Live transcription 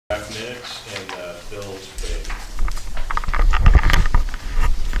minutes and bills paid.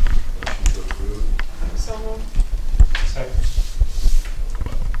 Motion to approve. So moved. Second.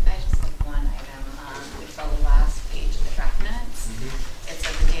 I just have one item, the last page of the draft minutes. It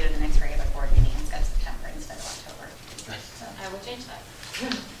says the date of the next regular board meeting instead of September instead of October. So I will change that.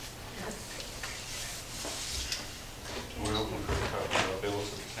 We're open for the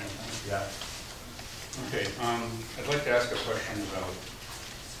bills at the same time? Yeah. Okay, I'd like to ask a question about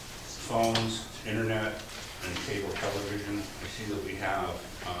phones, internet, and cable television. I see that we have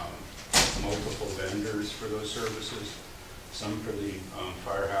multiple vendors for those services, some for the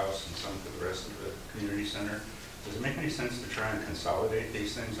firehouse and some for the rest of the community center. Does it make any sense to try and consolidate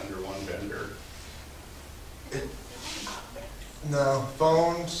these things under one vendor? No,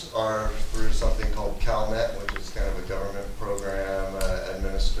 phones are through something called CalNet, which is kind of a government program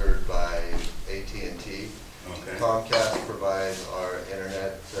administered by AT&T. Okay. Comcast provides our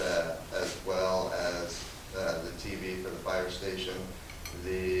internet as well as the TV for the fire station.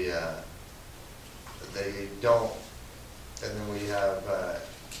 They don't, and then we have a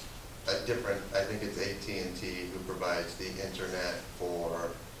different, I think it's AT&T who provides the internet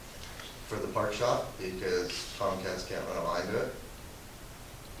for the park shop because Comcast can't run a line to it.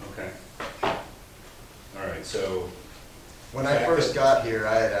 Okay. All right, so when I first got here,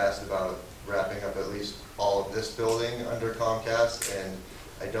 I had asked about wrapping up at least all of this building under Comcast, and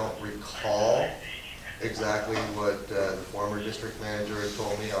I don't recall exactly what the former district manager had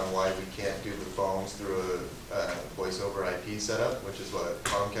told me on why we can't do the phones through a voice over IP setup, which is what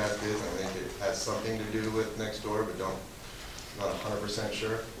Comcast is. I think it has something to do with next door, but not 100%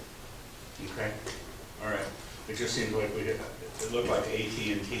 sure. okay, all right. It just seemed like it looked like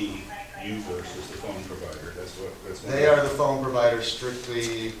AT&T U-verse is the phone provider. That's what. They are the phone provider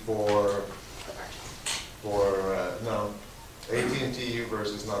strictly for no, AT&T U-verse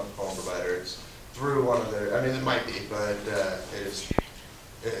is not the phone provider. It's through one of their, I mean it might be, but it's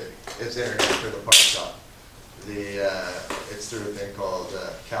internet for the park shop. It's through a thing called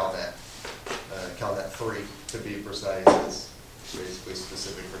CalNet, CalNet 3 to be precise. It's basically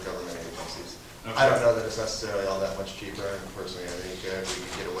specific for government agencies. Okay. I don't know that it's necessarily all that much cheaper, and personally I think if we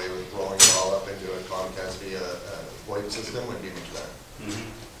could get away with rolling it all up into a Comcast via VoIP system would be much better.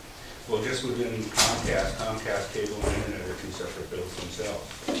 Well, just within Comcast cable and internet are two separate bills themselves.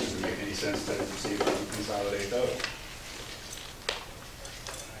 Does it make any sense to see if we can consolidate those?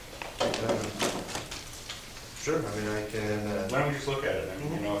 Sure, I mean I can... Why don't we just look at it? I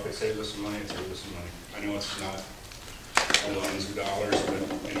mean, you know, if it saves us some money, it saves us some money. I know it's not millions of dollars, but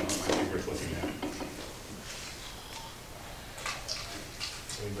you know, it might be worth looking at.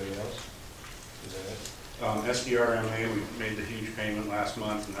 Anybody else? Is that it? SDRMA, we made the huge payment last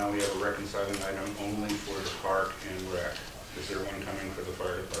month, and now we have a reconciling item only for the park and rec. Is there one coming for the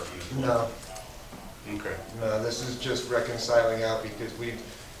fire department as well? No. Okay. No, this is just reconciling out because we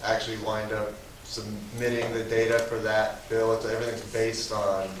actually wind up submitting the data for that bill. Everything's based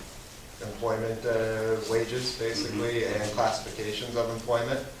on employment wages, basically, and classifications of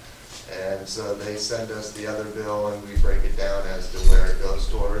employment. And so they send us the other bill, and we break it down as to where it goes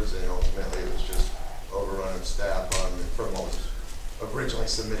towards, and ultimately it was just overrun of staff from what was originally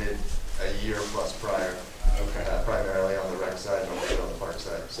submitted a year plus prior, primarily on the rec side and a little bit on the park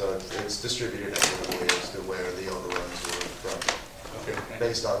side. So it's distributed equitably as to where the overruns were from,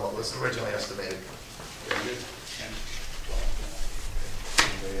 based on what was originally estimated. Very good.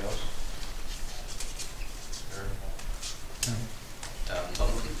 Anybody else?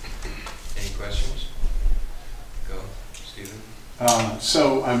 Public, any questions? Go, Stephen.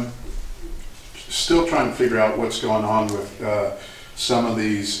 So I'm still trying to figure out what's going on with some of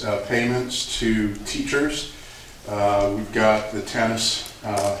these payments to teachers. We've got the tennis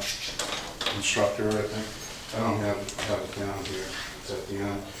instructor, I think. I don't have it down here. It's at the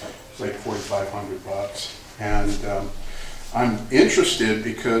end. It's like $4,500. And I'm interested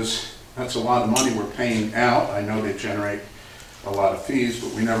because that's a lot of money we're paying out. I know they generate a lot of fees,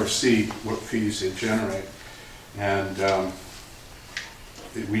 but we never see what fees they generate. And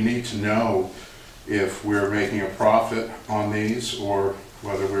we need to know if we're making a profit on these or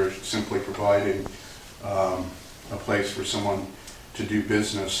whether we're simply providing a place for someone to do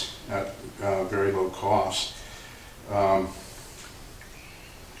business at very low cost. I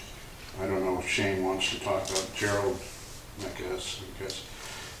don't know if Shane wants to talk about Gerald, I guess.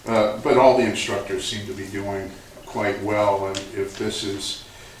 But all the instructors seem to be doing quite well, and if this is,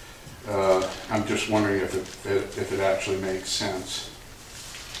 I'm just wondering if it actually makes sense.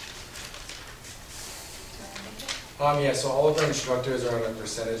 Yeah, so all of our instructors are on a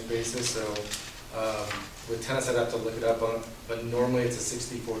percentage basis, so With tennis, I'd have to look it up on, but normally it's a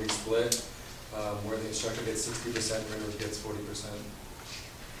 60-40 split, where the instructor gets 60%, Marinwood gets 40%.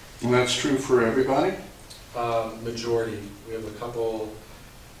 And that's true for everybody? Majority. We have a couple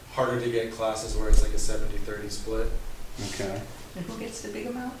harder to get classes where it's like a 70-30 split. Okay. And who gets the big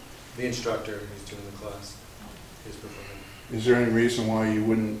amount? The instructor who's doing the class is performing. Is there any reason why you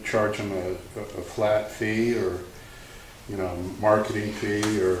wouldn't charge them a flat fee or, you know, marketing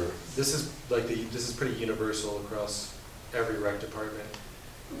fee or? This is pretty universal across every rec department.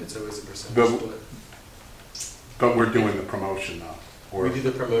 It's always a percentage split. But we're doing the promotion now? Or We do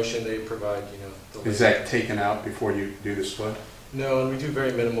the promotion, they provide, the is that taken out before you do the split? No, and we do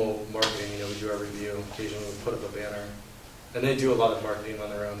very minimal marketing, we do our review, occasionally we put up a banner. And they do a lot of marketing on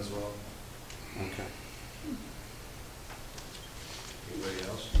their own as well. Okay. Anybody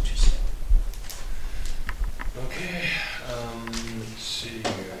else? Interesting. Okay, let's see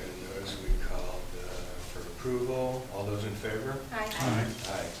here, those we called for approval. All those in favor? Aye.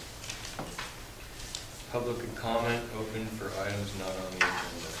 Aye. Public comment open for items not on the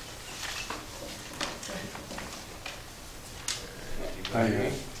agenda.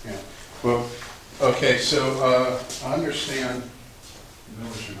 Anybody? Yeah. Well, okay, so I understand,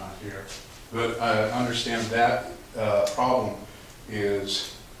 notice you're not here, but I understand that problem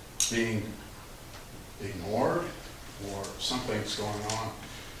is being ignored or something's going on,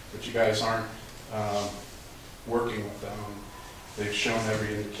 but you guys aren't working with them. They've shown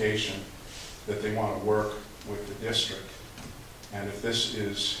every indication that they want to work with the district. And if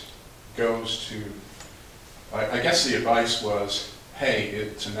this goes to, I guess the advice was, hey,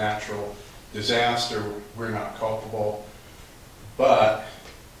 it's a natural disaster, we're not culpable. But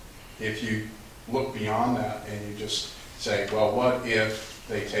if you look beyond that and you just say, well, what if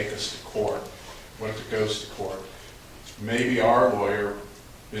they take us to court? What if it goes to court? Maybe our lawyer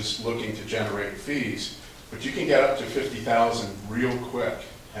is looking to generate fees, but you can get up to $50,000 real quick.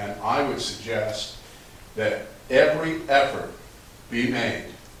 And I would suggest that every effort be made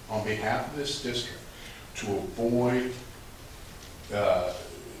on behalf of this district to avoid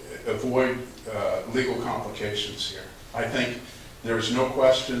legal complications here. I think there's no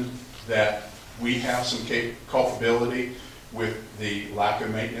question that we have some culpability with the lack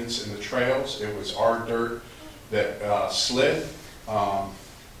of maintenance in the trails. It was our dirt that slid.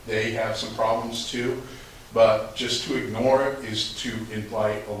 They have some problems too. But just to ignore it is to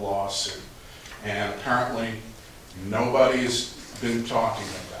invite a lawsuit. And apparently nobody's been talking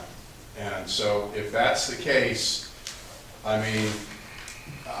with them. And so if that's the case, I mean,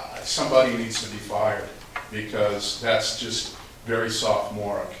 somebody needs to be fired because that's just very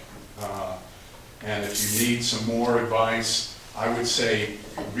sophomoric. And if you need some more advice, I would say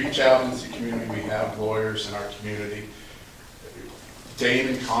reach out into the community. We have lawyers in our community.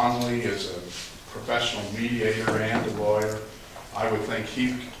 Damon Conley is a professional mediator and a lawyer. I would think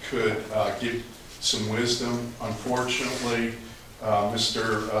he could give some wisdom. Unfortunately, I'm just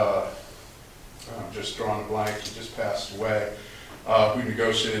drawing a blank, he just passed away, who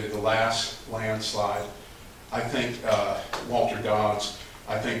negotiated the last landslide. I think Walter Dodds,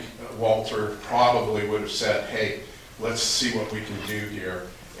 I think Walter probably would have said, hey, let's see what we can do here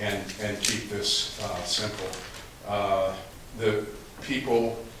and keep this simple. The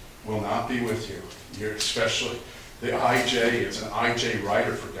people will not be with you. You're especially the IJ, it's an IJ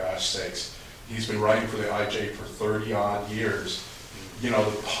writer for gosh sakes. He's been writing for the IJ for 30-odd years. You know,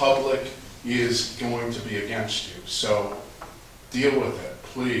 the public is going to be against you. So deal with it,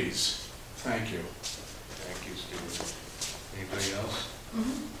 please. Thank you. Thank you, Stephen. Anybody else?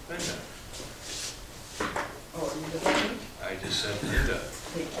 Linda? Oh, are you the lady? I just said Linda.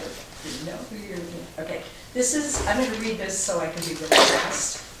 Didn't know who you're, okay. This is, I'm going to read this so I can be really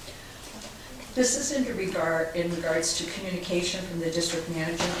fast. This is in regards to communication from the district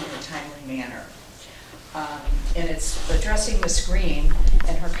manager in a timely manner. And it's addressing Ms. Green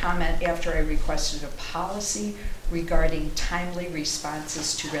and her comment after I requested a policy regarding timely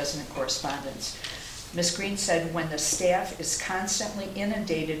responses to resident correspondence. Ms. Green said, when the staff is constantly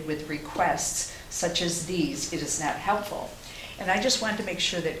inundated with requests such as these, it is not helpful. And I just wanted to make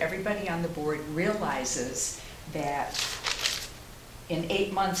sure that everybody on the board realizes that in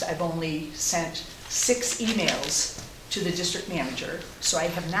 8 months, I've only sent 6 emails to the district manager, so I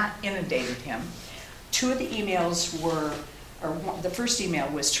have not inundated him. 2 of the emails were, the first email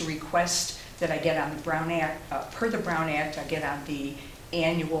was to request that I get on the Brown Act, per the Brown Act, I get on the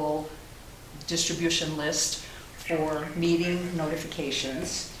annual distribution list for meeting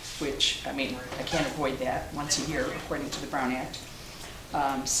notifications, which, I mean, I can't avoid that once a year according to the Brown Act.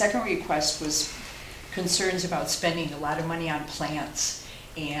 Second request was concerns about spending a lot of money on plants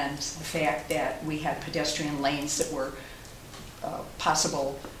and the fact that we had pedestrian lanes that were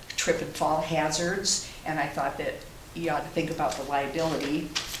possible trip and fall hazards, and I thought that you ought to think about the liability.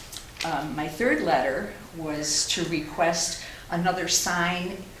 My third letter was to request another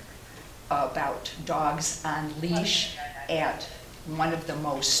sign about dogs on leash at one of the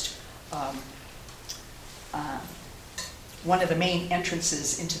one of the main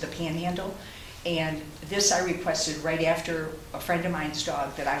entrances into the Panhandle. And this I requested right after a friend of mine's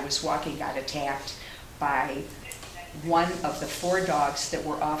dog that I was walking got attacked by one of the 4 dogs that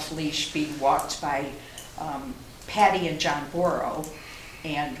were off leash being walked by Patty and John Borrow,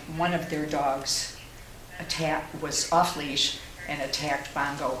 and one of their dogs was off leash and attacked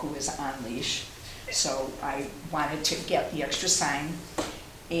Bongo, who was on leash. So I wanted to get the extra sign.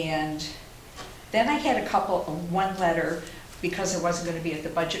 And then I had one letter, because I wasn't going to be at the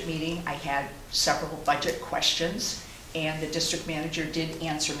budget meeting. I had several budget questions, and the district manager did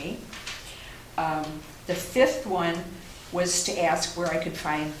answer me. The 5th one was to ask where I could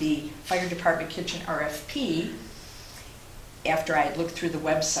find the fire department kitchen RFP. After I had looked through the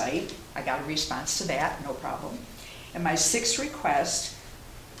website, I got a response to that, no problem. And my 6th request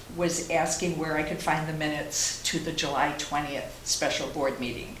was asking where I could find the minutes to the July 20th special board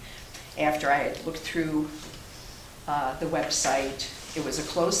meeting. After I had looked through the website, it was a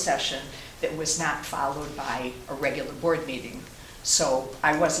closed session that was not followed by a regular board meeting. So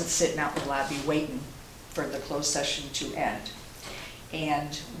I wasn't sitting out in the lobby waiting for the closed session to end.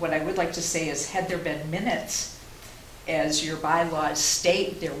 And what I would like to say is, had there been minutes, as your bylaws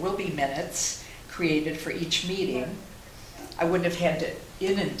state there will be minutes created for each meeting, I wouldn't have had to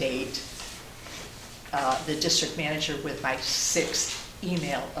inundate the district manager with my 6th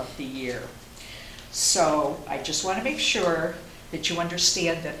email of the year. So I just want to make sure that you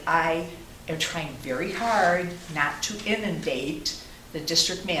understand that I am trying very hard not to inundate the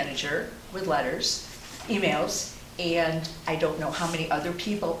district manager with letters, emails, and I don't know how many other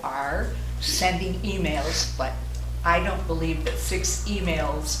people are sending emails, but I don't believe that 6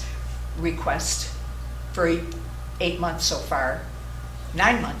 emails request for 8 months so far,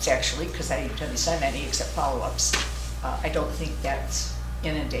 9 months actually, because I didn't send any except follow-ups. I don't think that's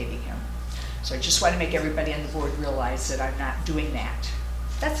inundating him. So I just want to make everybody on the board realize that I'm not doing that.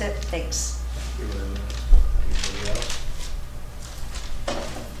 That's it, thanks. Anybody else?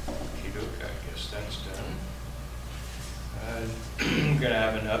 Okay, I guess that's done. I'm going to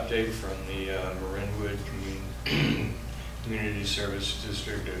have an update from the Marinwood Community Service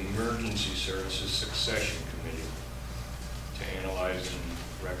District Emergency Services Succession Committee to analyze and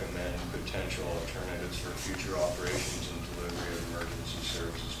recommend potential alternatives for future operations and delivery of emergency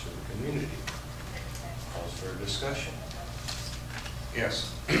services to the community. Calls for a discussion.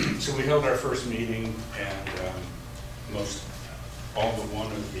 Yes, so we held our first meeting, and all but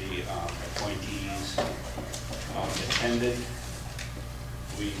one of the appointees attended.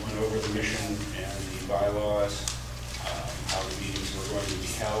 We went over the mission and the bylaws, how the meetings were going to be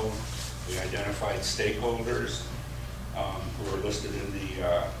held. We identified stakeholders who are listed in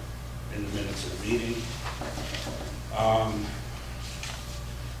the minutes of the meeting.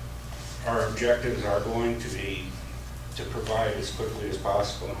 Our objectives are going to be to provide as quickly as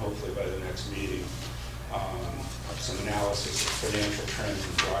possible, and hopefully by the next meeting, some analysis of financial trends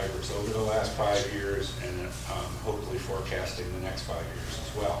and drivers over the last 5 years, and hopefully forecasting the next 5 years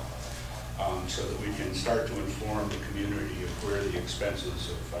as well, so that we can start to inform the community of where the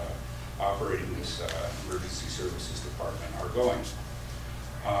expenses of operating this emergency services department are going.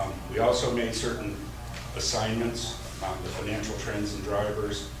 We also made certain assignments on the financial trends and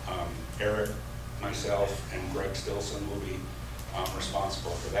drivers. Eric, myself, and Greg Stilson will be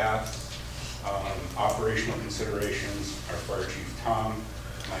responsible for that. Operational considerations, our Fire Chief Tom,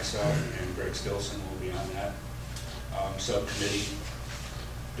 myself, and Greg Stilson will be on that subcommittee.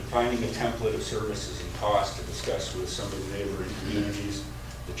 Defining a template of services and costs to discuss with some of the neighboring communities.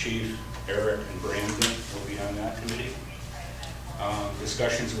 The Chief, Eric, and Brandon will be on that committee.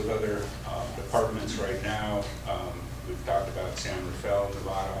 Discussions with other departments right now. We've talked about San Rafael,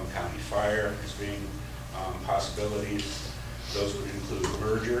 Nevada, and County Fire as being possibilities. Those would include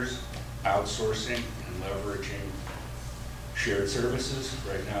mergers, outsourcing, and leveraging shared services.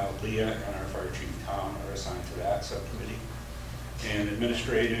 Right now, Leah and our Fire Chief Tom are assigned to that subcommittee. And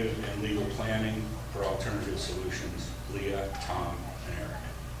administrative and legal planning for alternative solutions, Leah, Tom, and Eric.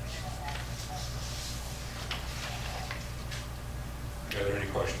 Are there any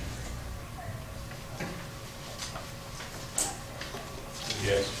questions?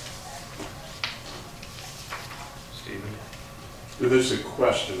 Yes. Stephen? There's a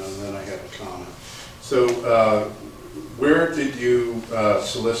question, and then I have a comment. So where did you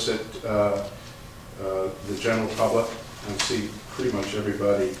solicit the general public? I see pretty much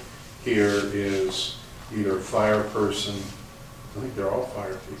everybody here is either a fire person. I think they're all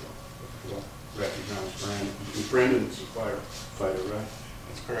fire people. Well, recognize Brandon. Brandon's a firefighter, right?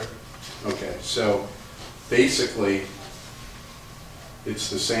 That's correct. Okay, so basically, it's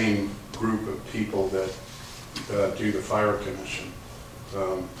the same group of people that do the fire commission.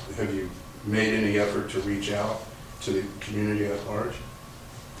 Have you made any effort to reach out to the community at large?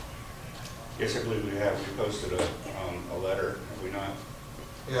 Yes, I believe we have. We posted a letter, have we not?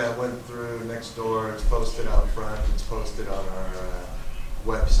 Yeah, I went through next door, it's posted out front, it's posted on our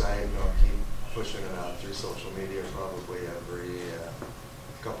website, and I'll keep pushing it out through social media probably every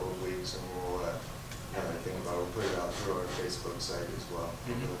couple of weeks, and we'll, now that I think about it, we'll put it out through our Facebook site as well.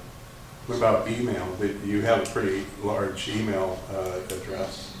 What about email? You have a pretty large email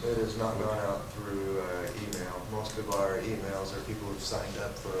address. It has not gone out through email. Most of our emails are people who've signed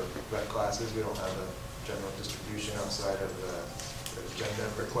up for vet classes. We don't have a general distribution outside of the agenda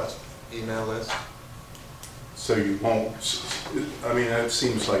request email list. So you won't, I mean, it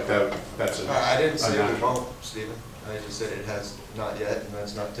seems like that's a... I didn't say a we won't, Stephen. I just said it has not yet, and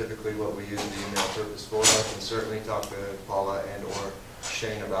that's not typically what we use the email purpose for. I can certainly talk to Paula and or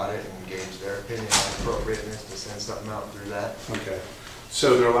Shane about it and engage their opinion on appropriateness to send something out through that. Okay.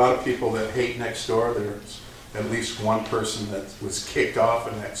 So there are a lot of people that hate Nextdoor. There's at least one person that was kicked off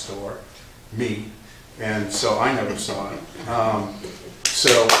of Nextdoor, me, and so I never saw it.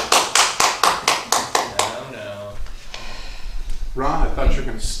 So... No. Ron, I thought you were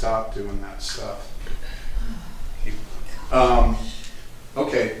going to stop doing that stuff.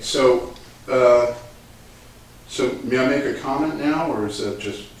 Okay, so may I make a comment now, or is that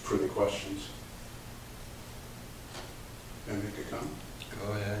just for the questions? May I make a comment?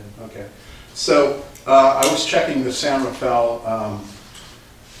 Go ahead. Okay. So I was checking the San Rafael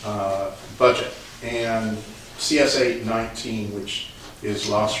budget, and CSA 19, which is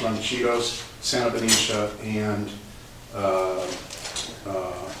Los Ranchitos, Santa Benicia, and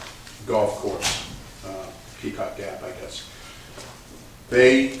golf course, Peacock Gap, I guess.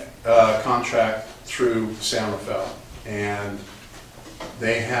 They contract through San Rafael, and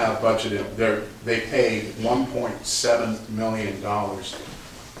they have budgeted, they paid $1.7 million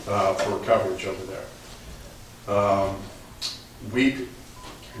for coverage over there. We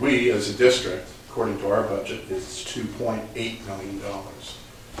as a district, according to our budget, is $2.8 million.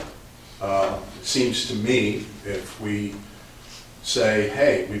 It seems to me if we say,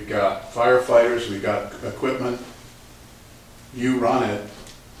 hey, we've got firefighters, we've got equipment, you run it,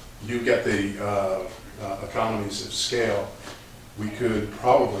 you get the economies of scale, we could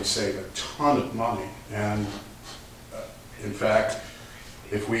probably save a ton of money. And in fact,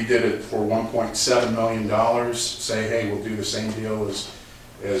 if we did it for $1.7 million, say, hey, we'll do the same deal as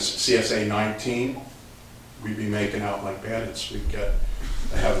CSA 19, we'd be making out like bandits. We'd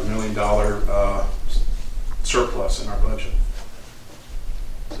have $1 million surplus in our budget.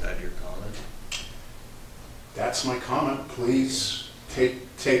 Is that your comment? That's my comment. Please take.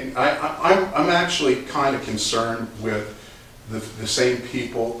 I'm actually kind of concerned with the same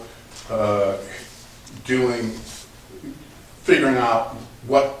people figuring out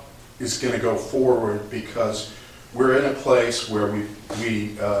what is going to go forward, because we're in a place where we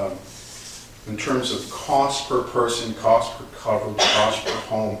in terms of cost per person, cost per cover, cost per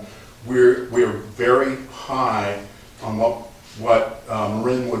home, we're very high on what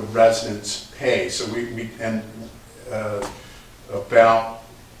Marinwood residents pay. So about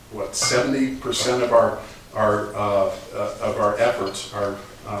what 70% of our efforts, our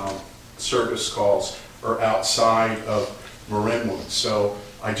service calls, are outside of Marinwood. So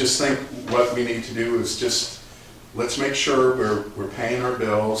I just think what we need to do is let's make sure we're paying our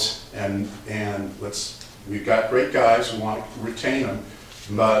bills, and we've got great guys, we want to retain them,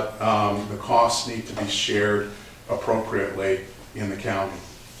 but the costs need to be shared appropriately in the county.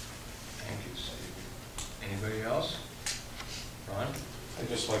 Thank you, Steve. Anybody else? Ron? I'd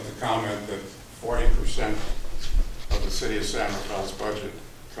just like to comment that 40% of the city of San Rafael's budget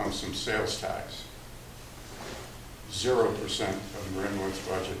comes from sales tax. 0% of Marinwood's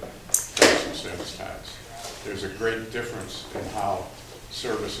budget comes from sales tax. There's a great difference in how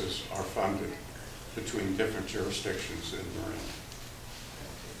services are funded between different jurisdictions in Marin.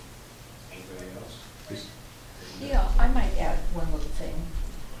 Anybody else? Please. Yeah, I might add one little thing.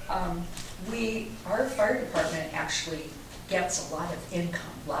 Our fire department actually gets a lot of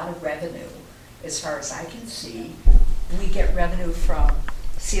income, a lot of revenue. As far as I can see, we get revenue from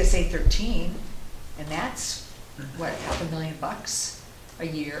CSA 13, and that's, what, $500,000 a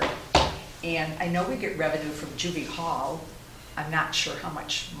year. And I know we get revenue from Juvie Hall. I'm not sure how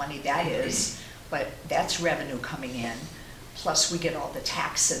much money that is, but that's revenue coming in. Plus we get all the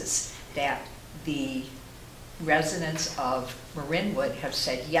taxes that the residents of Marinwood have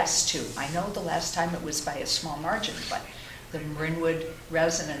said yes to. I know the last time it was by a small margin, but the Marinwood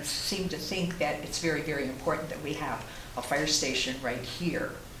residents seem to think that it's very, very important that we have a fire station right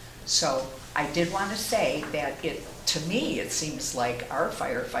here. So I did want to say that to me, it seems like our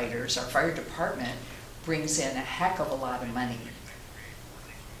firefighters, our fire department brings in a heck of a lot of money.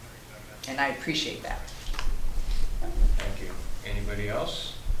 And I appreciate that. Thank you. Anybody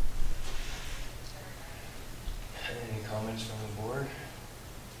else? Any comments from the board?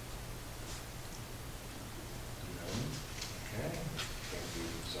 None? Okay. I think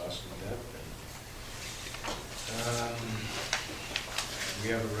we've exhausted that then. We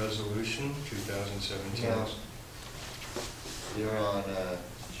have a resolution, 2017. No. You're on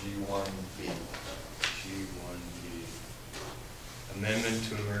G1B. G1B. Amendment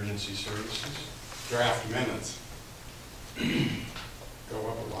to emergency services. Draft minutes. Go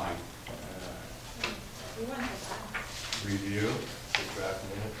up a line. Review the draft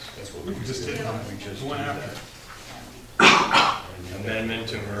minutes. That's what We just did one. We just One did after. that. Amendment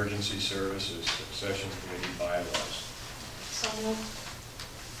to emergency services, succession committee bylaws. So moved.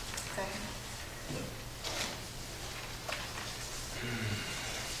 Second.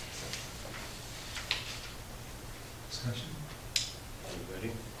 Discussion.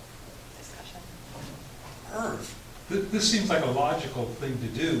 Anybody? Discussion. Irv. This seems like a logical thing to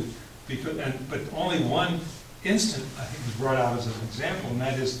do, because, but only one instant, I think, was brought out as an example, and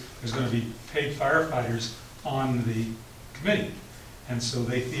that is there's going to be paid firefighters on the committee. And so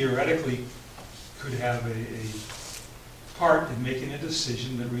they theoretically could have a part in making a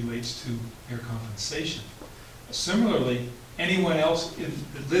decision that relates to their compensation. Similarly, anyone else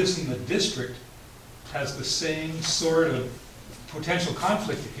that lives in the district has the same sort of potential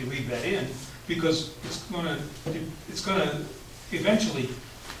conflict if you leave that in, because it's going to eventually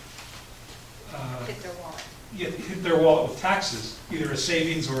Hit their wallet. hit their wallet with taxes, either a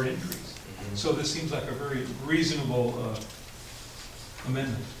savings or an increase. So this seems like a very reasonable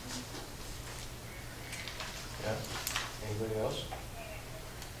amendment. Yeah. Anybody else?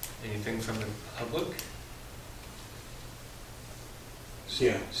 Anything from the public?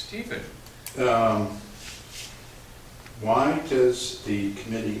 Yeah. Stephen? Why does the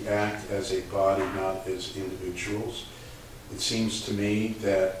committee act as a body, not as individuals? It seems to me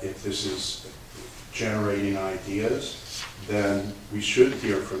that if this is generating ideas, then we should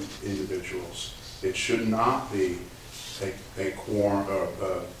hear from individuals. It should not be a quorum,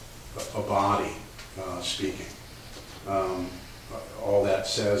 a body speaking. All that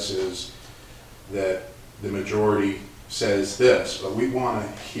says is that the majority says this, but we want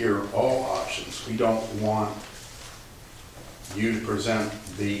to hear all options. We don't want you to present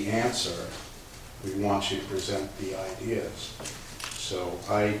the answer. We want you to present the ideas. So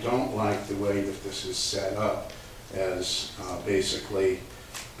I don't like the way that this is set up, as basically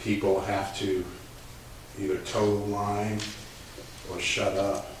people have to either toe the line or shut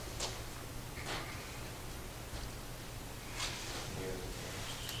up.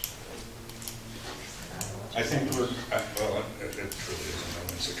 I think we're, well, it really isn't no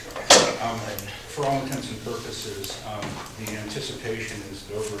one's ago. For all intents and purposes, the anticipation is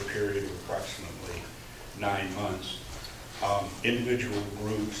that over a period of approximately 9 months, individual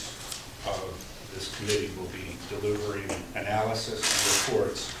groups of this committee will be delivering analysis and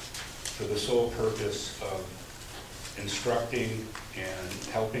reports for the sole purpose of instructing and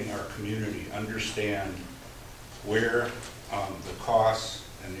helping our community understand where the costs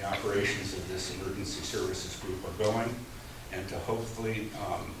and the operations of this emergency services group are going, and to hopefully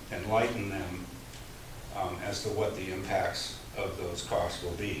enlighten them as to what the impacts of those costs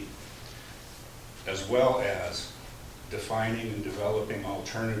will be, as well as defining and developing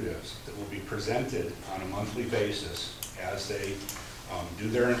alternatives that will be presented on a monthly basis as they do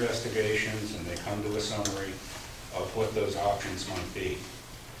their investigations and they come to a summary of what those options might be.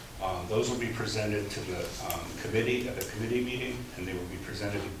 Those will be presented to the committee at the committee meeting, and they will be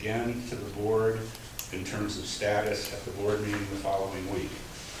presented again to the board in terms of status at the board meeting the following week.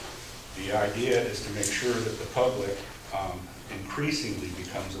 The idea is to make sure that the public increasingly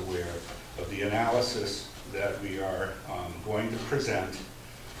becomes aware of the analysis that we are going to present,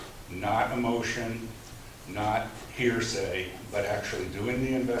 not emotion, not hearsay, but actually doing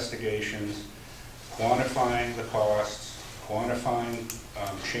the investigations, quantifying the costs, quantifying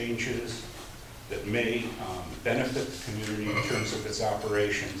changes that may benefit the community in terms of its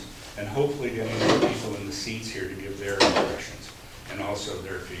operations, and hopefully getting more people in the seats here to give their impressions and also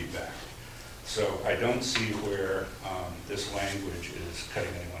their feedback. So I don't see where this language is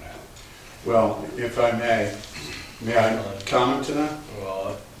cutting anyone out. Well, if I may I comment to that?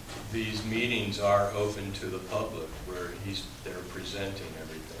 Well, these meetings are open to the public where they're presenting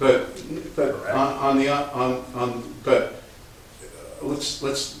everything. But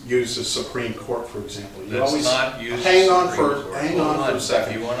let's use the Supreme Court for example. You Let's always not use hang the on Supreme for Court. hang Hold on for a If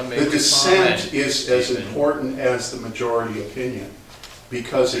second. you want to make The a dissent comment, is as Stephen, important as the majority opinion,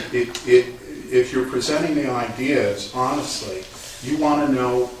 because if you're presenting the ideas honestly, you want to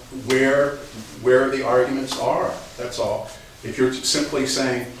know where the arguments are. That's all. If you're simply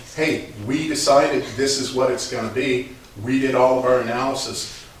saying, hey, we decided this is what it's going to be, we did all of our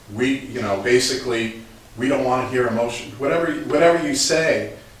analysis, basically, we don't want to hear emotion. Whatever you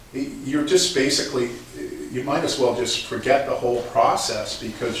say, you're just basically, you might as well just forget the whole process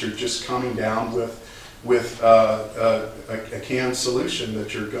because you're just coming down with a canned solution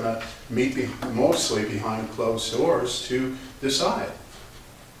that you're going to meet mostly behind closed doors to decide.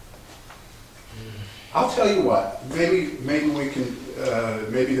 I'll tell you what, maybe we can,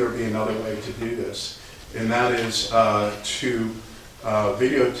 maybe there'll be another way to do this, and that is to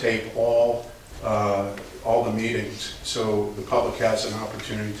videotape all the meetings so the public has an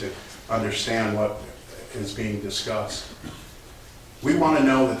opportunity to understand what is being discussed. We want to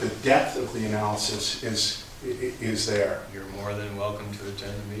know that the depth of the analysis is there. You're more than welcome to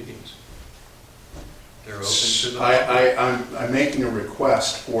attend the meetings. They're open to the public. I'm making a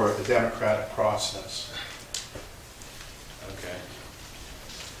request for a democratic process. Okay.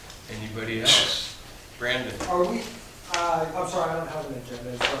 Anybody else? Brandon? Are we, I'm sorry, I don't have an agenda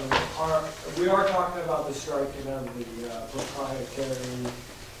in front of me. We are talking about the striking of the proprietary,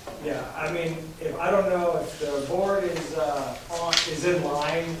 yeah, I mean, I don't know if the board is in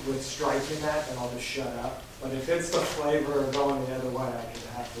line with striking that, then I'll just shut up. But if it's the flavor of going the other way, I could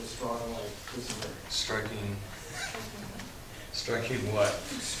have to strongly disagree. Striking what?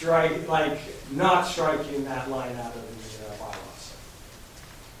 Not striking that line out of the bylaws.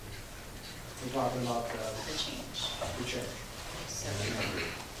 We're talking about The change. the change.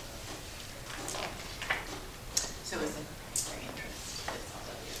 So is the primary interest, it's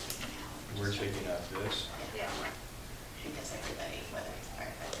also taking out. We're taking out this? Yeah. Because everybody, whether it's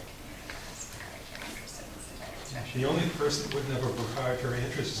firefighter or community, has proprietary interest in this entire discussion. The only person that wouldn't have a proprietary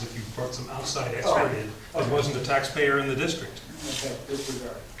interest is if you brought some outside expert in that wasn't a taxpayer in the district. Okay,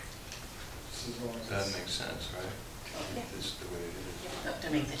 disregard. That makes sense, right? Yeah. This is the way it is. To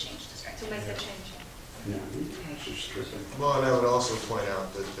make the change to strike. To make the change. Yeah, that's just tricky. Well, and I would also point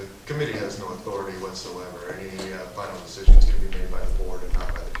out that the committee has no authority whatsoever. Any final decisions can be made by the board and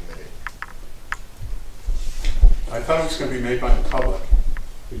not by the committee. I thought it was going to be made by the public.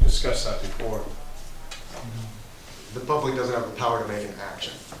 We discussed that before. The public doesn't have the power to make an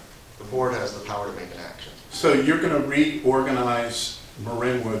action. The board has the power to make an action. So you're going to reorganize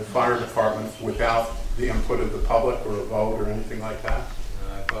Marinwood Fire Department without the input of the public or a vote or anything like that?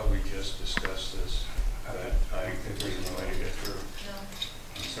 I thought we just discussed this. I think there's no way to get through.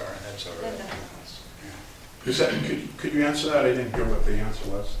 I'm sorry. That's all right. Is that, could you answer that? I didn't hear what the answer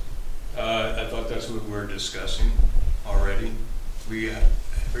was. I thought that's what we're discussing already.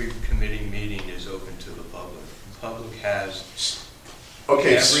 Every committee meeting is open to the public. The public has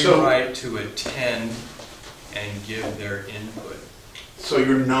every right to attend and give their input. So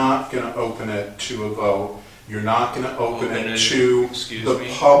you're not going to open it to a vote. You're not going to open it to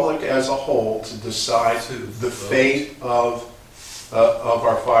the public as a whole to decide the fate of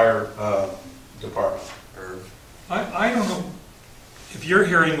our fire department. I don't know if you're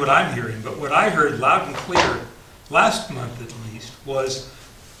hearing what I'm hearing, but what I heard loud and clear last month at least was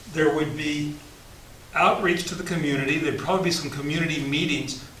there would be outreach to the community. There'd probably be some community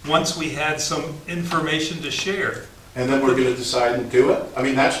meetings once we had some information to share. And then we're going to decide and do it? I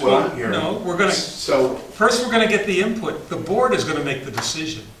mean, that's what I'm hearing. No, we're going to, first we're going to get the input. The board is going to make the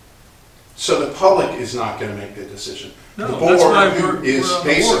decision. So the public is not going to make the decision. No, the that's why board is we're on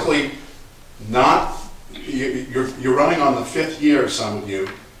the basically not, you're running on the 5th year, some of you.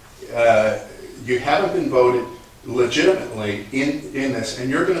 You haven't been voted legitimately in this, and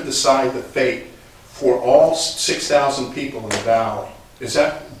you're going to decide the fate for all 6,000 people in the valley. Is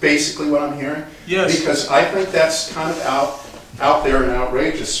that basically what I'm hearing? Yes. Because I think that's kind of out there and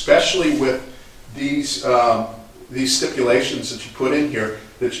outrageous, especially with these stipulations that you put in here,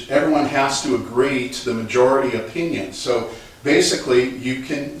 that everyone has to agree to the majority opinion. So basically, you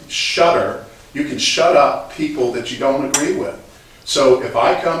can shut up people that you don't agree with. So if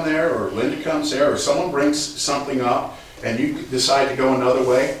I come there, or Linda comes there, or someone brings something up, and you decide to go another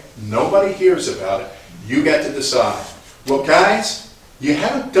way, nobody hears about it. You get to decide. Well, guys, you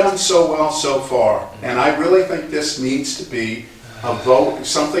haven't done so well so far, and I really think this needs to be a vote,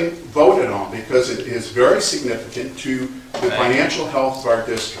 something voted on, because it is very significant to the financial health of our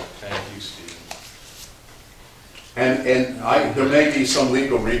district. Thank you, Stephen. And there may be some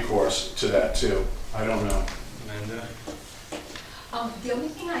legal recourse to that too. I don't know. Linda? The only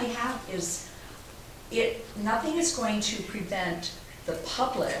thing I have is, nothing is going to prevent the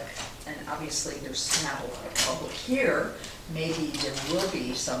public, and obviously there's not a lot of public here, maybe there will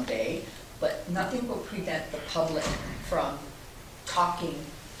be someday, but nothing will prevent the public from talking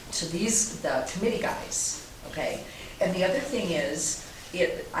to the committee guys, okay? And the other thing is,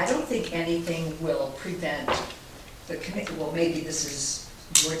 I don't think anything will prevent the committee, well, maybe this is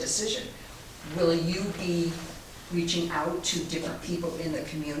your decision. Will you be reaching out to different people in the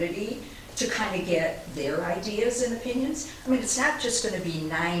community to kind of get their ideas and opinions? I mean, it's not just going to be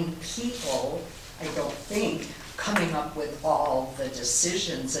 9 people, I don't think, coming up with all the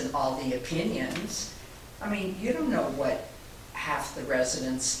decisions and all the opinions. I mean, you don't know what half the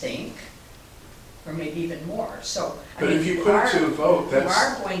residents think, or maybe even more. So, I But mean, if you put it to a vote, you that's...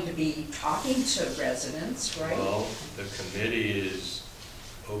 are going to be talking to residents, right? Well, the committee is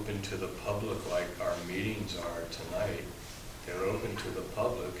open to the public like our meetings are tonight. They're open to the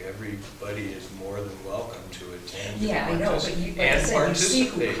public. Everybody is more than welcome to attend. Yeah, I know, but you said you see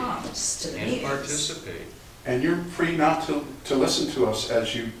who comes to the meetings. And participate. And you're free not to listen to us,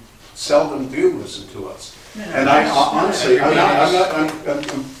 as you seldom do listen to us. No, no, And no, honestly,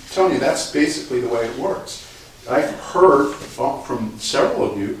 I'm telling you, that's basically the way it works. I've heard from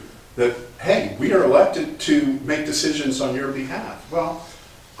several of you that, hey, we are elected to make decisions on your behalf. Well,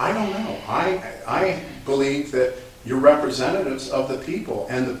 I don't know. I believe that you're representatives of the people,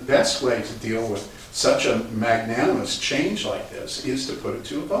 and the best way to deal with such a magnanimous change like this is to put it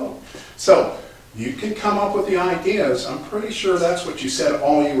to a vote. So you can come up with the ideas. I'm pretty sure that's what you said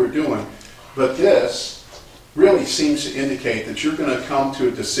all you were doing. But this really seems to indicate that you're going to come to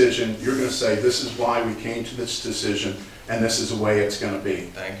a decision. You're going to say, this is why we came to this decision, and this is the way it's going to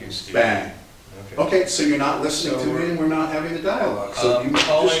be. Thank you, Steve. Bang. Okay. Okay, so you're not listening to me, and we're not having a dialogue. So I'm you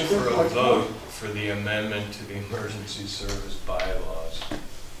calling just for a like vote for the amendment to the emergency service bylaws.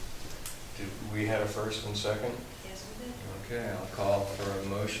 Did we have a first and second? Yes, we did. Okay, I'll call for a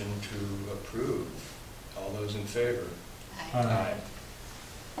motion to approve. All those in favor? Aye.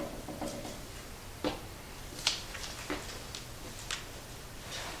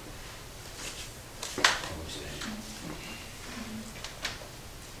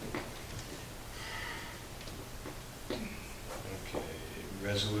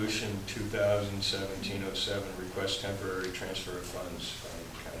 Resolution 2017-07, request temporary transfer of funds from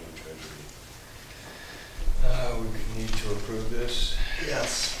county treasury. We need to approve this.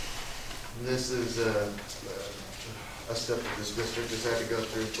 Yes. This is a step that this district has had to go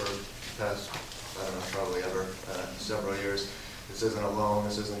through for the past, I don't know, probably ever, several years. This isn't a loan.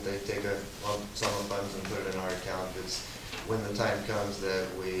 This isn't they take a lump sum of funds and put it in our account. It's when the time comes that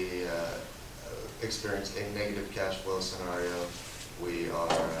we experience a negative cash flow scenario, we are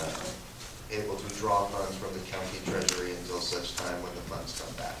able to draw funds from the county treasury until such time when the funds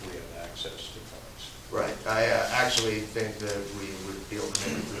come back. We have access to funds. Right. I actually think that we would be able to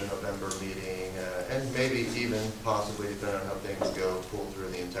make it to the November meeting, and maybe even possibly, depending on how things go, pull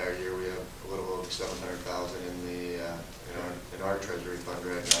through the entire year. We have a little over $700,000 in our treasury fund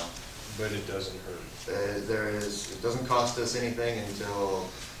right now. But it doesn't hurt. It doesn't cost us anything until,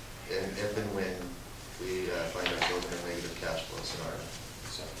 if and when we find ourselves in a negative cash flow scenario.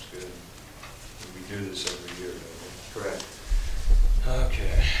 Sounds good. We do this every year, don't we? Correct.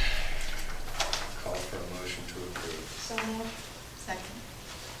 Okay. Call for a motion to approve. So moved. Second.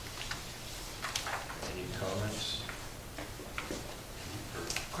 Any comments?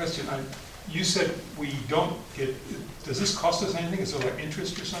 Question, you said we don't get, does this cost us anything? Is there like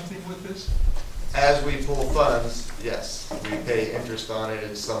interest or something with this? As we pull funds, yes, we pay interest on it.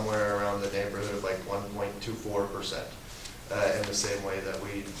 It's somewhere around the neighborhood of like 1.24%. In the same way that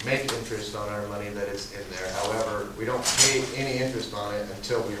we make interest on our money that is in there. However, we don't pay any interest on it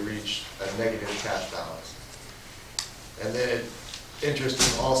until we reach a negative cash balance. And then interest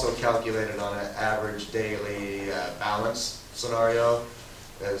is also calculated on an average daily balance scenario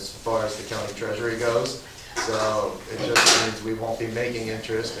as far as the county treasury goes. So it just means we won't be making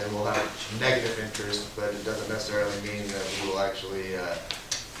interest and we'll have negative interest, but it doesn't necessarily mean that we will actually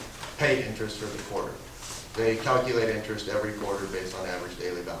pay interest for the quarter. They calculate interest every quarter based on average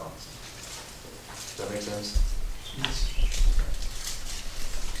daily balance. Does that make sense?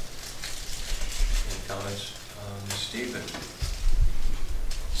 Any comments? Stephen?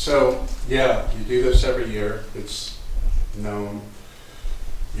 So, yeah, you do this every year. It's known.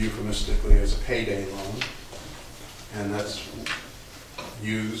 euphemistically as a payday loan, and that's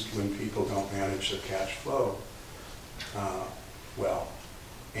used when people don't manage their cash flow well.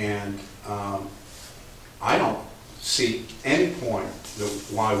 And I don't see any point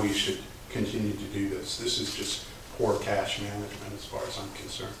why we should continue to do this. This is just poor cash management as far as I'm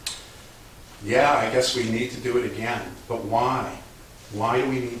concerned. Yeah, I guess we need to do it again, but why? Why do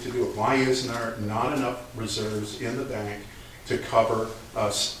we need to do it? Why isn't there not enough reserves in the bank to cover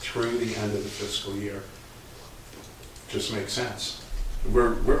us through the end of the fiscal year? Just makes sense.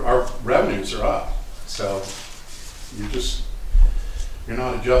 Our revenues are up, so you're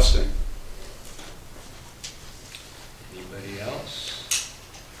not adjusting. Anybody else?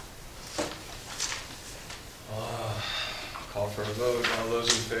 Call for a vote. All those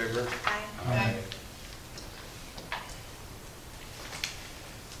in favor? Aye.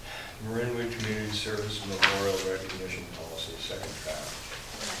 Marinwood Community Service Memorial Recognition Policy, second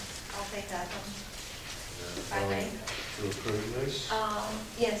draft. I'll take that one. Voting to approve this?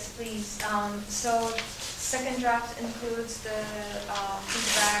 Yes, please. So second draft includes the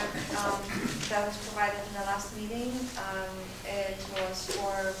feedback that was provided in the last meeting. It was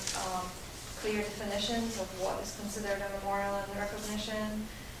for clear definitions of what is considered a memorial and recognition,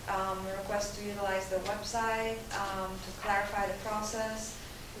 a request to utilize the website to clarify the process,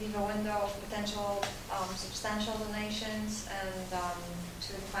 leave a window of potential substantial donations, and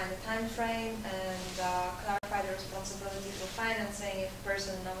to define the time frame, and clarify the responsibility for financing if a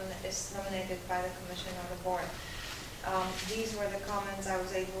person is nominated by the commission or the board. These were the comments I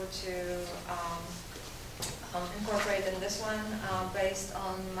was able to incorporate in this one based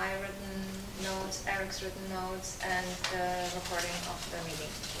on my written notes, Eric's written notes, and the recording of the meeting.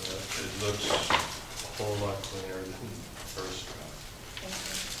 It looks a whole lot cleaner than the first draft.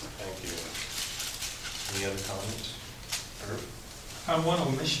 Thank you. Thank you. Any other comments? Herb? One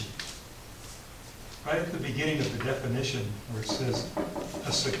omission. Right at the beginning of the definition, where it says,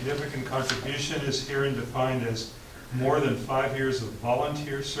 a significant contribution is herein defined as more than 5 years of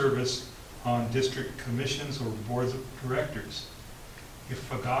volunteer service on district commissions or boards of directors. You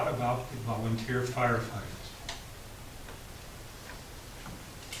forgot about the volunteer firefighters.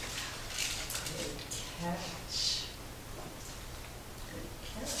 Good catch. Good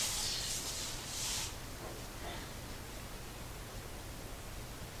catch.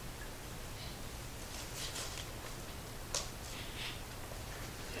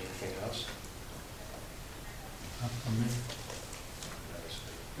 Anything else? Not from me.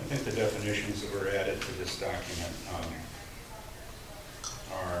 I think the definitions that were added to this document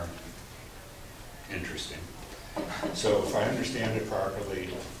are interesting. So if I understand it properly,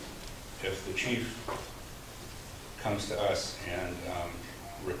 if the chief comes to us and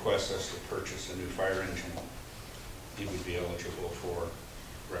requests us to purchase a new fire engine, he would be eligible for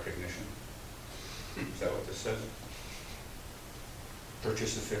recognition. Is that what this says?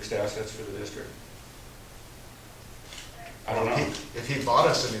 Purchase of fixed assets for the district? I don't know. If he bought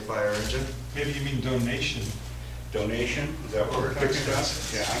us a new fire engine, Maybe you mean donation. Donation, is that what we're talking Fixed about?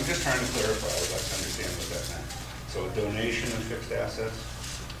 assets. Yeah, I'm just trying to clarify, I'd like to understand what that meant. So a donation of fixed assets?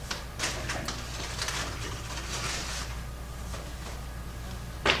 Okay.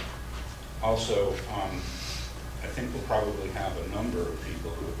 Also, I think we'll probably have a number of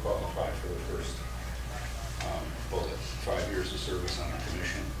people who would qualify for the first bullet, 5 years of service on a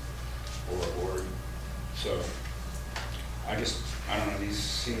commission or a board. So I don't know, these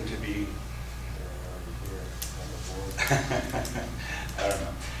seem to be, I don't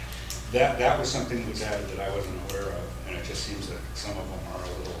know. That was something that was added that I wasn't aware of, and it just seems that some of them are a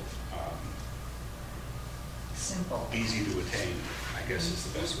little Simple. easy to attain, I guess is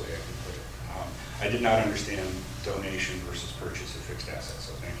the best way I could put it. I did not understand donation versus purchase of fixed assets,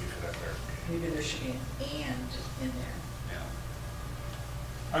 so thank you for that clarification. Maybe there should be an and in there.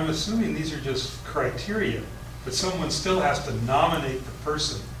 Yeah. I'm assuming these are just criteria, but someone still has to nominate the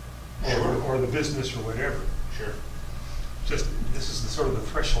person or the business or whatever. Sure. Just, this is the sort of the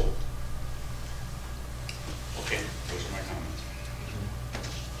threshold. Okay, those are my comments.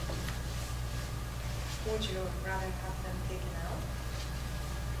 Would you rather have them taken out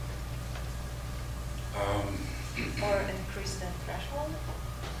or increase the threshold?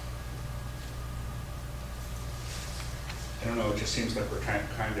 I don't know, it just seems like we're kind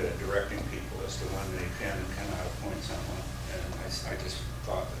of directing people as to when they can and cannot appoint someone, and I just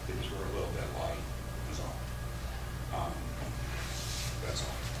thought that these were a little bit light, is all. That's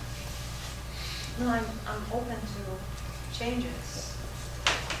all. No, I'm open to changes.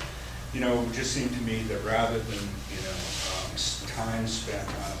 You know, it just seemed to me that rather than, time spent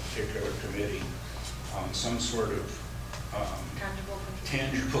on a particular committee, some sort of Tangible contribution.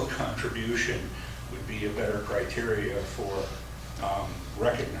 tangible contribution would be a better criteria for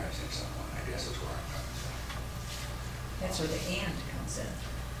recognizing someone, I guess is where I'm coming from. That's where the and comes in.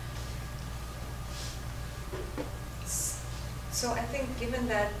 So I think given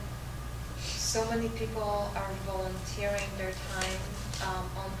that so many people are volunteering their time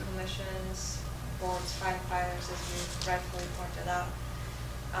on commissions, boards, firefighters, as you rightfully pointed out,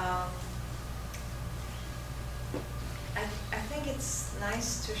 I think it's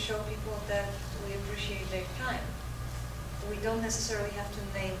nice to show people that we appreciate their time. We don't necessarily have to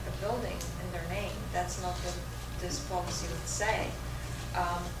name a building in their name. That's not what this policy would say.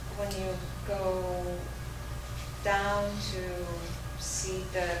 When you go down to see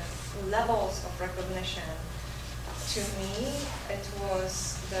the levels of recognition, to me, it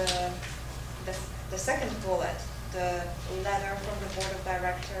was the second bullet, the letter from the board of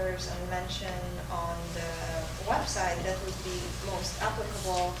directors and mention on the website that would be most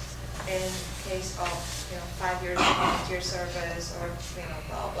applicable in case of 5 years of volunteer service or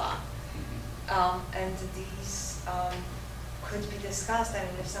blah blah. And these could be discussed. I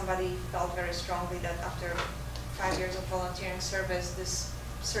mean, if somebody felt very strongly that after 5 years of volunteering service, this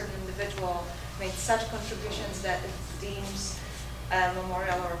certain individual made such contributions that it deems a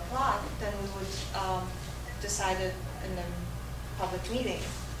memorial or a plaque, then we would decide it in a public meeting.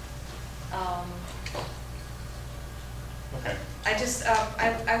 Okay. I just,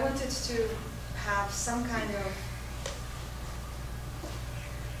 I wanted to have some kind of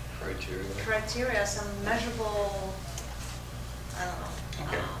criteria, some measurable, I don't know.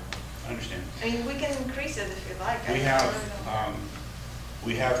 Okay. I understand. I mean, we can increase it if you like.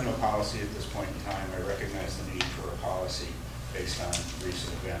 We have no policy at this point in time. I recognize the need for a policy based on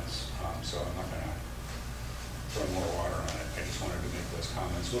recent events, so I'm not going to throw more water on it. I just wanted to make those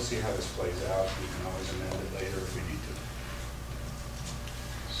comments. We'll see how this plays out. We can always amend it later if we need to.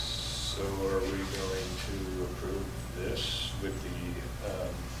 So are we going to approve this with the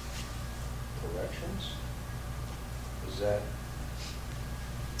corrections? Is that?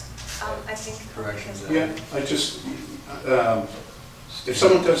 I think. Corrections. Yeah, I just, if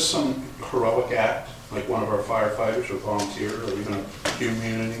someone does some heroic act, like one of our firefighters or volunteer, or even a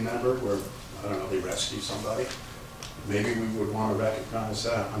community member where, I don't know, they rescue somebody, maybe we would want to recognize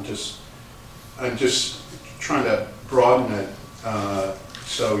that. I'm just trying to broaden it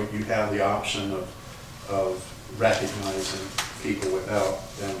so you have the option of recognizing people without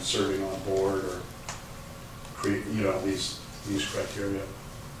them serving on board or create, these criteria.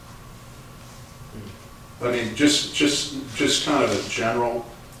 I mean, just kind of a general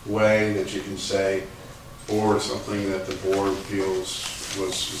way that you can say, or something that the board feels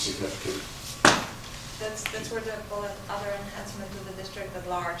was significant. That's where the bullet, other enhancement to the district at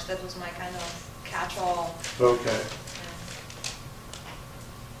large, that was my kind of catch-all. Okay.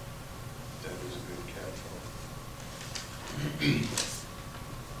 That is a good catch-all.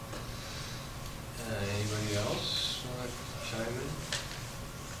 Anybody else want to chime in?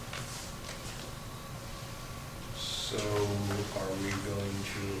 So are we going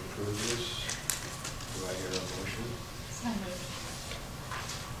to approve this? Do I hear a motion? So moved.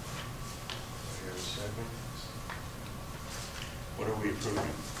 Do I hear a second? What are we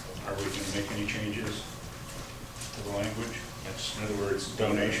approving? Are we going to make any changes to the language? In other words,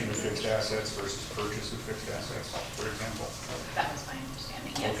 donation of fixed assets versus purchase of fixed assets, for example? That was my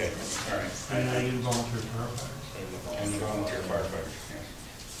understanding, yes. Okay, all right. And then involuntary firefighters. And the volunteer firefighters,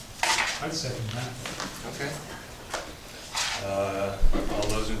 yes. I'd second that. Okay. All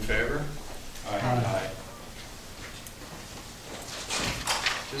those in favor? Aye.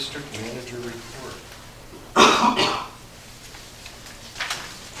 District manager report.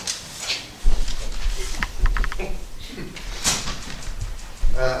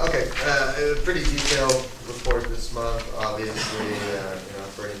 Okay, a pretty detailed report this month, obviously,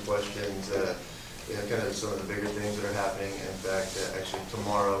 for any questions, kind of some of the bigger things that are happening. In fact, actually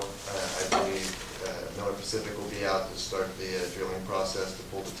tomorrow, I believe Naylor Pacific will be out to start the drilling process to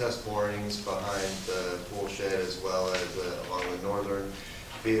pull the test borings behind the pool shed as well as along the northern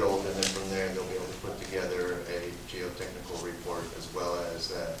field, and then from there they'll be able to put together a geotechnical report as well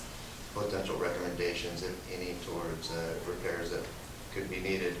as potential recommendations, if any, towards repairs that could be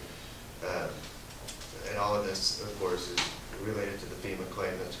needed. And all of this, of course, is related to the FEMA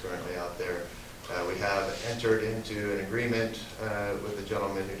claim that's currently out there. We have entered into an agreement with a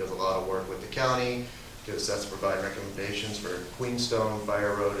gentleman who does a lot of work with the county to assess and provide recommendations for Queenstone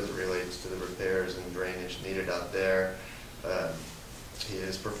Fire Road as it relates to the repairs and drainage needed out there. He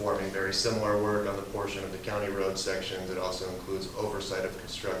is performing very similar work on the portion of the county road sections. It also includes oversight of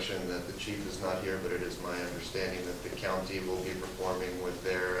construction that the chief is not here, but it is my understanding that the county will be performing with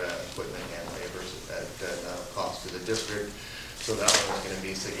their equipment and labor at no cost to the district. So that one is going to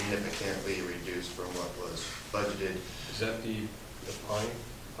be significantly reduced from what was budgeted. Is that the pine?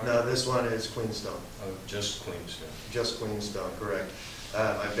 No, this one is Queenstone. Oh, just Queenstone. Just Queenstone, correct.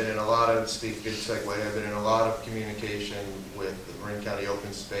 I've been in a lot of, Steve, good segue, I've been in a lot of communication with the Marin County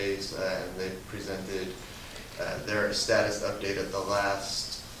Open Space, and they presented their status update at the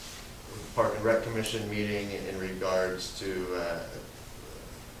last Park and Rec Commission meeting in regards to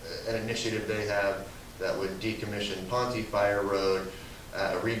an initiative they have that would decommission Ponte Fire Road,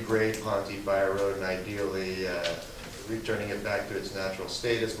 regrade Ponte Fire Road, and ideally returning it back to its natural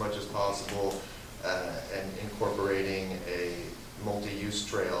state as much as possible, and incorporating a multi-use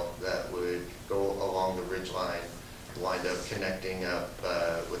trail that would go along the ridge line, wind up connecting up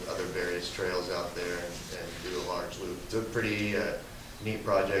with other various trails out there and do a large loop. It's a pretty neat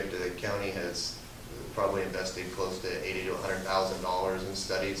project. The county has probably invested close to $80,000 to $100,000 in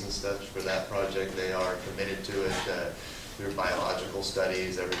studies and such for that project. They are committed to it through biological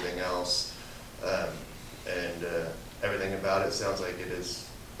studies, everything else, and everything about it sounds like it is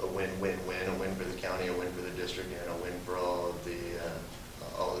a win-win-win, a win for the county, a win for the district, and a win for all of the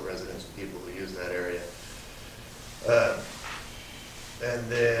residents and people who use that area. And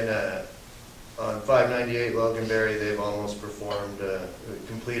then on 598 Loganberry, they've almost performed,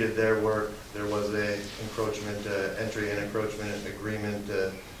 completed their work. There was a encroachment, entry and encroachment agreement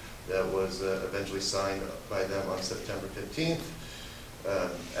that was eventually signed by them on September 15th.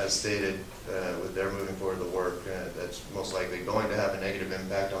 As stated, with their moving forward the work, that's most likely going to have a negative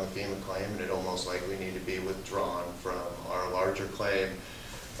impact on the FEMA claim, and it'll most likely need to be withdrawn from our larger claim.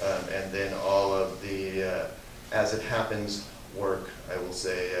 And then all of the, as it happens, work, I will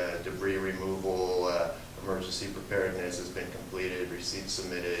say, debris removal, emergency preparedness has been completed, receipts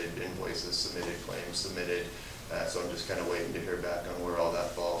submitted, invoices submitted, claims submitted. So I'm just kind of waiting to hear back on where all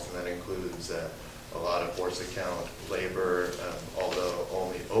that falls, and that includes a lot of force account labor, although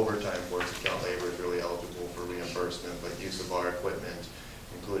only overtime force account labor is really eligible for reimbursement, but use of our equipment,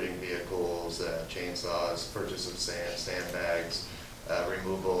 including vehicles, chainsaws, purchase of sand, sandbags,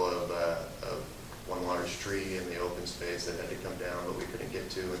 removal of one large tree in the open space that had to come down, but we couldn't get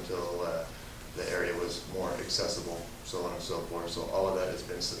to until the area was more accessible, so on and so forth. So all of that has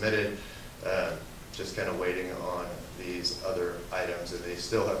been submitted. Just kind of waiting on these other items, and they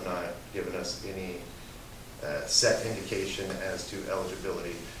still have not given us any set indication as to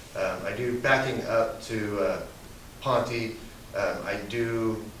eligibility. I do, backing up to Ponte, I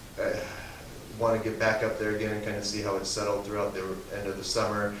do want to get back up there again and kind of see how it's settled throughout the end of the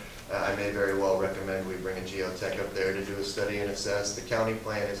summer. I may very well recommend we bring a geotech up there to do a study and assess. The county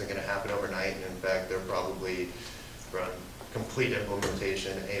plan isn't going to happen overnight, and in fact, they're probably, from complete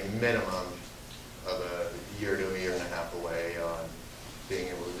implementation, a minimum of a year to a year and a half away on being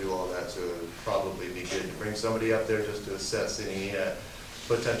able to do all that. So it would probably be good to bring somebody up there just to assess any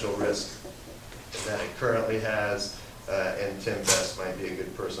potential risk that it currently has. And Tim Best might be a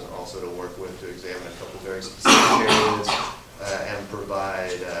good person also to work with to examine a couple very specific areas and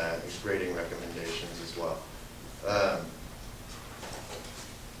provide grading recommendations as well.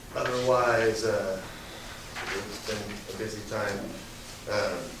 Otherwise, it's been a busy time.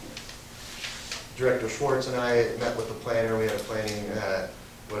 Director Schwartz and I met with the planner. We had a planning,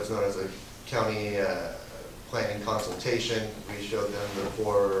 what's known as a county planning consultation. We showed them the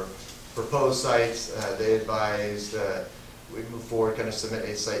 4 proposed sites. They advised we move forward, kind of submit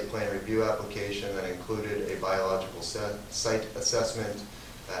a site plan review application that included a biological site assessment.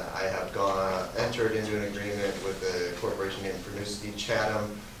 I have entered into an agreement with a corporation named Pernusky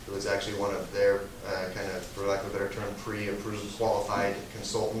Chatham, who is actually one of their kind of, for lack of a better term, pre-approved qualified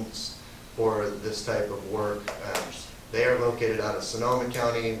consultants for this type of work. They are located out of Sonoma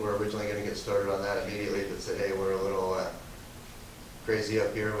County. We're originally going to get started on that immediately, but said, hey, we're a little crazy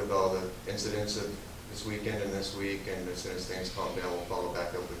up here with all the incidents of this weekend and this week, and as soon as things calm down, we'll follow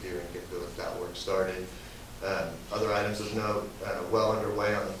back up with you and get that work started. Other items of note, well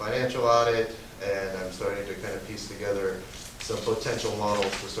underway on the financial audit, and I'm starting to kind of piece together some potential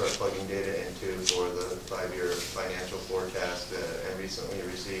models to start plugging data into for the 5-year financial forecast, and recently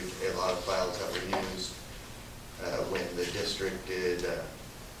received a lot of files that were used when the district did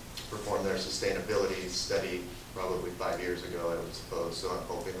perform their sustainability study probably 5 years ago, I would suppose. So I'm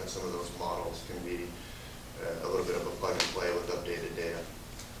hoping that some of those models can be a little bit of a plug and play with updated data.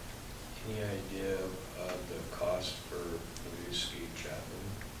 Any idea of the cost for Pernusky Chatham?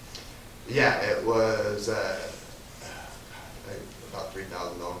 Yeah, it was about $3,000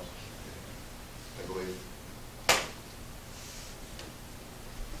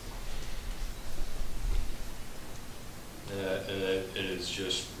 is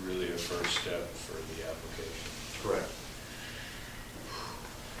just really a first step for the application. Correct.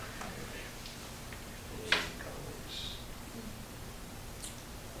 Any comments?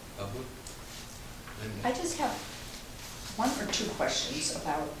 Public? Linda? I just have one or two questions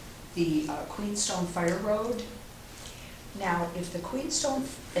about the Queenstone Fire Road. Now, if the Queenstone,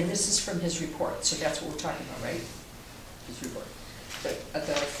 and this is from his report, so that's what we're talking about, right? His report. The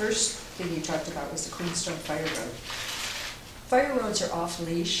first thing he talked about was the Queenstone Fire Road. Fire roads are off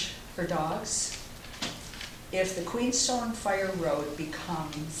leash for dogs. If the Queenstone Fire Road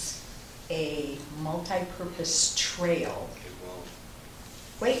becomes a multi-purpose trail, It won't.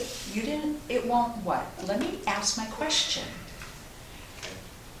 wait, you didn't, it won't what? Let me ask my question. Okay.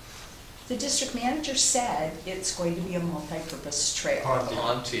 The district manager said it's going to be a multi-purpose trail.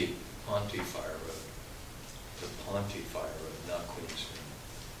 Ponte Fire Road. The Ponte Fire Road, not Queenstone.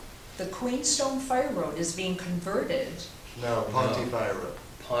 The Queenstone Fire Road is being converted. No, Ponte No. Fire Road.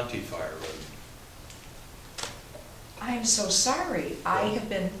 Ponte Fire Road. I'm so sorry. I have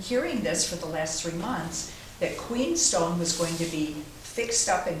been hearing this for the last 3 months, that Queenstone was going to be fixed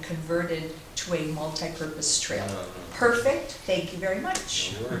up and converted to a multi-purpose trail. No. Perfect, thank you very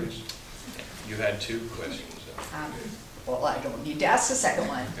much. No worries. You had two questions, though. Well, I don't need to ask the second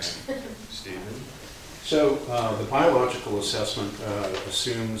one. Okay. Stephen? So the biological assessment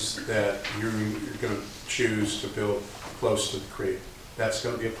assumes that you're going to choose to build close to the creek. That's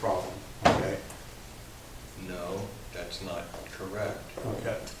going to be a problem, okay? No, that's not correct.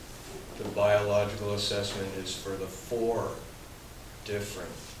 Okay. The biological assessment is for the 4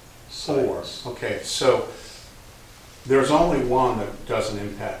 different 4, sites. okay, so there's only one that doesn't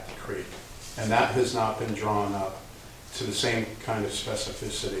impact the creek, and that has not been drawn up to the same kind of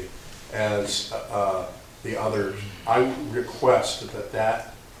specificity as the others. I request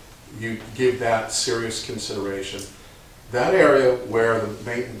that you give that serious consideration. That area where the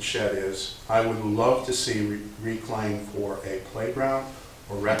maintenance shed is, I would love to see reclaimed for a playground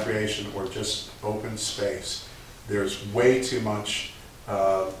or recreation or just open space. There's way too much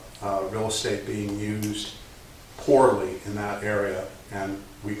real estate being used poorly in that area, and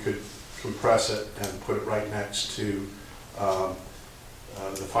we could compress it and put it right next to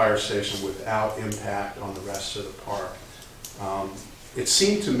the fire station without impact on the rest of the park. It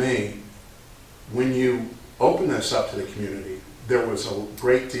seemed to me, when you open this up to the community, there was a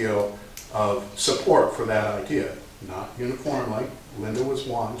great deal of support for that idea. Not uniformly. Linda was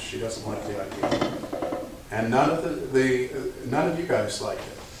one. She doesn't like the idea, and none of you guys like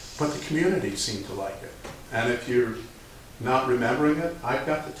it. But the community seemed to like it. And if you're not remembering it, I've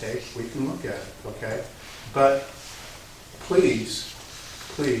got the tape. We can look at it. Okay, but please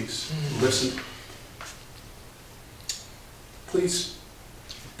listen. Please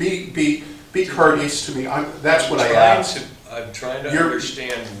be courteous to me. That's what I ask. I'm trying to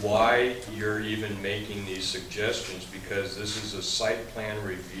understand why you're even making these suggestions, because this is a site plan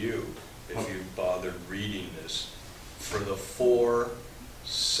review, if you bothered reading this, for the 4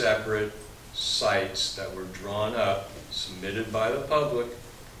 separate sites that were drawn up, submitted by the public.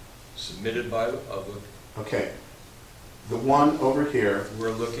 Okay. The one over here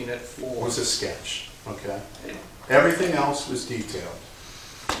We're looking at 4. was a sketch, okay? Everything else was detailed.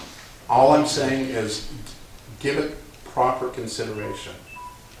 All I'm saying is give it proper consideration.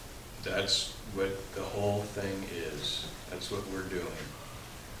 That's what the whole thing is. That's what we're doing.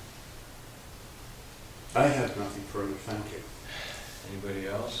 I have nothing further, thank you. Anybody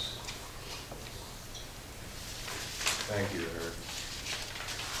else? Thank you, Eric.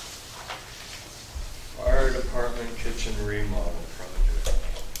 Fire Department kitchen remodel project.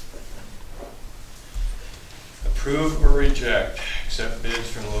 Approve or reject, accept bids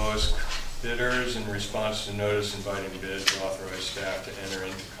from the lowest bidders in response to notice inviting bids, authorize staff to enter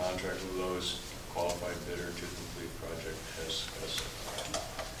into contract with the lowest qualified bidder to complete project as specified.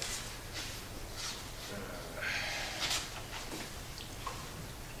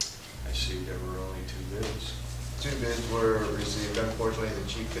 I see there were only 2 bids. 2 bids were received. Unfortunately, the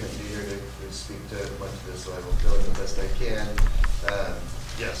chief couldn't be here to speak to much of this, so I will fill in the best I can.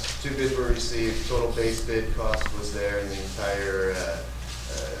 Yes, 2 bids were received. Total base bid cost was there, and the entire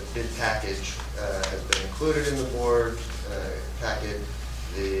bid package has been included in the board packet.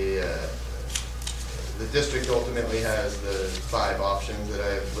 The district ultimately has the 5 options that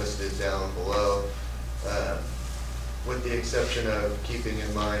I have listed down below, with the exception of keeping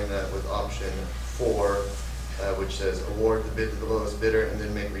in mind that with option 4, which says award the bid to the lowest bidder and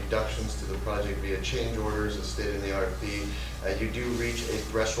then make reductions to the project via change orders as stated in the RFP. You do reach a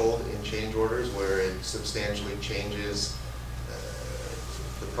threshold in change orders where it substantially changes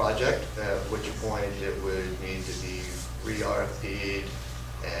the project, at which point it would need to be re-RFP'd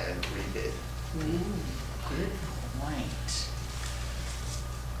and rebid. Good point.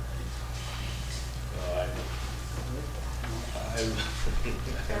 I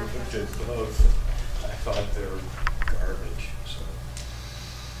looked at both. I thought they were garbage, so.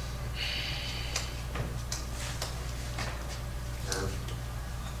 Irv?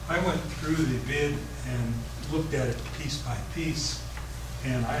 I went through the bid and looked at it piece by piece,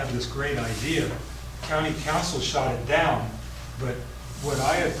 and I have this great idea. County council shot it down, but what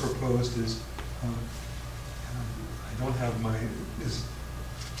I had proposed is, I don't have my, I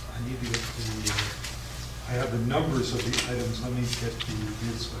need to get the, I have the numbers of the items. Let me get the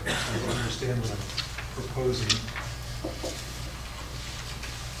bids so I can understand what I'm proposing.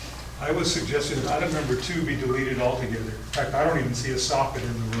 I was suggesting that item number 2 be deleted altogether. In fact, I don't even see a soffit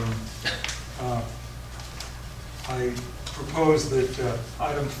in the room. I propose that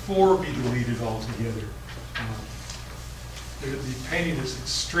item 4 be deleted altogether. The painting is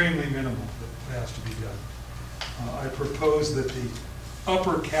extremely minimal that has to be done. I propose that the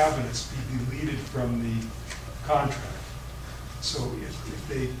upper cabinets be deleted from the contract. So if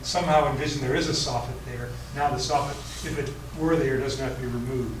they somehow envision there is a soffit there, now the soffit, if it were there, doesn't have to be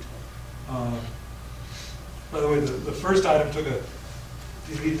removed. By the way, the first item took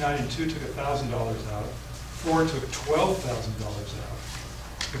deleted item 2 took $1,000 out, 4 took $12,000 out.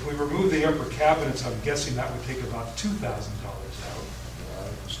 If we remove the upper cabinets, I'm guessing that would take about $2,000 out. I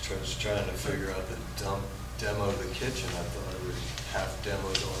was just trying to figure out the demo of the kitchen. I thought it was half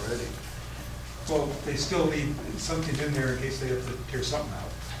demoed already. Well, they still need something in there in case they have to tear something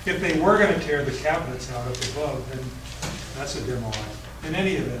out. If they were going to tear the cabinets out up above, then that's a demo item. In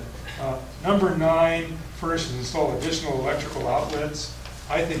any event, number 9, first is install additional electrical outlets.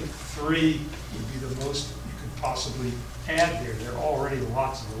 I think 3 would be the most you could possibly add there. There are already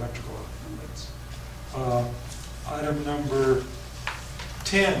lots of electrical outlets. Item number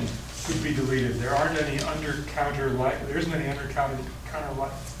 10 could be deleted. There aren't any under-counter light. There isn't any under-counter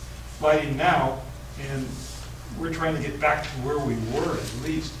lighting now, and we're trying to get back to where we were at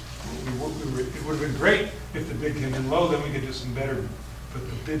least. It would have been great if the bid came in low, then we could do some better, but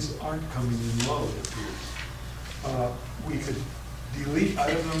the bids aren't coming in low, it appears. We could delete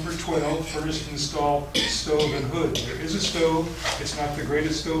item number 12, first install stove and hood. There is a stove. It's not the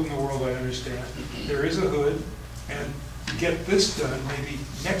greatest stove in the world, I understand. There is a hood, and to get this done, maybe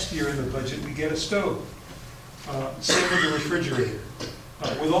next year in the budget, we get a stove. Same with the refrigerator.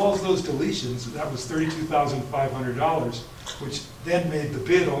 With all of those deletions, that was $32,500, which then made the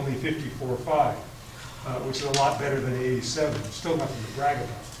bid only $54,500, which is a lot better than $87,000. Still nothing to brag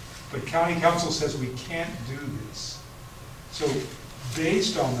about. But county council says we can't do this. So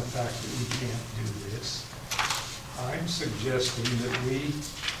based on the fact that we can't do this, I'm suggesting that we,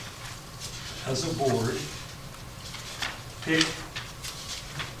 as a board, pick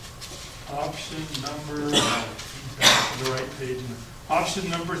option number, back to the right page, option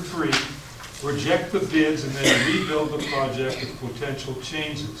number 3, reject the bids and then rebuild the project with potential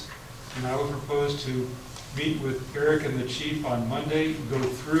changes. And I would propose to meet with Eric and the chief on Monday, go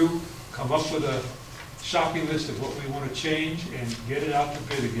through, come up with a shopping list of what we want to change and get it out to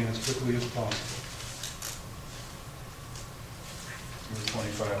bid again as quickly as possible. You're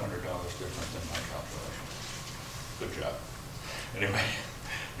 $2,500 different than my calculation. Good job. Anyway,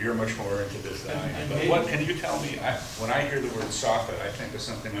 you're much more into this than I am. But what can you tell me? When I hear the word soffit, I think of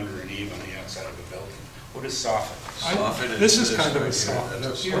something under an eave on the outside of a building. What is soffit? This is kind of a soffit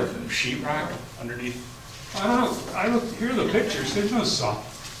up here. Sheetrock underneath? I don't know. I looked, here are the pictures. There's no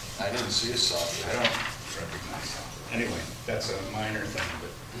soffit. I didn't see a soffit. I don't recognize soffit. Anyway, that's a minor thing,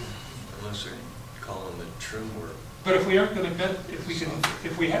 but. Unless they're calling it trim work. But if we aren't going to bet,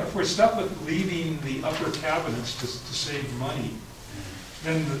 if we're stuck with leaving the upper cabinets to save money,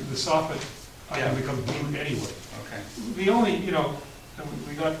 then the soffit item becomes moot anyway. Okay. The only, we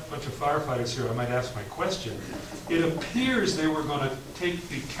got a bunch of firefighters here, I might ask my question. It appears they were going to take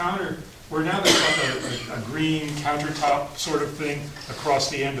the counter, where now they've got a green countertop sort of thing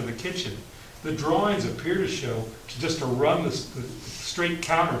across the end of the kitchen. The drawings appear to show just to run the straight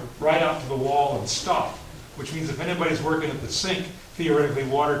counter right out to the wall and stop, which means if anybody's working at the sink, theoretically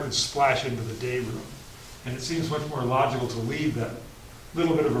water could splash into the day room. And it seems much more logical to leave that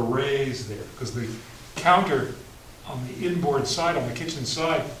little bit of a raise there, because the counter on the inboard side, on the kitchen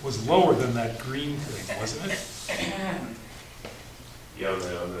side, was lower than that green thing, wasn't it? Yeah,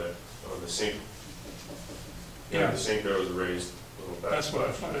 on the sink. Yeah. The sink there was raised a little bit. That's what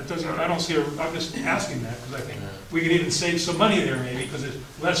I thought. It doesn't, I don't see, I'm just asking that, because I think we could even save some money there maybe, because there's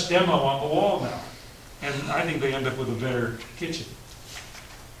less demo on the wall now. And I think they end up with a better kitchen.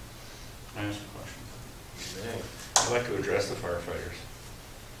 Can I ask a question? Man. I'd like to address the firefighters.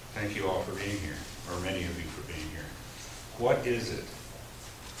 Thank you all for being here, or many of you for being here. What is it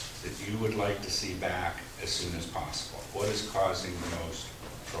that you would like to see back as soon as possible? What is causing the most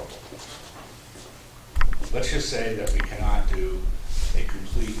trouble? Let's just say that we cannot do a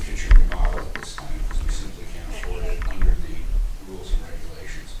complete kitchen remodel at this time because we simply can't afford it under the rules and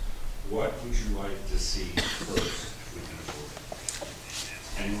regulations. What would you like to see first if we can afford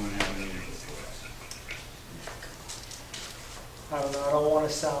it? Anyone have any input for us? I don't know, I don't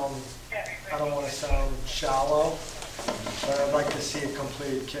want to sound shallow, but I'd like to see a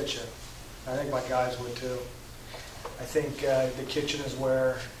completed kitchen. I think my guys would too. I think the kitchen is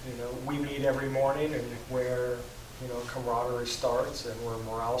where, we meet every morning and where, camaraderie starts and where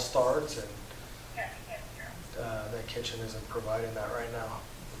morale starts, and that kitchen isn't providing that right now.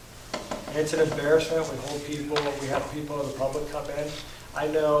 And it's an embarrassment. We have people in the public come in. I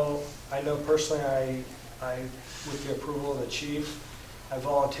know personally, with the approval of the chief, I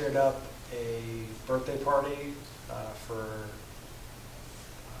volunteered up a birthday party for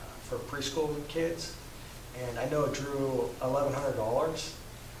preschool kids, and I know it drew $1,100,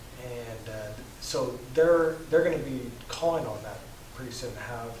 and so they're going to be calling on that pretty soon to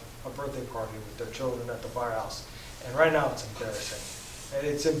have a birthday party with their children at the firehouse. And right now it's embarrassing,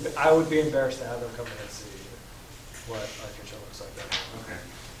 and I would be embarrassed to have them come in and see what our kitchen looks like that. Okay.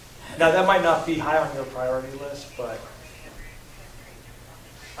 Now, that might not be high on your priority list, but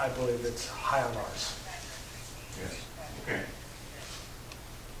I believe it's high on ours. Yes. Okay.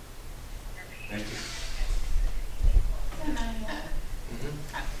 Thank you.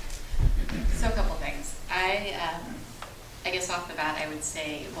 So a couple things. I guess off the bat I would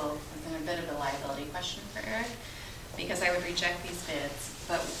say, well, it's a bit of a liability question for Eric, because I would reject these bids,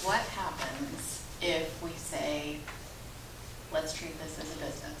 but what happens if we say, let's treat this as a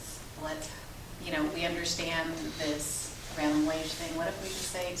business? We understand this prevailing wage thing. What if we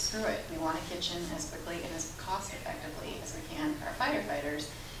just say, screw it, we want a kitchen as quickly and as cost effectively as we can for our firefighters,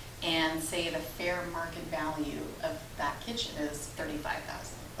 and say the fair market value of that kitchen is $35,000.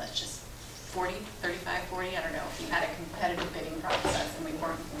 Let's just 40, 35, 40, I don't know, if you had a competitive bidding process and we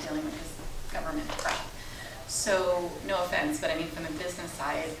weren't dealing with this government crap. So, no offense, but I mean, from the business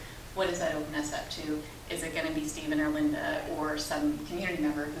side, what does that open us up to? Is it going to be Stephen or Linda or some community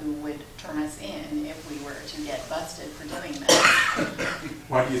member who would turn us in if we were to get busted for doing this?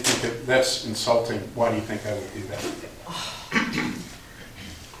 Why do you think that's insulting? Why do you think I would do that?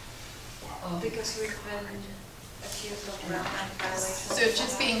 Because we've been accused of ground violations. So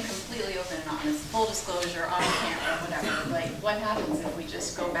just being completely open and honest, full disclosure, on camera, whatever, like what happens if we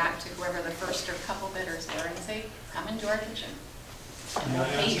just go back to whoever the first or couple bidders were and say, come into our kitchen? We'll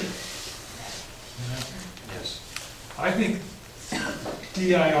pay you. Yes. I think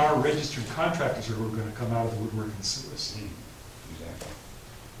DIR registered contractors are who are going to come out of the woodwork and sue us. Exactly.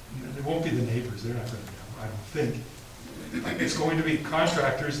 It won't be the neighbors, they're not going to know, I don't think. It's going to be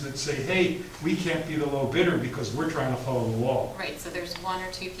contractors that say, hey, we can't be the low bidder because we're trying to follow the law. Right, so there's one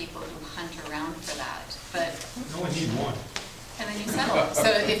or two people who hunt around for that, but. You only need one. And then you settle. So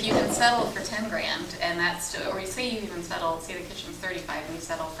if you can settle for 10 grand, and that's, or you say you even settle, say the kitchen's 35, and you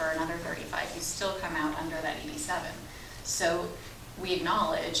settle for another 35, you still come out under that 87. So we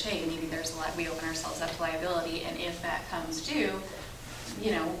acknowledge, hey, maybe there's a lot, we open ourselves up to liability, and if that comes due,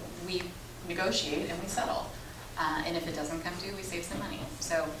 we negotiate and we settle. And if it doesn't come due, we save some money.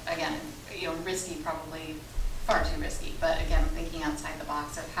 So again, risky, probably far too risky, but again, thinking outside the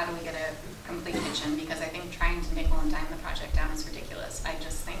box of how do we get a complete kitchen, because I think trying to nickel and dime the project down is ridiculous. I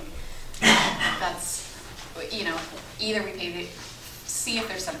just think that's, either we pay see if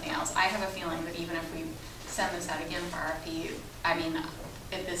there's something else. I have a feeling that even if we send this out again for RFP,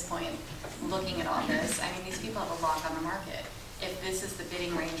 at this point, looking at all this, these people have a lot on the market. If this is the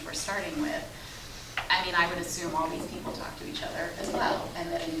bidding range we're starting with, I would assume all these people talk to each other as well,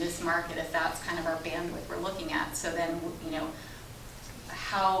 and that in this market, if that's kind of our bandwidth we're looking at, so then,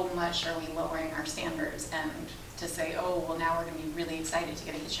 how much are we lowering our standards, and to say, oh, well, now we're going to be really excited to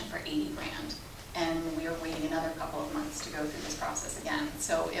get a kitchen for 80 grand, and we are waiting another couple of months to go through this process again.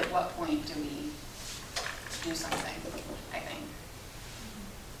 So at what point do we do something, I think?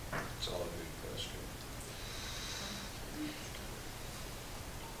 It's all a good question.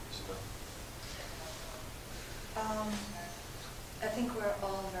 Isabel? I think we're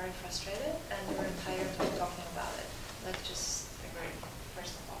all very frustrated and we're tired of talking about it. Let's just agree,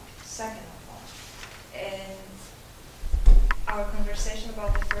 first of all. Second of all, in our conversation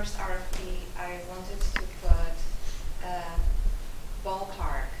about the first RFP, I wanted to put a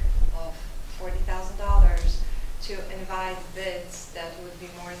ballpark of $40,000 to invite bids that would be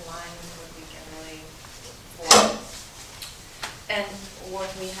more in line with what we can really afford. And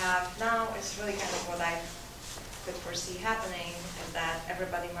what we have now is really kind of what I could foresee happening, is that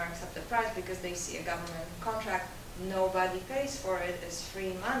everybody marks up the price because they see a government contract, nobody pays for it, it's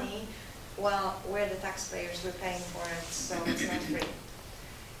free money. Well, we're the taxpayers, we're paying for it, so it's not free.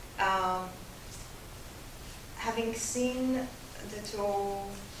 Having seen the two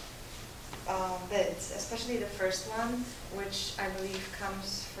bids, especially the first one, which I believe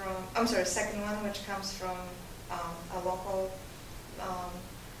comes from, I'm sorry, second one, which comes from a local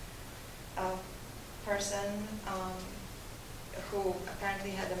person who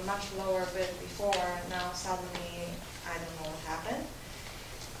apparently had a much lower bid before, now suddenly, I don't know what happened.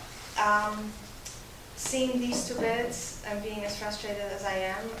 Seeing these two bids and being as frustrated as I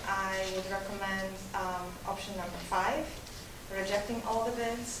am, I would recommend option number 5, rejecting all the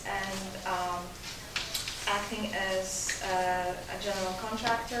bids and acting as a general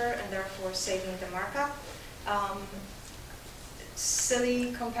contractor and therefore saving the markup.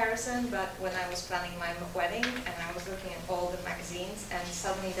 Silly comparison, but when I was planning my wedding and I was looking at all the magazines and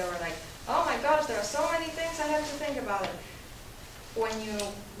suddenly they were like, oh my gosh, there are so many things I have to think about it. When you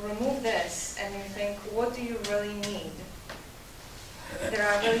remove this and you think, what do you really need? There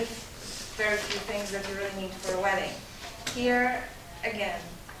are really very few things that you really need for a wedding. Here, again,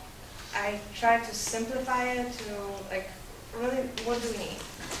 I try to simplify it to, like, really, what do we need?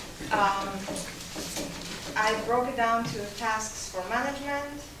 I broke it down to tasks for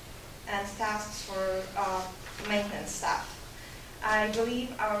management and tasks for maintenance staff. I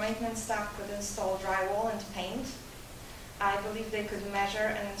believe our maintenance staff could install drywall and paint. I believe they could measure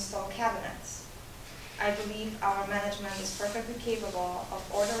and install cabinets. I believe our management is perfectly capable of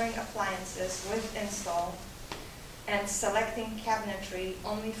ordering appliances with install and selecting cabinetry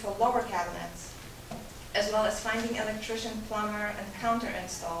only for lower cabinets, as well as finding electrician, plumber, and counter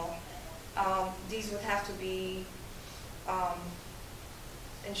install. These would have to be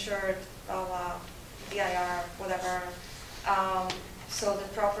insured, BIR, whatever, so the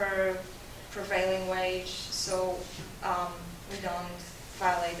proper prevailing wage, so we don't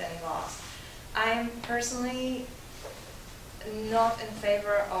violate any laws. I am personally not in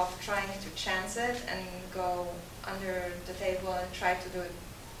favor of trying to chance it and go under the table and try to do it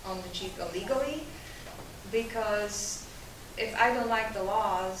on the cheap illegally, because if I don't like the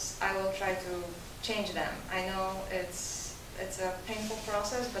laws, I will try to change them. I know it's a painful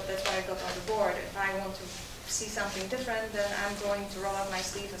process, but that's why I got on the board. If I want to see something different, then I'm going to roll up my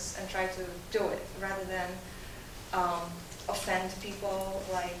sleeves and try to do it, rather than offend people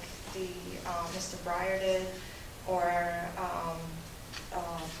like the Mr. Breyer did, or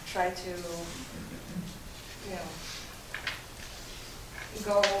try to, you know,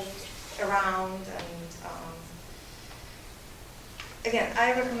 go around and again,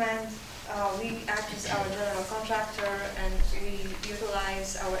 I recommend we act as our general contractor and we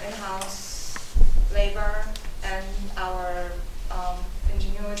utilize our in-house labor and our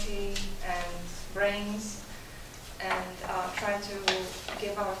ingenuity and brains, and try to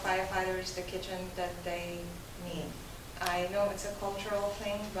give our firefighters the kitchen that they need. I know it's a cultural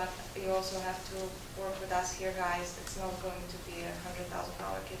thing, but you also have to work with us here, guys. It's not going to be a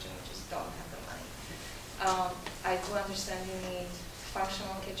 $100,000 kitchen. We just don't have the money. I do understand you need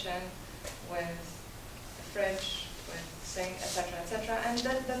functional kitchen with a fridge, with sink, etc., etc., and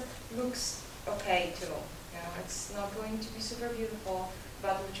that looks okay too. You know, it's not going to be super beautiful,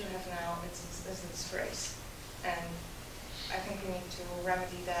 but what you have now is a disgrace, and I think we need to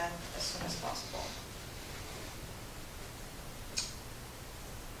remedy that as soon as possible.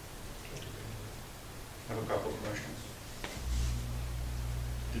 I have a couple of questions.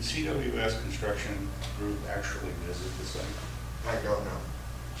 Did CWS Construction Group actually visit the site? I don't know.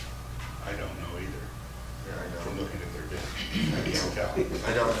 I don't know either. Yeah, I From know. looking at their bid, I can't tell.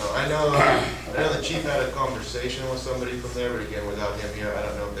 I don't know. I know the chief had a conversation with somebody from there, but again, without him here, I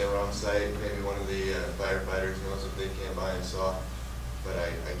don't know if they were on site. Maybe one of the firefighters knows if they came by and saw, but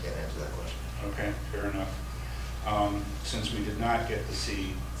I can't answer that question. Okay, fair enough. Since we did not get to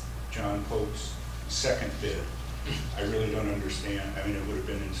see John Pope's second bid, I really don't understand. I mean, it would have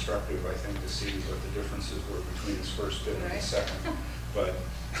been instructive, I think, to see what the differences were between his first bid and his second. But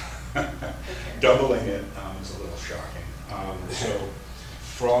doubling it is a little shocking. So,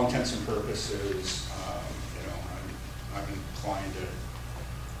 for all intents and purposes, you know, I'm inclined to,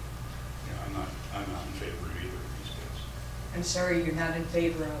 you know, I'm not in favor of either of these bids. I'm sorry, you're not in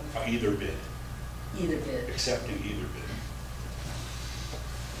favor of Either bid, either bid. accepting either bid.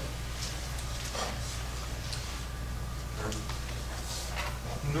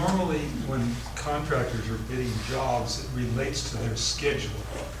 Normally, when contractors are bidding jobs, it relates to their schedule.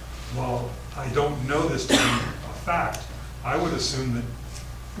 While I don't know this to be a fact, I would assume that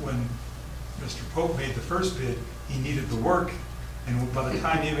when Mr. Pope made the first bid, he needed the work, and by the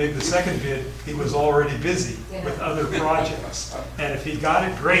time he made the second bid, he was already busy with other projects. And if he got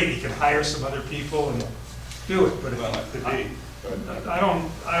it, great, he could hire some other people and do it, but Well, it could be. I don't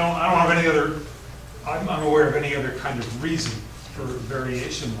have any other, I'm unaware of any other kind of reason for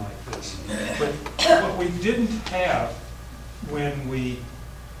variation like this. But what we didn't have when we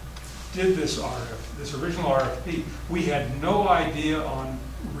did this original RFP, we had no idea on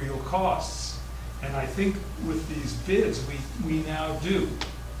real costs. And I think with these bids, we now do.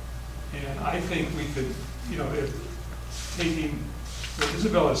 And I think we could, if taking what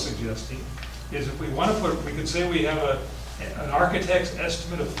Isabel is suggesting, is if we want to we could say we have an architect's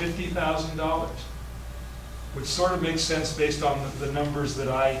estimate of $50,000, which sort of makes sense based on the numbers that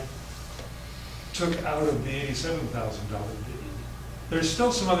I took out of the $87,000 bid. There's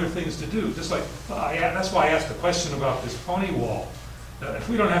still some other things to do, just like, that's why I asked the question about this pony wall. If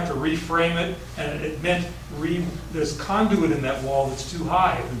we don't have to reframe it, and it meant there's conduit in that wall that's too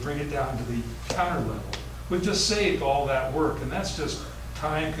high, if we bring it down to the counter level, we've just saved all that work, and that's just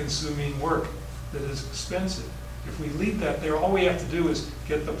time-consuming work that is expensive. If we leave that there, all we have to do is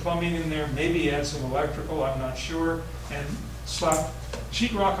get the plumbing in there, maybe add some electrical, I'm not sure, and slap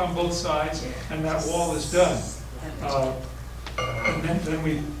sheet rock on both sides, and that wall is done. And then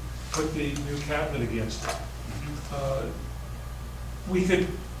we put the new cabinet against it.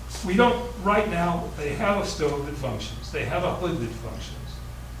 We don't, right now, they have a stove that functions, they have a hood that functions.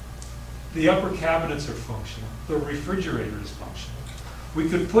 The upper cabinets are functional, the refrigerator is functional. We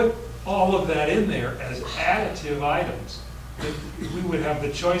could put all of that in there as additive items that we would have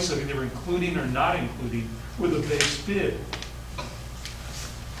the choice of either including or not including with a base bid.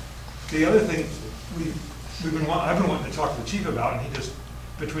 The other thing I've been wanting to talk to the chief about, and he just,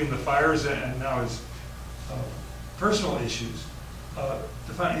 between the fires and now his personal issues,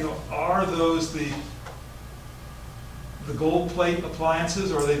 to find, are those the gold plate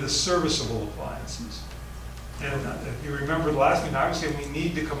appliances, or are they the serviceable appliances? And if you remember the last meeting, I was saying we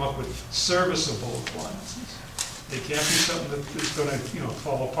need to come up with serviceable appliances. They can't be something that's going to,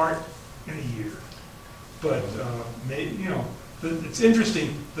 fall apart in a year. But maybe, it's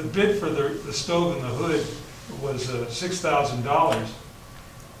interesting. The bid for the stove and the hood was $6,000,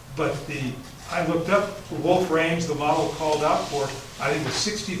 but I looked up Wolf Range, the model called out for, I think it was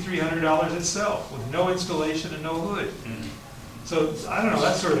 $6,300 itself, with no installation and no hood. Mm-hmm. So I don't know.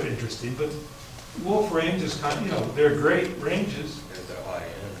 That's sort of interesting, but. Wolf Range is kind of, they're great ranges. They're high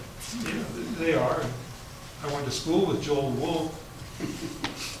end. They are. I went to school with Joel Wolf.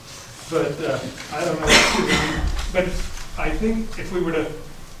 But I don't know. But I think if we were to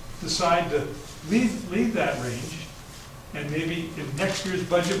decide to leave that range, and maybe in next year's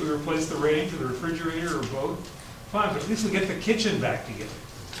budget we replace the range with the refrigerator or both, fine, but at least we get the kitchen back together.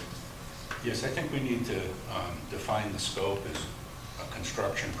 Yes, I think we need to define the scope as a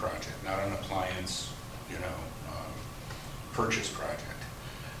construction project, not an appliance, purchase project.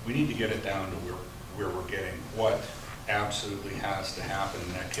 We need to get it down to where we're getting what absolutely has to happen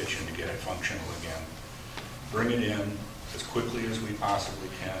in that kitchen to get it functional again. Bring it in as quickly as we possibly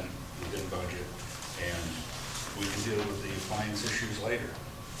can within budget, and we can deal with the appliance issues later.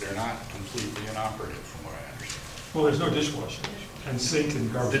 They're not completely inoperative from what I understand. Well, there's no dishwasher and sink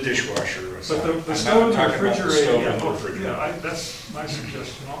and garbage. The dishwasher. But the stove and the refrigerator, that's my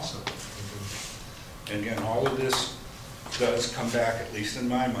suggestion also. And again, all of this does come back, at least in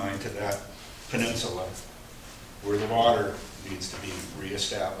my mind, to that peninsula where the water needs to be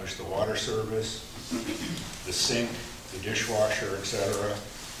reestablished, the water service, the sink, the dishwasher, etc.,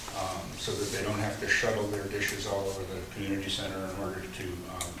 so that they don't have to shuttle their dishes all over the community center in order to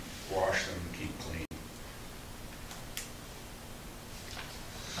wash them and keep clean.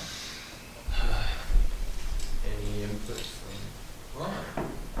 Any input from Ron?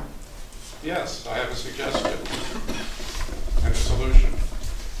 Yes, I have a suggestion and a solution.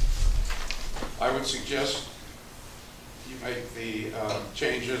 I would suggest you make the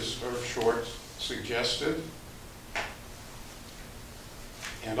changes or short suggested,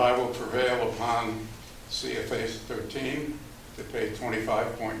 and I will prevail upon CFA 13 to pay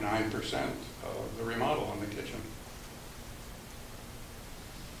 25.9% of the remodel on the kitchen.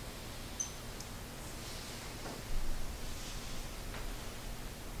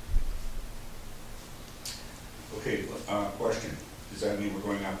 Okay, question. Does that mean we're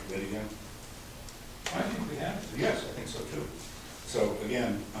going out to bid again? I think we have to. Yes, I think so too. So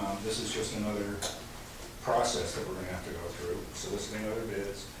again, this is just another process that we're going to have to go through, soliciting other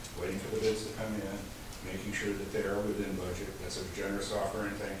bids, waiting for the bids to come in, making sure that they are within budget. That's a generous offer,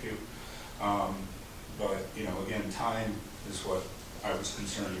 and thank you. But, you know, again, time is what I was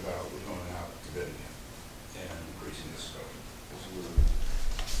concerned about with going out to bid again and increasing the scope. Because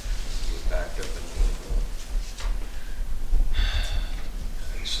we're backed up in the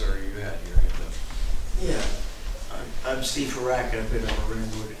Sir, you had your hand up. Yeah, I'm Steve Farrak. I've been a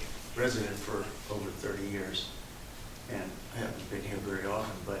Marinwood resident for over 30 years, and I haven't been here very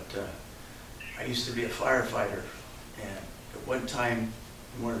often, but I used to be a firefighter, and at one time,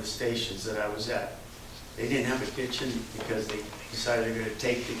 in one of the stations that I was at, they didn't have a kitchen because they decided they were going to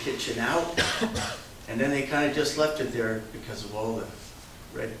take the kitchen out, and then they kind of just left it there because of all the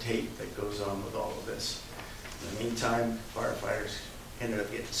red tape that goes on with all of this. In the meantime, firefighters ended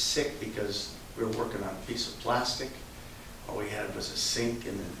up getting sick because we were working on a piece of plastic. All we had was a sink,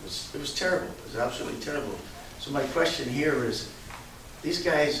 and it was terrible. It was absolutely terrible. So my question here is, these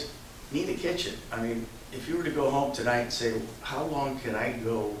guys need a kitchen. I mean, if you were to go home tonight and say, how long can I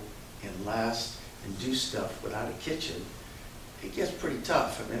go and last and do stuff without a kitchen, it gets pretty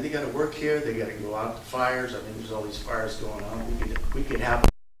tough. I mean, they got to work here. They got to go out to fires. I mean, there's all these fires going on. We could have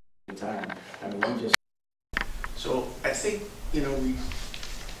time. I mean, we just. So I think, you know,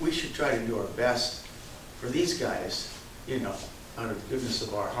 we should try to do our best for these guys, you know, out of the goodness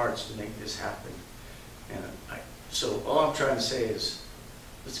of our hearts to make this happen. And so all I'm trying to say is,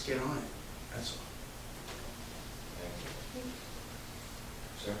 let's get on it. That's all. Thank you.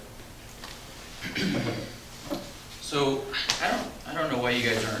 Sir? So I don't know why you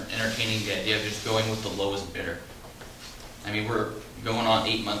guys aren't entertaining the idea of just going with the lowest bidder. I mean, we're going on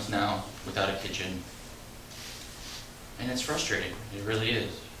 8 months now without a kitchen, and it's frustrating. It really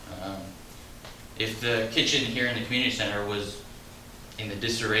is. If the kitchen here in the community center was in the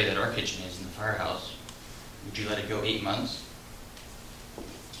disarray that our kitchen is in the firehouse, would you let it go 8 months? I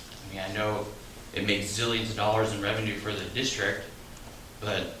mean, I know it makes zillions of dollars in revenue for the district,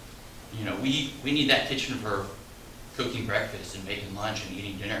 but you know, we need that kitchen for cooking breakfast and making lunch and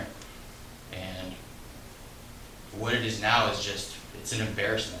eating dinner. And what it is now is just, it's an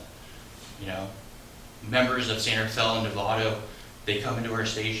embarrassment. You know, members of San Rafael and Novato, they come into our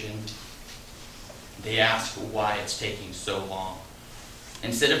station, they ask why it's taking so long.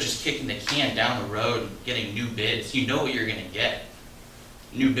 Instead of just kicking the can down the road and getting new bids, you know what you're gonna get.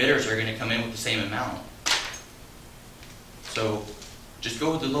 New bidders are gonna come in with the same amount. So just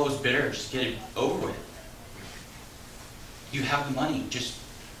go with the lowest bidder, just get it over with. You have the money, just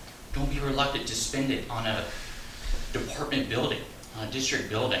don't be reluctant to spend it on a department building, on a district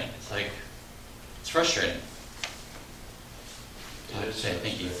building. It's like, it's frustrating. I have to say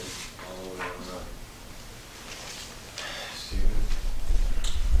thank you.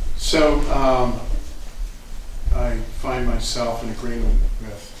 So I find myself in agreement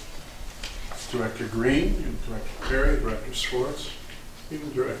with Director Green, and Director Perry, Director Schwartz,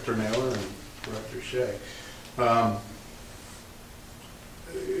 even Director Naylor and Director Shea.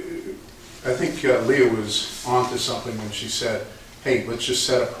 I think Leah was onto something when she said, hey, let's just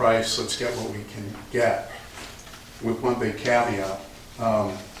set a price, let's get what we can get. With one big caveat,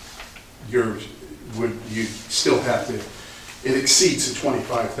 you still have to, it exceeds the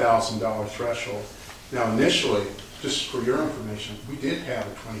 $25,000 threshold. Now initially, just for your information, we did have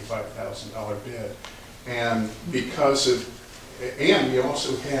a $25,000 bid. And because of, and we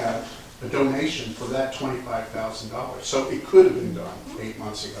also had a donation for that $25,000. So it could have been done 8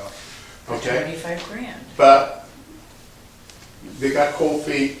 months ago. Okay? 25 grand. But they got cold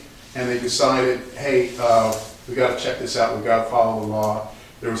feet and they decided, hey, we got to check this out, we got to follow the law.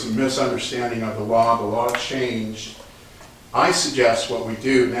 There was a misunderstanding of the law changed. I suggest what we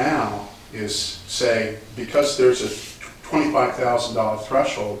do now is say, because there's a $25,000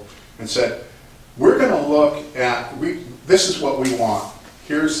 threshold, and said, we're going to look at, this is what we want.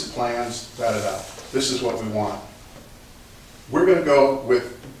 Here's the plans, da-da-da. This is what we want. We're going to go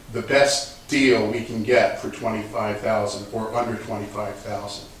with the best deal we can get for $25,000 or under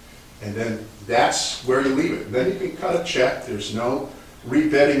 $25,000. And then that's where you leave it. Then you can cut a check. There's no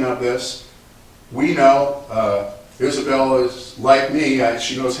rebidding of this. We know Isabel is like me.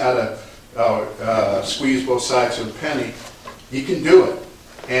 She knows how to squeeze both sides of a penny. You can do it.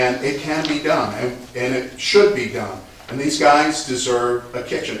 And it can be done. And it should be done. And these guys deserve a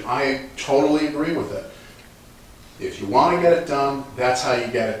kitchen. I totally agree with it. If you want to get it done, that's how you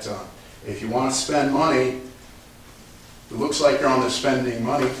get it done. If you want to spend money, it looks like you're on the spending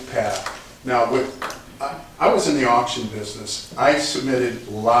money path. Now, I was in the auction business. I submitted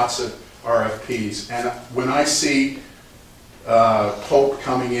lots of RFPs, and when I see Hope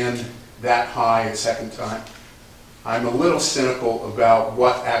coming in that high a second time, I'm a little cynical about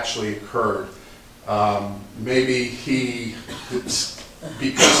what actually occurred. Maybe he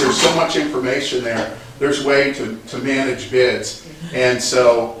because there's so much information there, there's way to manage bids. And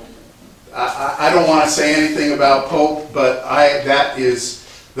so, I don't want to say anything about Pope, but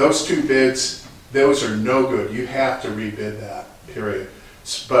those 2 bids, those are no good. You have to rebid that, period.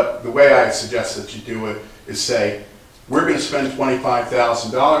 But the way I suggest that you do it is say, we're going to spend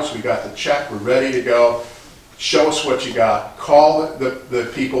 $25,000, we got the check, we're ready to go, show us what you got, call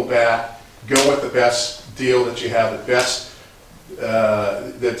the people back, go with the best deal that you have, the best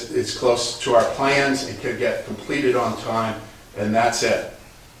that is close to our plans and can get completed on time, and that's it.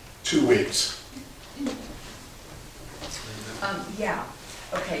 2 weeks. Yeah,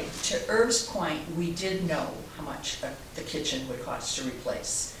 okay, to Irv's point, we did know how much the kitchen would cost to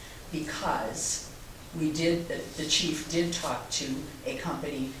replace, because the chief did talk to a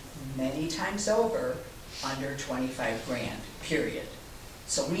company many times over under 25 grand, period.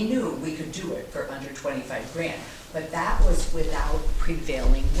 So we knew we could do it for under 25 grand, but that was without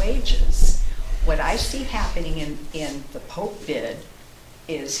prevailing wages. What I see happening in the Pope bid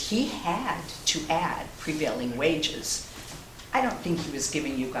is he had to add prevailing wages. I don't think he was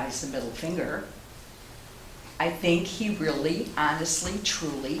giving you guys the middle finger. I think he really, honestly,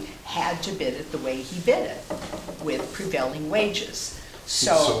 truly had to bid it the way he bid it, with prevailing wages.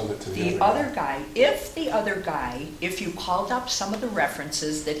 So sold it to the other guy. If you called up some of the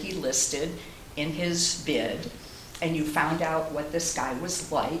references that he listed in his bid, and you found out what this guy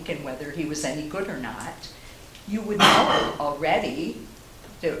was like and whether he was any good or not, you would know already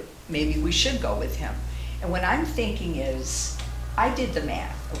that maybe we should go with him. And what I'm thinking is, I did the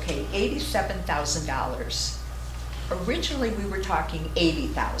math, okay, $87,000. Originally, we were talking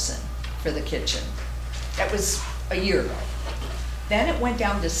 $80,000 for the kitchen. That was a year ago. Then it went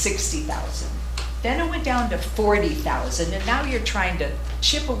down to $60,000. Then it went down to $40,000, and now you're trying to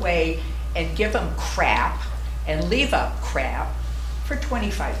chip away and give them crap and leave up crap for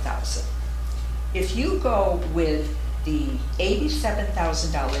 $25,000. If you go with the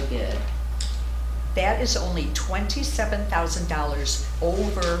 $87,000 bid, that is only $27,000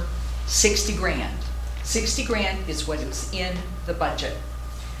 over 60 grand. 60 grand is what is in the budget.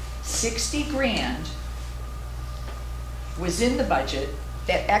 60 grand was in the budget.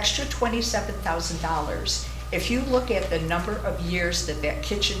 That extra $27,000, if you look at the number of years that that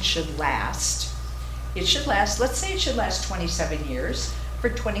kitchen should last, it should last, let's say it should last 27 years for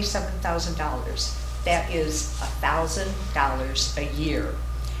 $27,000. That is $1,000 a year.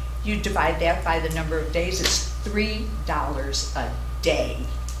 You divide that by the number of days, it's $3 a day.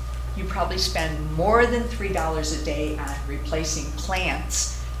 You probably spend more than $3 a day on replacing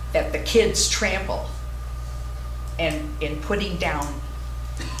plants that the kids trample and in putting down,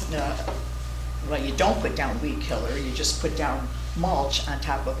 well, you don't put down weed killer, you just put down mulch on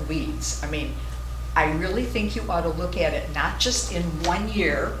top of weeds. I mean, I really think you ought to look at it not just in 1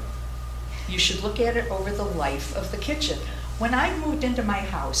 year, you should look at it over the life of the kitchen. When I moved into my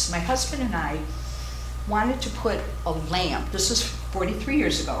house, my husband and I wanted to put a lamp, this was 43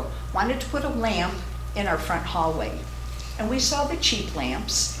 years ago, wanted to put a lamp in our front hallway. And we saw the cheap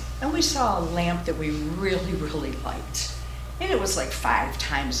lamps, and we saw a lamp that we really, really liked. And it was like 5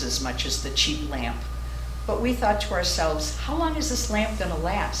 times as much as the cheap lamp. But we thought to ourselves, how long is this lamp gonna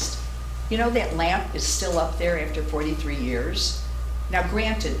last? You know, that lamp is still up there after 43 years. Now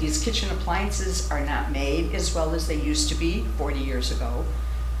granted, these kitchen appliances are not made as well as they used to be 40 years ago.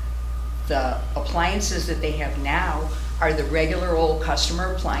 The appliances that they have now are the regular old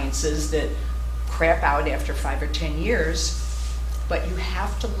customer appliances that crap out after 5 or 10 years. But you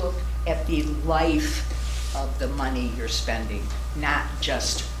have to look at the life of the money you're spending, not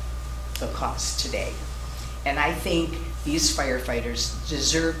just the cost today. And I think these firefighters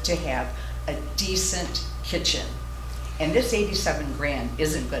deserve to have a decent kitchen. And this 87 grand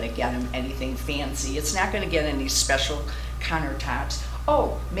isn't going to get them anything fancy. It's not going to get any special countertops.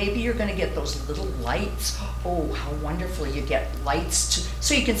 Oh, maybe you're going to get those little lights. Oh, how wonderful, you get lights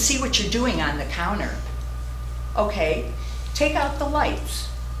so you can see what you're doing on the counter. Okay, take out the lights.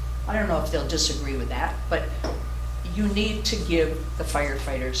 I don't know if they'll disagree with that, but you need to give the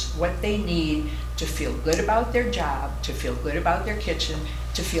firefighters what they need to feel good about their job, to feel good about their kitchen,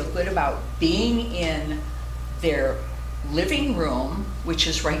 to feel good about being in their living room, which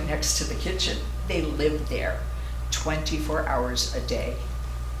is right next to the kitchen. They live there 24 hours a day.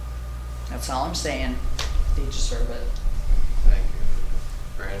 That's all I'm saying. They deserve it. Thank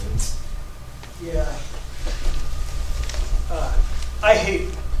you. Brandon? Yeah. I hate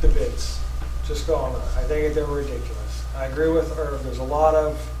the bids, just going on. I think they're ridiculous. I agree with Irv, there's a lot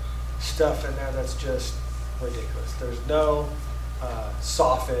of stuff in there that's just ridiculous. There's no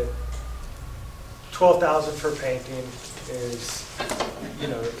soffit. $12,000 for painting is you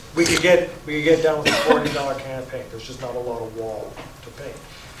know, we could get done with a $40 can of paint. There's just not a lot of wall to paint.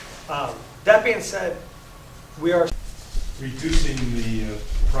 That being said, we are Reducing the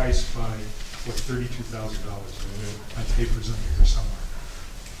price by, what, $32,000? My paper's under here somewhere.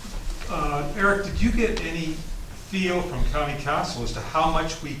 Eric, did you get any feel from county council as to how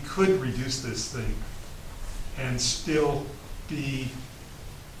much we could reduce this thing and still be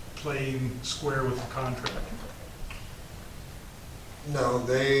playing square with the contract? No,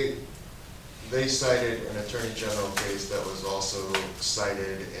 they cited an attorney general case that was also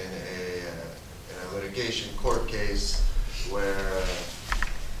cited in a litigation court case where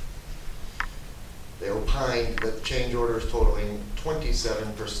they opined that change orders totaling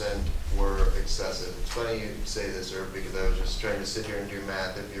 27% were excessive. It's funny you say this, Irv, because I was just trying to sit here and do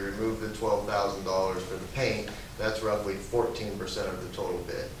math. If you remove the $12,000 for the paint, that's roughly 14% of the total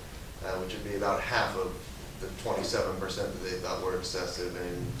bid, which would be about half of the 27% that they thought were excessive,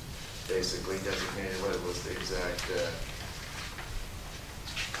 and basically designated what it was the exact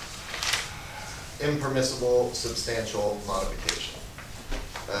impermissible substantial modification.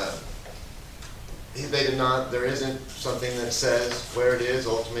 They did not, there isn't something that says where it is.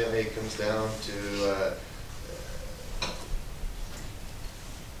 Ultimately, it comes down to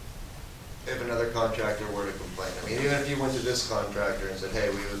if another contractor were to complain. I mean, even if you went to this contractor and said,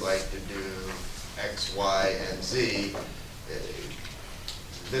 hey, we would like to do X, Y, and Z,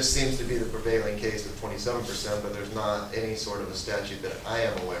 this seems to be the prevailing case of 27%, but there's not any sort of a statute that I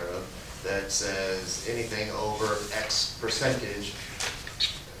am aware of that says anything over X percentage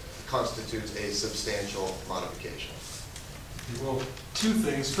constitutes a substantial modification. Well, two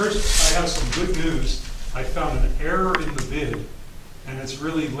things. First, I have some good news. I found an error in the bid, and it's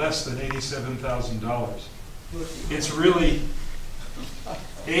really less than $87,000. It's really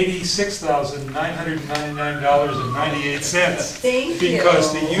 $86,999.98. Thank you.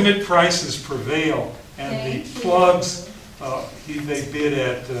 Because the unit prices prevail, and the plugs, they bid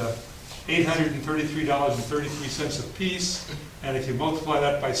at $833.33 a piece, and if you multiply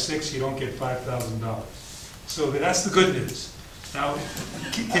that by 6, you don't get $5,000. So that's the good news. Now,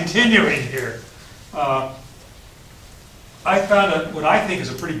 continuing here, I found what I think is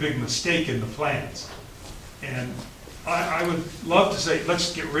a pretty big mistake in the plans, and I would love to say,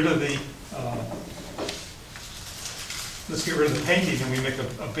 let's get rid of the painting and we make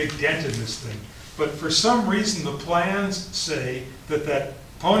a big dent in this thing. But for some reason, the plans say that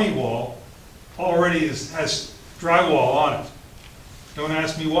pony wall already has drywall on it. Don't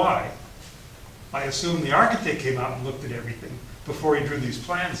ask me why. I assume the architect came out and looked at everything before he drew these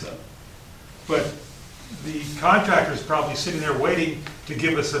plans up. But the contractor is probably sitting there waiting to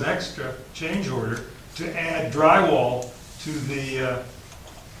give us an extra change order to add drywall to the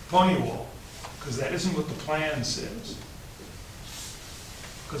pony wall, because that isn't what the plan says.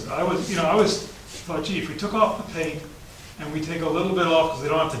 Because I thought, gee, if we took off the paint and we take a little bit off, because they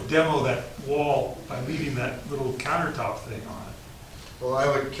don't have to demo that wall by leaving that little countertop thing on it. Well, I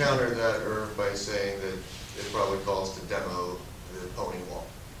would counter that, Irv, by saying that it probably calls to demo the pony wall.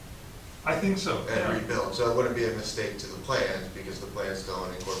 I think so. And rebuild. So it wouldn't be a mistake to the plans, because the plans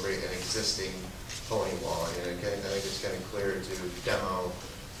don't incorporate an existing pony wall. And I think it's kind of clear to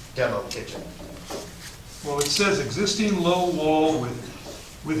demo kitchen. Well, it says existing low wall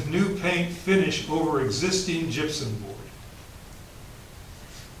with new paint finish over existing gypsum board.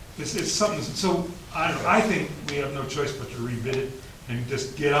 It's something, so I don't know, I think we have no choice but to rebid it and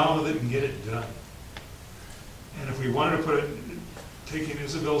just get on with it and get it done. And if we wanted to taking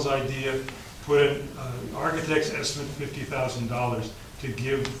Isabel's idea, put an architect's estimate $50,000 to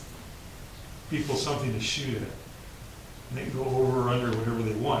give people something to shoot at. And they can go over or under whatever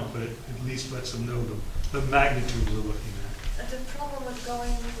they want, but it at least lets them know the magnitude we're looking at. The problem with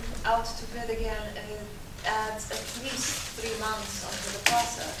going out to bid again, it adds at least 3 months onto the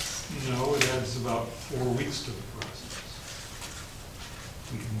process. No, it adds about 4 weeks to the process.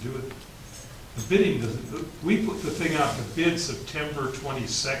 We can do it. The bidding doesn't, we put the thing out to bid September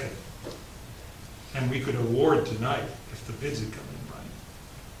 22nd, and we could award tonight if the bids had come in right.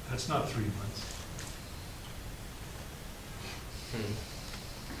 That's not 3 months.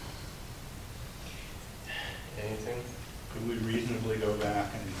 Anything? Could we reasonably go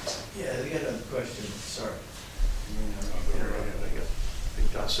back and... Yeah, I got another question, sorry.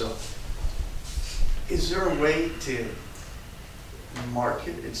 So, is there a way to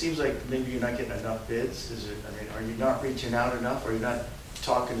market? It seems like maybe you're not getting enough bids. Are you not reaching out enough? Are you not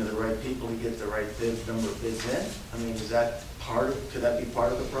talking to the right people to get the right number of bids in? I mean, could that be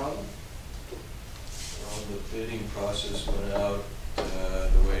part of the problem? Well, the bidding process went out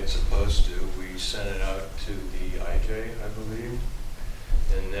the way it's supposed to. We sent it out to the IJ, I believe,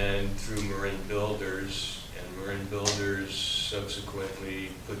 and then through Marin Builders, and Marin Builders subsequently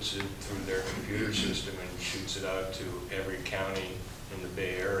puts it through their computer system and shoots it out to every county in the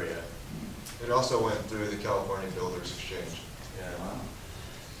Bay Area. It also went through the California Builders Exchange. Yeah.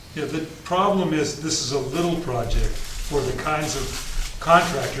 Yeah, the problem is, this is a little project for the kinds of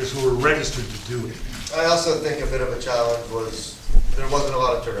contractors who are registered to do it. I also think a bit of a challenge was, there wasn't a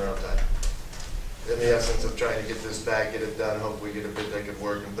lot of turnaround time. In the essence of trying to get this back, get it done, hopefully get a bid that could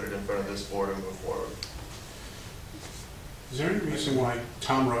work and put it in front of this board and move forward. Is there any reason why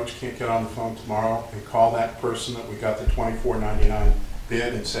Tom Roach can't get on the phone tomorrow and call that person that we got the $24.99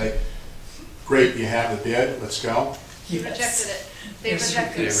 bid and say, great, you have the bid, let's go? They rejected it. They Yes.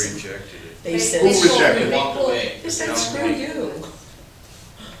 rejected They it. rejected it. They said. Who rejected it? Walked away. They said, screw you.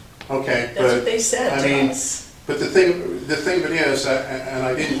 Okay, That's what but, they said I to mean, us. but the thing of it is, and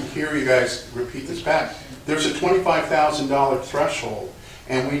I didn't hear you guys repeat this back, there's a $25,000 threshold,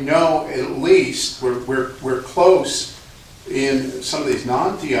 and we know at least we're close in some of these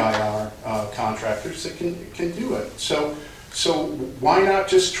non-DIR contractors that can do it. So why not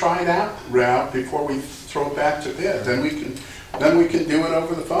just try that route before we throw it back to bid? Then we can do it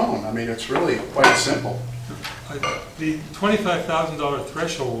over the phone. I mean, it's really quite simple. The $25,000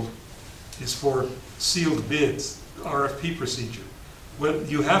 threshold is for sealed bids, RFP procedure. Well,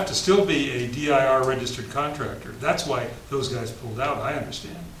 you have to still be a DIR registered contractor. That's why those guys pulled out, I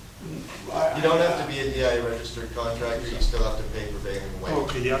understand. You don't have to be a DI registered contractor, you still have to pay prevailing wage.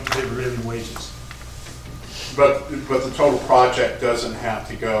 Okay, you have to pay prevailing wages. But the total project doesn't have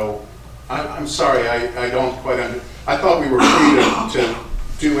to go, I'm sorry, I don't quite I thought we were free to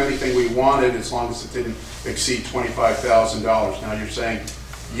do anything we wanted as long as it didn't exceed $25,000. Now you're saying,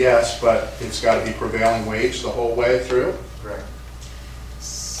 yes, but it's got to be prevailing wage the whole way through? Correct.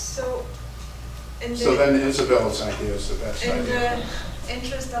 So, So then Isabella's idea is the best in idea. the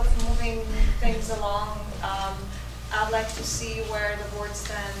interest of moving things along, I'd like to see where the board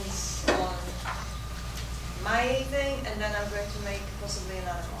stands on my thing, and then I'm going to make possibly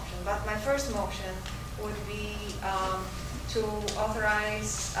another motion. But my first motion would be to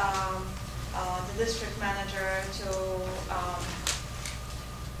authorize the district manager to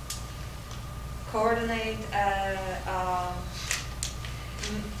coordinate a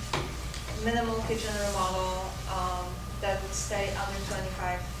minimal kitchen remodel that would stay under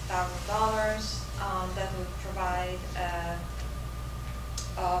 $25,000, that would provide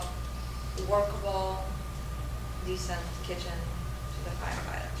a workable, decent kitchen to the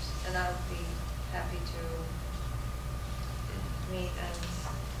firefighters. And I would be happy to meet and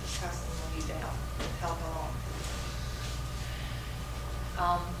discuss in more detail and help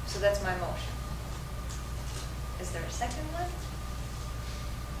along. So that's my motion. Is there a second one?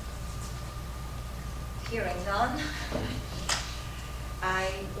 Hearing none,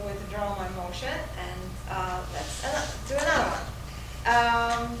 I withdraw my motion and let's do another one.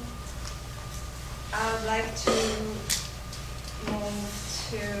 I would like to move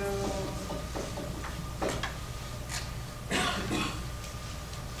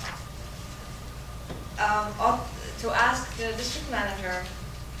to ask the district manager,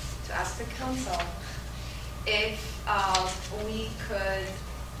 to ask the council if we could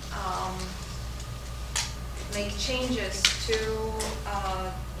make changes to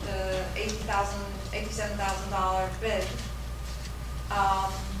the $87,000 bid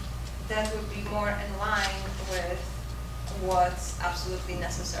that would be more in line with what's absolutely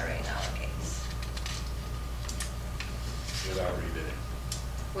necessary in our case. Without rebidding.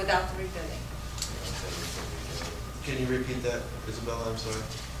 Without rebidding. Can you repeat that, Isabella? I'm sorry.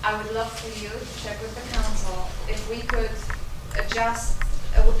 I would love for you to check with the council if we could adjust,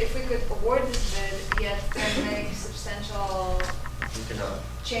 if we could award this bid, yet then make substantial You cannot.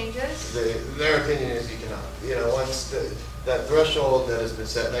 changes. Their opinion is you cannot. You know, once that threshold that has been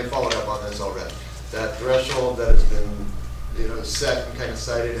set, and I followed up on this already, that threshold that has been, you know, set and kind of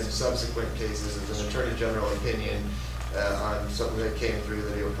cited in subsequent cases as an Attorney General opinion on something that came through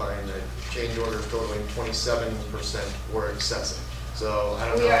that he would find that change orders totaling 27% were excessive. So I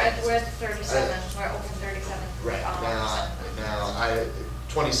don't know. We're at 37, we're open 37. Right, now,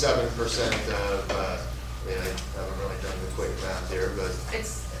 27% of, I mean, I haven't really done the quick math here, but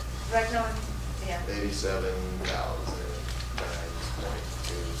It's, right now, yeah. 87,000 times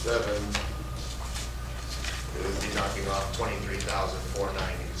 0.27, it would be knocking off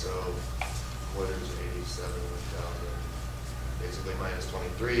 23,490, so what is 87,000? Basically minus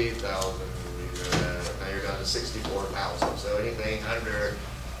 23,000, now you're down to 64,000, so anything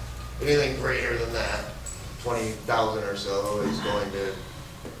greater than that 20,000 or so is going to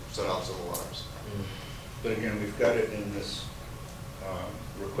set off some alarms. But again, we've got it in this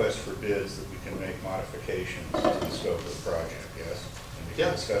request for bids that we can make modifications to the scope of the project, yes? And we can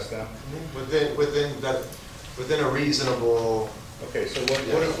Yeah. discuss them? Within a reasonable. Okay, so what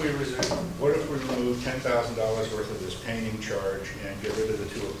if we remove $10,000 worth of this painting charge and get rid of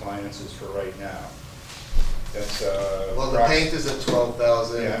the 2 appliances for right now? That's Well, the paint is at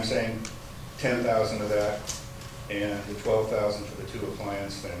 12,000. Yeah, I'm saying 10,000 of that and the 12,000 for the 2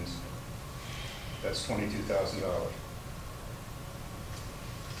 appliance things. That's $22,000.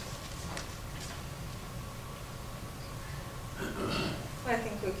 I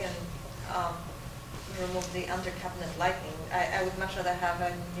think we can remove the under cabinet lighting. I would much rather have a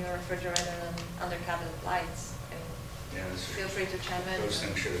new refrigerator than under cabinet lights. I mean, Yeah, feel free to chime in. those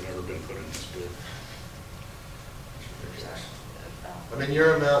things should have never been put in this bid. It's ridiculous. I mean,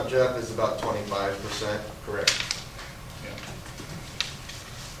 your amount, Jeff, is about 25%. Correct. Yeah.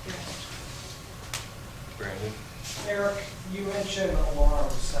 Brandon? Eric, you mentioned alarm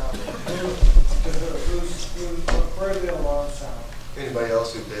sounding. Where are the alarm sound? Anybody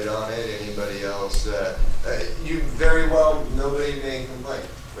else who bid on it, anybody else, you very well, nobody may complain,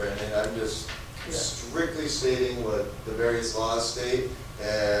 Brandon. I'm just strictly stating what the various laws state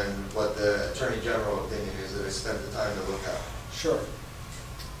and what the Attorney General opinion is that I spent the time to look at. Sure.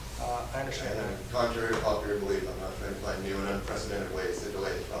 I understand And that. contrary to popular belief, I'm not trying to find new and unprecedented ways to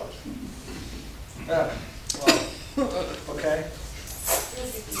delay the project. Well, okay.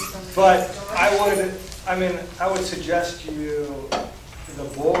 But I would suggest the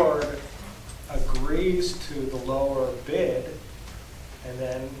board agrees to the lower bid and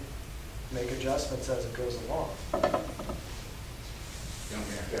then make adjustments as it goes along. Don't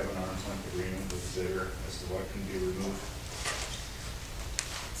we have to have an arm's length agreement with the bidder as to what can be removed?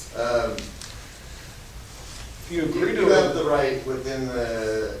 If you agree to You have it, the right within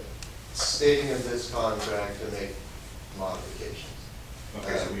the stating of this contract to make modifications.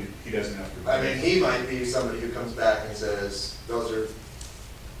 Okay, so he doesn't have to. I mean, he might be somebody who comes back and says, those are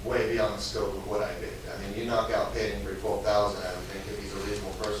way beyond the scope of what I did. I mean, you knock out painting for 12,000, I would think if he's a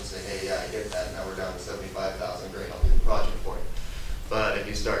reasonable person, say, hey, yeah, I get that, now we're down to 75,000, great, I'll do the project for you. But if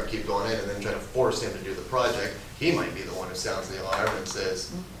you keep going in and then try to force him to do the project, he might be the one who sounds the alarm and says,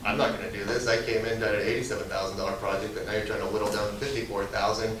 I'm not gonna do this, I came in, done an $87,000 project, but now you're trying to whittle down to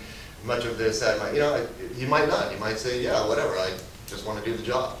 54,000. Much of this had my, he might not, he might say, yeah, whatever, I just want to do the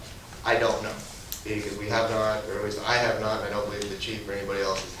job. I don't know, because we have not, or at least I have not, and I don't believe the chief or anybody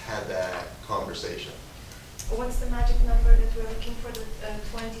else has had that conversation. What's the magic number that we're looking for, the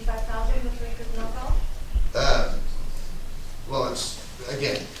 25,000 that we could knock off? Well, it's,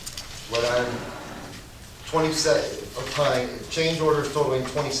 again, what I'm, 27, change orders totaling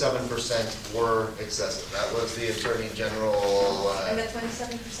 27% were excessive. That was the Attorney General. And the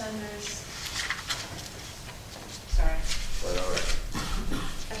 27% is, sorry, But all right.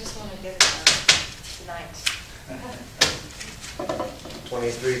 I just want to get it tonight.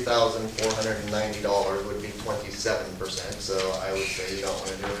 $23,490 would be 27%, so I would say you don't want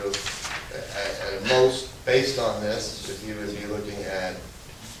to do, at most, based on this, if you would be looking at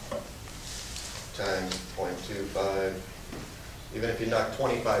times 0.25, even if you knock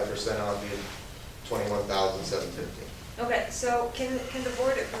 25% off, you'd 21,750. Okay, so can the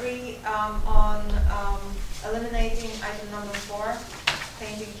board agree on eliminating item number 4,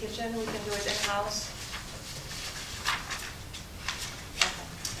 painting kitchen? We can do it in-house.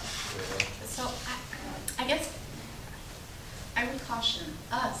 So I guess I would caution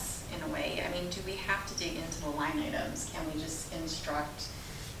us in a way. I mean, do we have to dig into the line items? Can we just instruct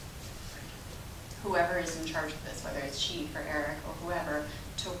whoever is in charge of this, whether it's Chief or Eric or whoever,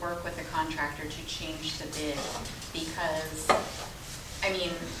 to work with the contractor to change the bid? Because, I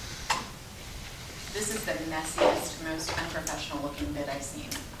mean, this is the messiest, most unprofessional looking bid I've seen.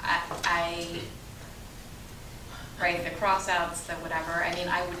 Right, the crossouts, the whatever, I mean,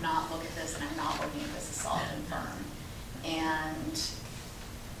 I would not look at this and I'm not looking at this as solid and firm. And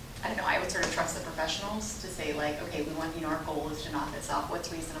I don't know, I would sort of trust the professionals to say like, okay, we want, our goal is to knock this off,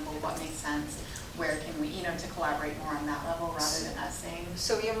 what's reasonable, what makes sense, where can we, to collaborate more on that level rather than us saying.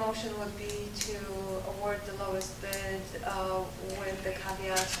 So your motion would be to award the lowest bid with the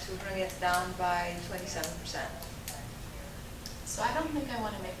caveat to bring it down by 27%. So I don't think I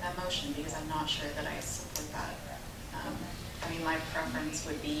want to make that motion because I'm not sure that I support that. I mean, my preference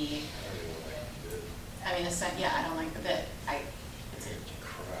would be, I don't like the bid.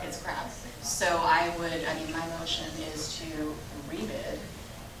 It's crap. So my motion is to rebid,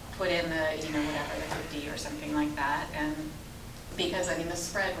 put in the, whatever, the 50 or something like that, and Because, I mean, the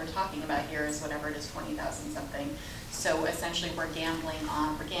spread we're talking about here is whatever it is, 20,000 something. So essentially, we're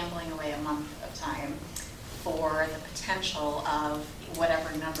gambling away a month of time for the potential of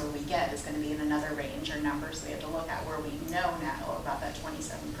whatever number we get is going to be in another range or numbers we have to look at where we know now about that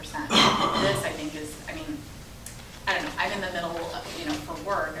 27%. This, I think, is, I mean, I don't know, I'm in the middle of, you know, for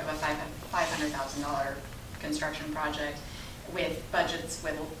work of a $500,000 construction project with budgets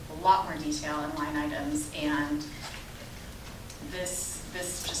with a lot more detail and line items, and this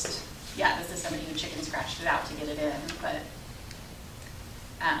just, yeah, this is somebody who chicken scratched it out to get it in, but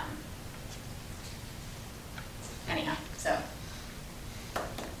anyhow, so.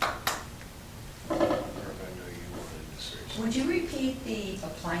 Would you repeat the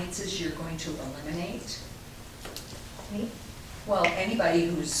appliances you're going to eliminate? Me? Well, anybody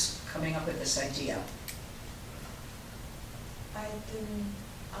who's coming up with this idea. I didn't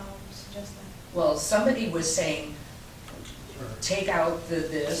suggest that. Well, somebody was saying, take out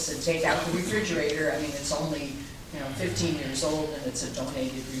this and take out the refrigerator. I mean, it's only, 15 years old and it's a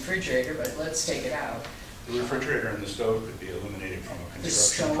donated refrigerator, but let's take it out. The refrigerator and the stove could be eliminated from a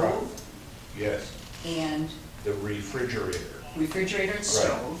construction The project. stove? Yes, And the refrigerator. refrigerator and Right.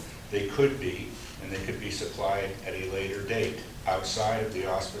 stove. They could be, and they could be supplied at a later date outside of the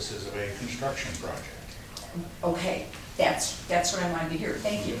auspices of a construction project. Okay, that's what I wanted to hear.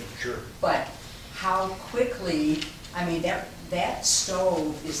 Thank you. Sure. But how quickly, I mean, that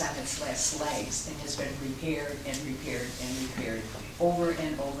stove is on its last legs and has been repaired and repaired and repaired over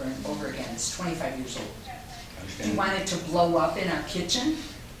and over and over again. It's 25 years old. Do you want it to blow up in our kitchen?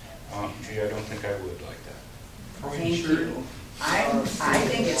 Gee, I don't think I would like that. Thank you. I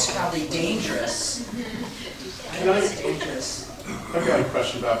think it's probably dangerous. I think it's dangerous. I've got a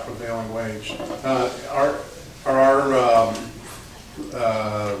question about prevailing wage. Are our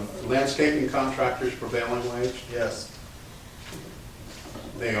landscaping contractors prevailing wage? Yes,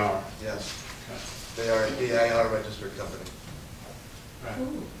 They are. yes. They are a DIR registered company. Right.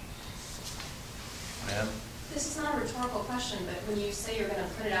 Ooh. Ma'am? This is not a rhetorical question, but when you say you're going to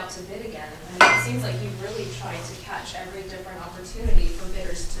put it out to bid again, I mean, it seems like you've really tried to catch every different opportunity for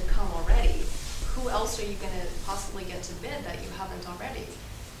bidders to come already. Who else are you going to possibly get to bid that you haven't already?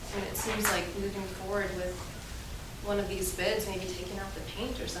 I mean, it seems like moving forward with one of these bids, maybe taking out the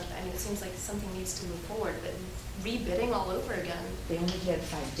paint or something. I mean, it seems like something needs to move forward, but rebidding all over again. They only had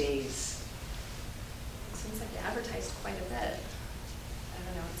 5 days. It seems like they advertised quite a bit. I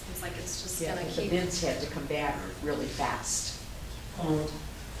don't know, it seems like it's just Yeah, going to the keep. bids had to come back really fast.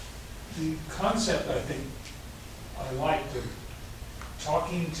 The concept, I think, I liked of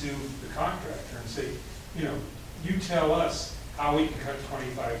talking to the contractor and say, you tell us how we can cut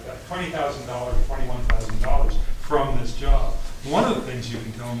 $20,000, $21,000 from this job. One of the things you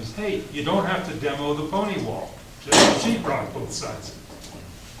can tell them is, hey, you don't have to demo the pony wall, just sheetrock both sides.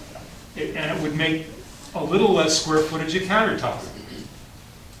 And it would make a little less square footage of countertop.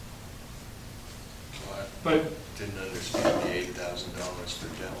 But Didn't understand the $8,000 for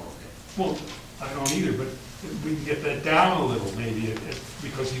demo. well, I don't either, but we can get that down a little maybe,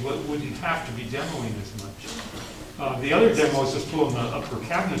 because he wouldn't have to be demoing as much. The other demo is just pulling the upper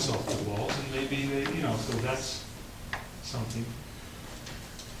cabinets off the walls, and maybe they, so that's something.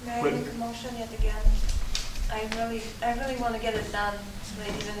 May I But- make a motion yet again? I really want to get it done,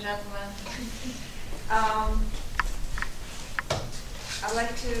 ladies and gentlemen. I'd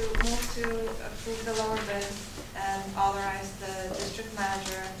like to move to approve the lower bid and authorize the district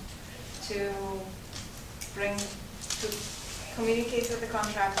manager to communicate with the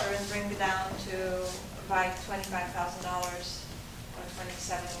contractor and bring it down to by $25,000 or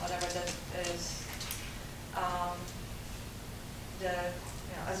 27, whatever that is.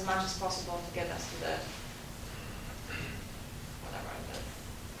 As much as possible to get us to the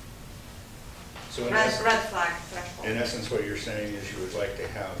So in red flag threshold. In essence, what you're saying is you would like to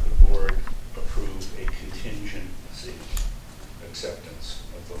have the board approve a contingency acceptance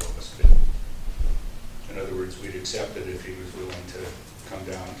of the lowest bid. In other words, we'd accept it if he was willing to come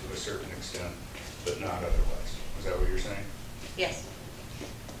down to a certain extent, but not otherwise. Is that what you're saying? Yes.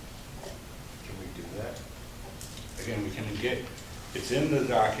 Can we do that? Again, we can get, it's in the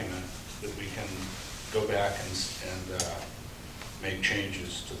document that we can go back and make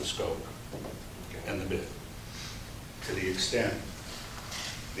changes to the scope and the bid. To the extent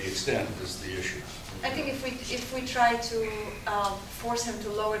is the issue. I think if we try to force him to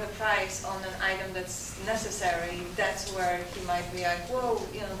lower the price on an item that's necessary, that's where he might be like, whoa,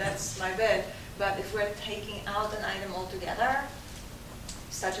 that's my bid. But if we're taking out an item altogether,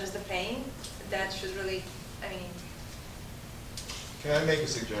 such as the paint, that should really, Can I make a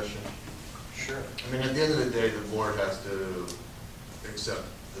suggestion? Sure. I mean, at the end of the day, the board has to accept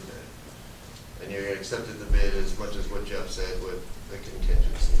the bid. And you accepted the bid as much as what Jeff said with the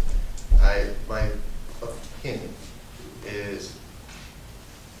contingency. My opinion is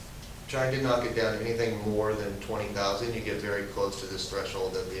trying to knock it down to anything more than 20,000, you get very close to this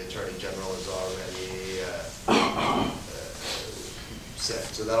threshold that the Attorney General has already set.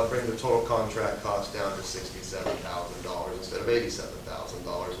 So that'll bring the total contract cost down to $67,000 instead of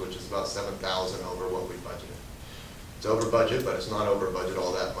 $87,000, which is about $7,000 over what we budgeted. It's over budget, but it's not over budget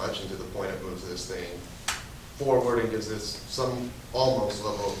all that much, and to the point it moves this thing forward and gives this some almost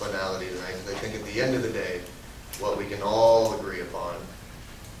level of finality tonight. Because I think at the end of the day, what we can all agree upon,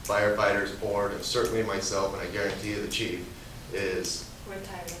 firefighters, board, and certainly myself, and I guarantee you the chief, is We're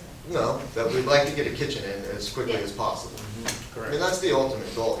tired of it. no, that we'd like to get a kitchen in as quickly as possible. I mean, that's the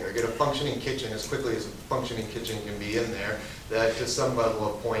ultimate goal here, get a functioning kitchen as quickly as a functioning kitchen can be in there, that to some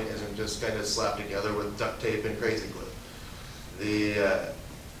level of point isn't just kind of slapped together with duct tape and crazy glue.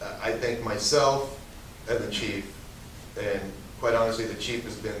 I think myself and the chief, and quite honestly, the chief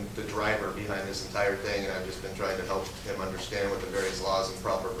has been the driver behind this entire thing, and I've just been trying to help him understand what the various laws and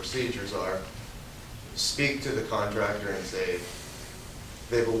proper procedures are. Speak to the contractor and say,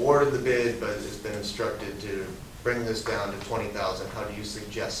 they've awarded the bid, but it's been instructed to bring this down to 20,000. How do you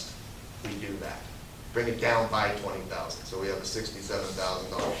suggest we do that? Bring it down by 20,000, so we have a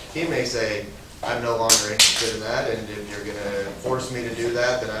 $67,000. He may say, I'm no longer interested in that, and if you're going to force me to do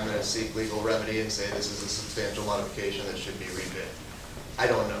that, then I'm going to seek legal remedy and say this is a substantial modification that should be rebid. I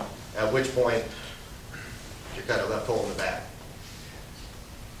don't know. At which point, you're kind of left holding the bag.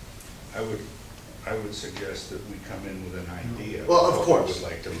 I would suggest that we come in with an idea. Well, of what course. we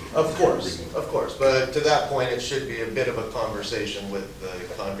would like to Of course, remove. of course. But to that point, it should be a bit of a conversation with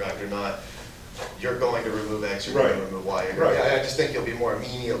the contractor, not you're going to remove X, you're going to remove Y. Right. I just think you'll be more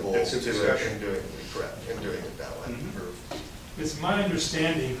amenable to It's a it discussion. in doing it that way. It's my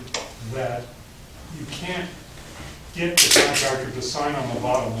understanding that you can't get the contractor to sign on the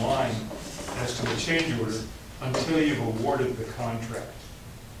bottom line as to the change order until you've awarded the contract.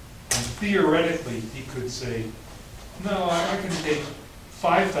 And theoretically, he could say, no, I can take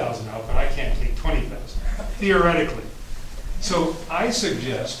 5,000 out, but I can't take 20,000, theoretically. So I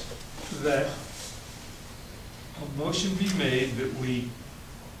suggest that a motion be made that we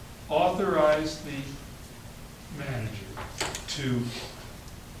authorize the manager to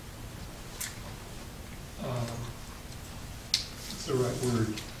what's the right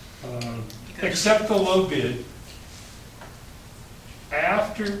word? Accept the low bid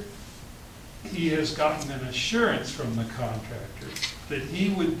after he has gotten an assurance from the contractor that he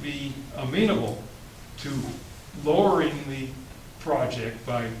would be amenable to lowering the project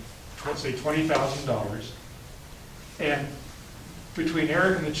by, let's say, $20,000. And between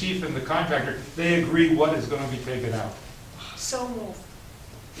Eric and the chief and the contractor, they agree what is going to be taken out. So moved.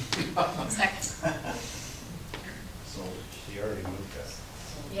 Second. So he already moved that.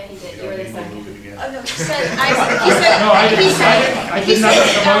 Yeah, he did. You You were don't the need to second. move it again. Oh, no, he said, he said. No, I didn't, he said- I he did not said,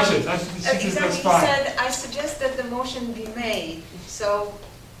 make the motion. That's Exactly, he fine. said, I suggest that the motion be made, so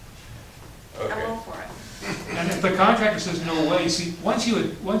I'm Okay. all for it. And if the contractor says no way, see, once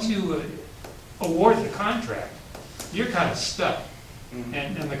you award the contract, you're kind of stuck.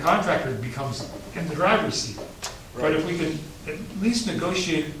 And the contractor becomes in the driver's seat. But if we can at least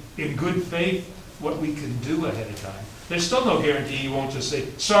negotiate in good faith what we can do ahead of time, there's still no guarantee he won't just say,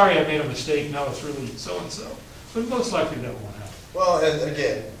 sorry, I made a mistake, no, it's really so-and-so. But most likely that won't happen. Well, and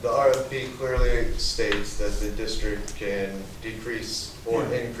again, the RFP clearly states that the district can decrease or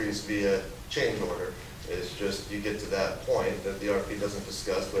increase via change order. It's just, you get to that point that the RFP doesn't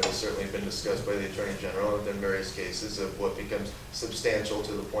discuss, but has certainly been discussed by the Attorney General in various cases of what becomes substantial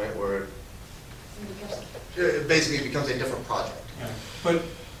to the point where it basically becomes a different project. Yeah. But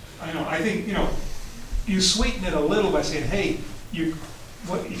I think, you sweeten it a little by saying, hey,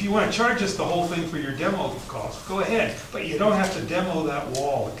 if you want to charge us the whole thing for your demo cost, go ahead. But you don't have to demo that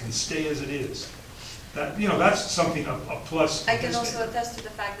wall. It can stay as it is. That, that's something, a plus. I can also attest to the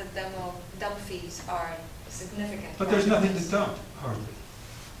fact that dump fees are significant. But there's nothing to dump, hardly.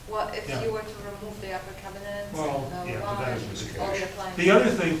 Well, if Yeah. you were to remove the upper cabinets Well, and the yeah, but that lawn, is all the appliances. The other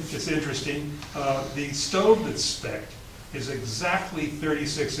thing that's interesting, the stove that's spec'd is exactly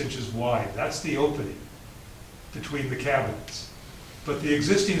 36 inches wide. That's the opening between the cabinets. But the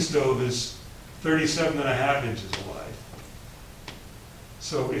existing stove is 37.5 inches wide.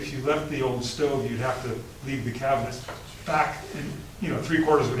 So if you left the old stove, you'd have to leave the cabinets back and,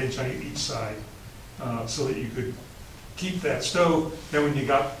 3/4 of an inch on each side, so that you could keep that stove. Then when you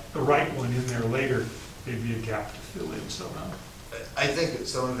got the right one in there later, there'd be a gap to fill in somehow. I think that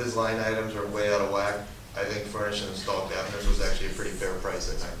some of his line items are way out of whack. I think furnish and install cabinets was actually a pretty fair price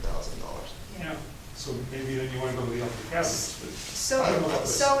at $9,000. Yeah, so maybe then you want to go with the upper cabinets, but So, I don't know about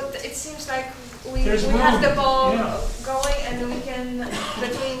this. it seems like we There's have the room, ball yeah. going, and we can,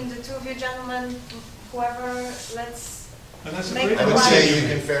 between the two of you gentlemen, whoever, let's, And that's a make great. I would Right. say you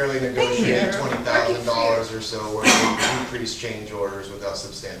can fairly negotiate you. $20,000 or so worth of increased change orders without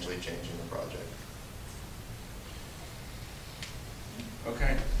substantially changing the project.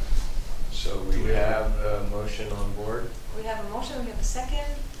 Okay. So we have a motion on board. we have a motion, we have a second.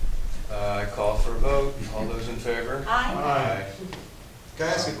 I call for a vote. All those in favor? Aye. Can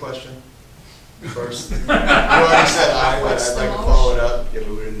I ask a question first? You already said aye, but What's I'd the like to follow it up. Yeah, but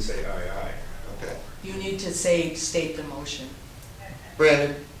we didn't say aye. Okay. You need to state the motion.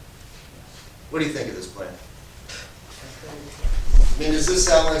 Brandon, what do you think of this plan? I mean, does this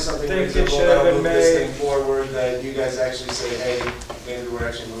sound like something Think it reasonable should have that'll been move this made. thing forward, that you guys actually say, hey, maybe we're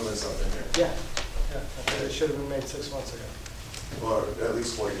actually moving something here? Yeah, yeah, I think it should have been made 6 months ago. Or at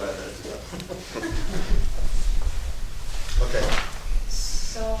least 45 minutes ago. Okay,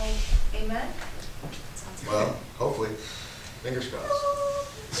 So, amen? well, hopefully, fingers crossed.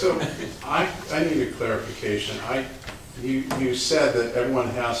 So I need a clarification. You said that everyone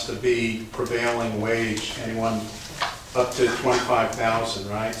has to be prevailing wage, anyone up to 25,000,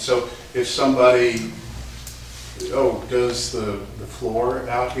 right? So if somebody, does the floor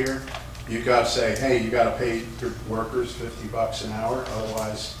out here, you got to say, hey, you got to pay your workers $50 an hour,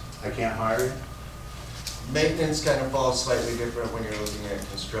 otherwise I can't hire you? Maintenance kind of falls slightly different when you're looking at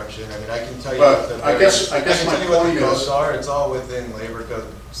construction. I mean, I can tell you But what the I guess can my tell you what point the codes is- are. It's all within Labor Code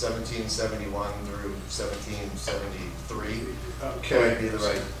 1771 through 1773. Okay. Would be the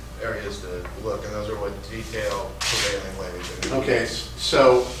right areas to look, and those are what detail prevailing wage. Okay,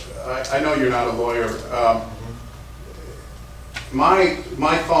 so I know you're not a lawyer.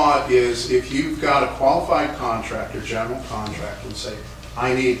 My thought is, if you've got a qualified contractor, general contractor, and say,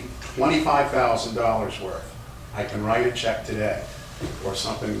 I need $25,000 worth, I can write a check today, or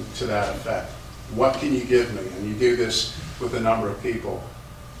something to that effect. What can you give me? And you do this with a number of people.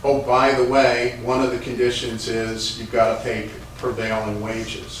 Oh, by the way, one of the conditions is you've got to pay prevailing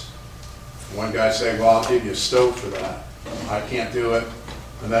wages. One guy say, well, I'll give you a stove for that. I can't do it.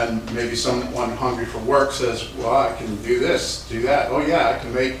 And then maybe someone hungry for work says, well, I can do this, do that. Oh yeah, I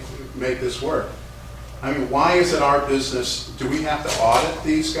can make this work. I mean, why is it our business? Do we have to audit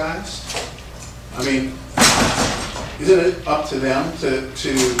these guys? I mean, isn't it up to them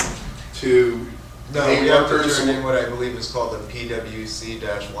to No, pay we have to workers? turn in what I believe is called the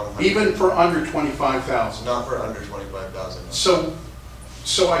PWC-100. Even for under 25,000? Not for under 25,000.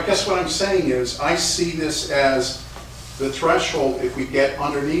 So I guess what I'm saying is, I see this as the threshold. If we get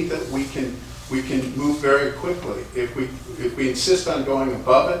underneath it, we can move very quickly. If we insist on going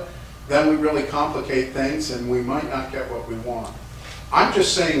above it, then we really complicate things and we might not get what we want. I'm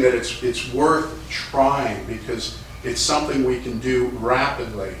just saying that it's worth trying because it's something we can do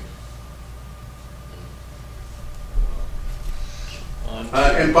rapidly.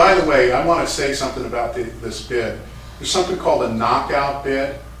 And by the way, I want to say something about this bid. There's something called a knockout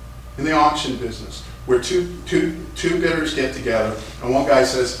bid in the auction business, where two bidders get together, and one guy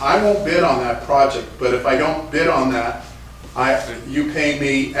says, I won't bid on that project, but if I don't bid on that, you pay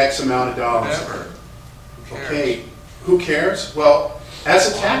me X amount of dollars. Whatever. Who cares? Okay, who cares? Well,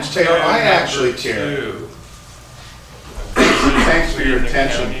 as a taxpayer, I actually care. Thanks for your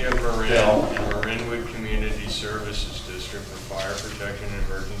attention, County of Marin, Bill. Marinwood Community Services District for Fire Protection and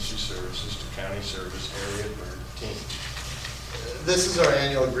Emergency Services to County Service Area 13. This is our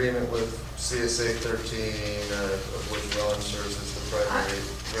annual agreement with CSA 13, of which Ron serves as the primary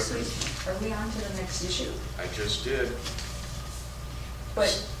representative. Are we on to the next issue? I just did,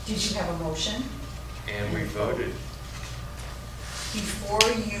 But did you have a motion? and we voted. Before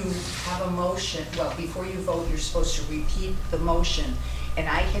you have a motion, well, before you vote, you're supposed to repeat the motion. And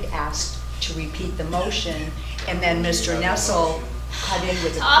I had asked to repeat the motion, and then Mr. Nessel cut in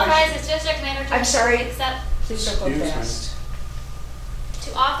with a To authorize question. the district manager to I'm sorry. accept, Please don't go Excuse me. fast.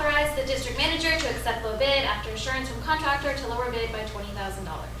 to authorize the district manager to accept low bid after assurance from contractor to lower bid by $20,000.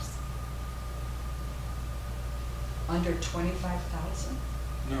 Under 25,000?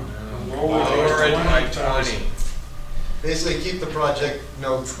 No. Lower it by 20. Basically, keep the project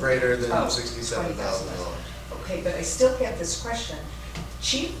no greater than Oh, $67,000. Okay, but I still have this question.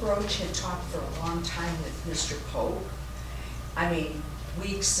 Chief Roach had talked for a long time with Mr. Pope. I mean,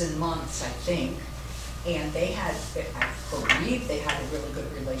 weeks and months, I think. And they had, I believe they had a really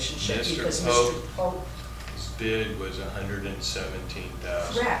good relationship because Mr. Pope. His bid was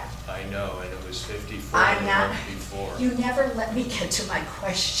 $117,000. Correct. I know, and it was 54 I'm the not, month before. you never let me get to my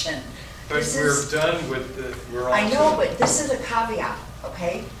question. But This we're is- done with the, we're on I know, to- but this is a caveat,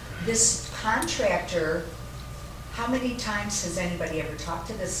 okay? This contractor, how many times has anybody ever talked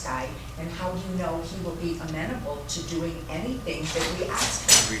to this guy? And how do you know he will be amenable to doing anything that we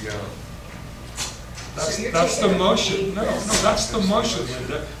ask him? We don't. So you're That's the taking a motion. big No, risk. that's the motion,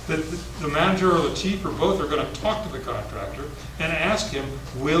 Linda. That the manager or the chief or both are gonna talk to the contractor and ask him,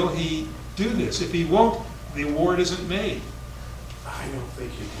 will he do this? If he won't, the award isn't made. I don't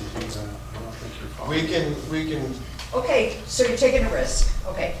think you can do that. I don't think you're fine. We can, Okay, so you're taking a risk.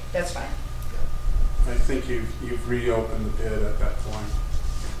 Okay, that's fine. I think you've reopened the bid at that point.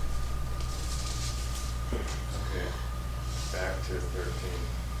 Okay, back to 13.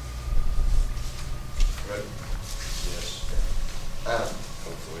 right? Yes,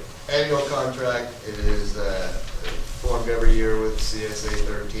 hopefully. Annual contract, it is formed every year with CSA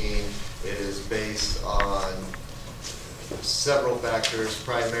 13. It is based on several factors.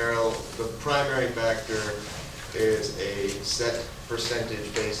 The primary factor is a set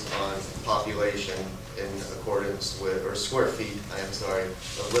percentage based on population in accordance with, or square feet,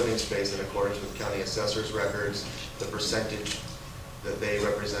 of living space in accordance with county assessor's records, the percentage that they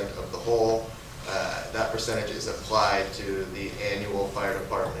represent of the whole. That percentage is applied to the annual fire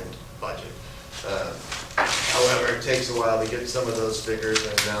department budget. However, it takes a while to get some of those figures,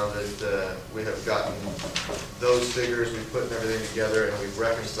 and now that we have gotten those figures, we've put everything together and we've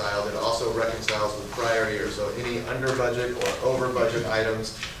reconciled. It also reconciles with prior years, so any under budget or over budget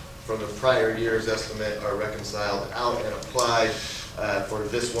items from the prior year's estimate are reconciled out and applied. For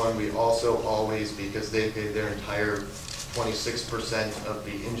this one, we also always, because they paid their entire 26% of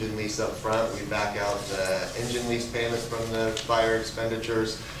the engine lease up front, we back out the engine lease payments from the fire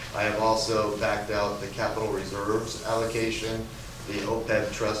expenditures. I have also backed out the capital reserves allocation, the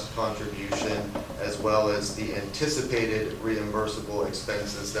OPEB trust contribution, as well as the anticipated reimbursable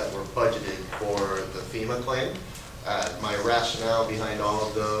expenses that were budgeted for the FEMA claim. My rationale behind all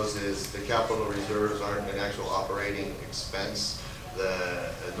of those is the capital reserves aren't an actual operating expense,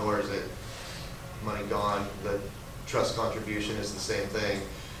 nor is it money gone. The trust contribution is the same thing.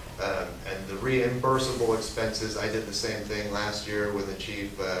 And the reimbursable expenses, I did the same thing last year when the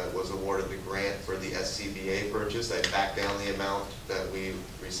chief was awarded the grant for the SCBA purchase. I backed down the amount that we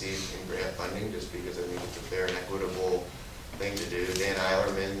received in grant funding just because I think it's a fair and equitable thing to do. Dan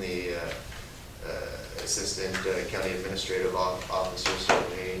Eilerman, the assistant county administrative officer,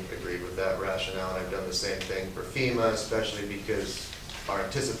 certainly agreed with that rationale, and I've done the same thing for FEMA, especially because our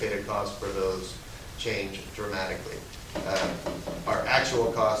anticipated costs for those change dramatically. Our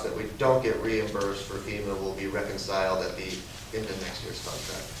actual cost that we don't get reimbursed for FEMA will be reconciled at the end of next year's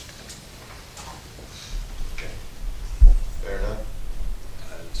contract. Okay. Fair enough?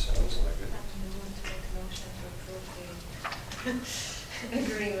 That sounds like it. We want to make a motion to approve the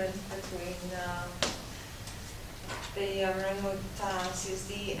agreement between the Marinwood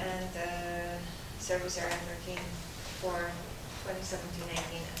CSD and Service Area 13 for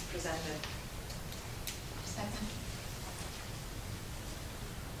 2017-19 as presented. Second.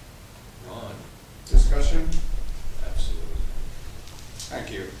 Ron? Discussion? Absolutely.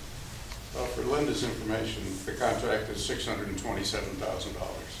 Thank you. Well, for Linda's information, the contract is $627,000.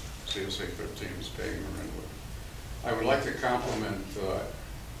 CSA 13 is paying Marinwood. I would like to compliment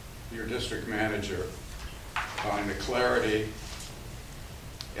your district manager on the clarity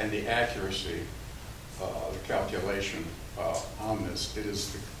and the accuracy of the calculation on this. It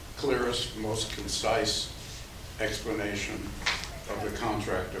is the clearest, most concise explanation of the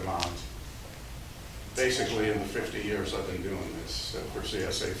contract amount. Basically, in the 50 years I've been doing this for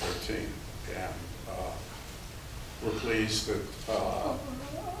CSA 13, and we're pleased that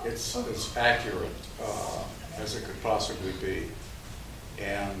it's as accurate as it could possibly be.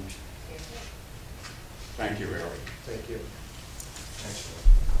 And thank you, Eric. Thank you.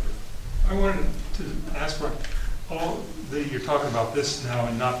 I wanted to ask, you're talking about this now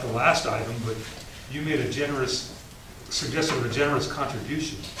and not the last item, but you made a suggested a generous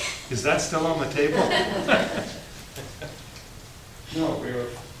contribution. Is that still on the table? No, we are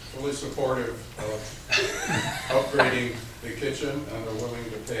fully supportive of upgrading the kitchen and are willing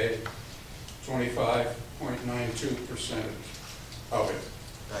to pay 25.92% of it.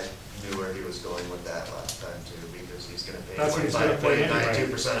 I knew where he was going with that last time too, because he's going to pay That's what he's gonna pay anyway.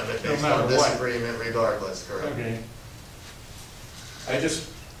 25.92% of it No based matter on this what. agreement regardless, correct? Okay. I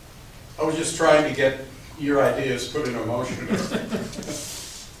was just trying to get your ideas put in a motion.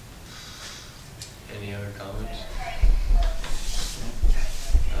 Any other comments?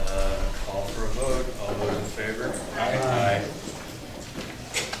 Call for a vote. All those in favor? Aye.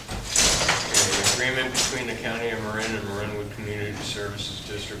 Okay, agreement between the County of Marin and Marinwood Community Services Services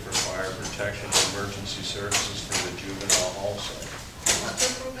District for fire protection and emergency services for the juvenile hall site. Move to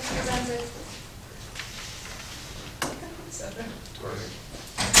approve as presented. Second. Perfect.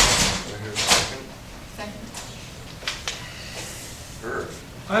 Do I hear a second? Second. Herb?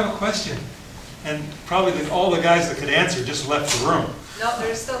 I have a question, and probably all the guys that could answer just left the room. No,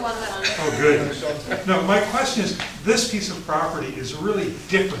 there's still one left. Oh, good. No, my question is, this piece of property is really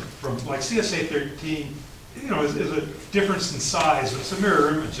different from, like CSA 13, you know, is a difference in size, but it's a mirror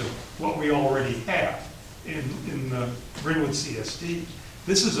image of what we already have in the Marinwood CSD.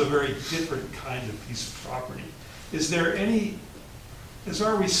 This is a very different kind of piece of property. Is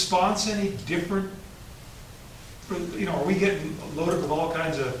our response any different? You know, are we getting loaded with all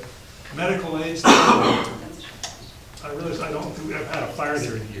kinds of medical aids? I realize I've had a fire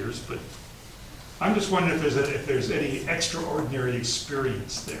there in years, but I'm just wondering if there's any extraordinary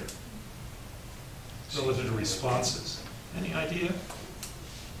experience there relative to responses. Any idea?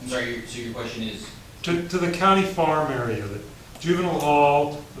 I'm sorry, so your question is? To the county farm area, the juvenile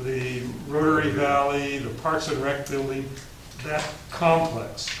hall, the Rotary Valley, the Parks and Rec building, that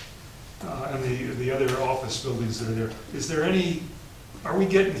complex, and the other office buildings that are there. Is there any, are we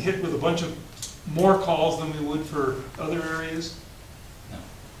getting hit with a bunch of more calls than we would for other areas?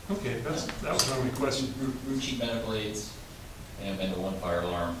 No. Okay, that was my only question. Routine medical aids, and I've been to one fire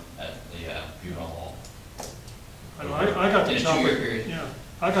alarm at the juvenile hall. I know, I got to In a chop 2-year period. Yeah,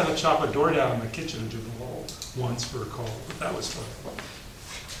 I got to chop a door down in the kitchen in juvenile hall once for a call, but that was fun.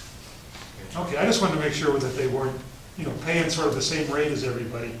 Okay, I just wanted to make sure that they weren't, you know, paying sort of the same rate as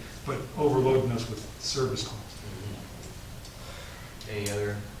everybody, but overloading us with service calls. Any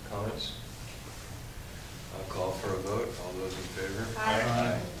other comments? I'll call for a vote. All those in favor?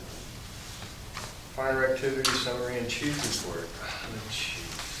 Aye. Fire activity summary and chief report. The chief.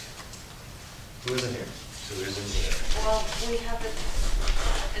 Who isn't here? Who isn't here? Well, we have it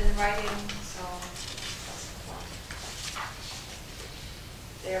in writing, so that's the one.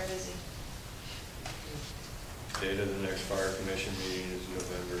 They're busy. Date of the next fire commission meeting is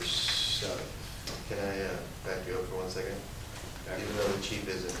November 7th. Can I back you up for 1 second? Even though the chief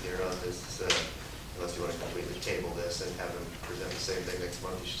isn't here on this, unless you want to completely table this and have him present the same thing next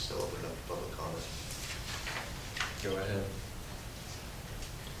month, you should still open it up for public comment. Go ahead.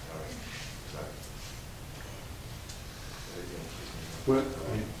 All right. Sorry. What,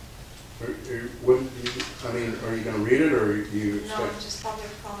 I mean, are you gonna read it, or you No, expect? just public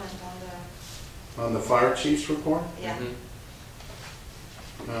comment On the fire chief's report? yeah.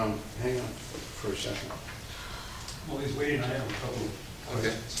 Hang on for a second. While he's waiting, I have a couple of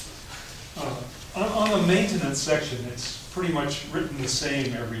Okay. questions. On the maintenance section, it's pretty much written the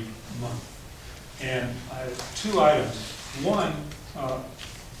same every month. And I have 2 items. One,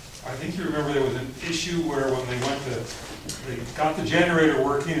 I think you remember there was an issue where when they got the generator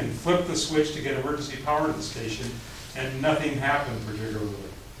working and flipped the switch to get emergency power to the station, and nothing happened particularly.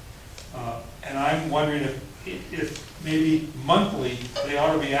 And I'm wondering if maybe monthly, they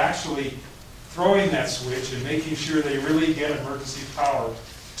ought to be actually throwing that switch and making sure they really get emergency power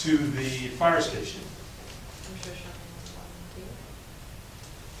to the fire station. I'm sure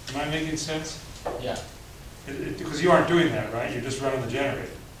Am I making sense? Yeah. Because you aren't doing that, right? You're just running the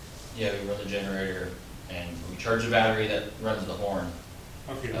generator. Yeah, we run the generator and we charge the battery that runs the horn.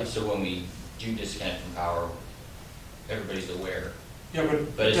 Okay. So when we do disconnect from power, everybody's aware. Yeah,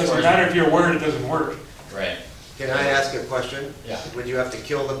 but But it as far doesn't as- matter if you're aware it doesn't work. Right. Can I ask a question? Yeah. Would you have to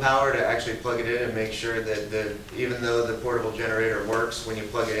kill the power to actually plug it in and make sure that even though the portable generator works, when you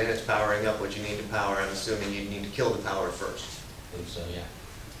plug it in, it's powering up what you need to power? I'm assuming you'd need to kill the power first. I think so, yeah.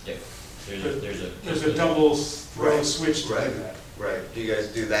 Yep. There's a double throw Right. switch to do Right. that. Right. Do you guys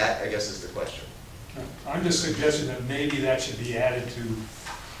do that, I guess is the question. I'm just suggesting that maybe that should be added to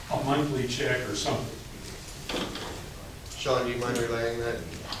a monthly check or something. Sean, do you mind relaying that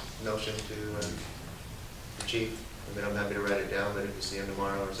notion to the chief? I mean, I'm happy to write it down, but if you see him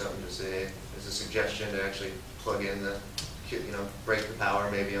tomorrow or something, just say, there's a suggestion to actually plug in break the power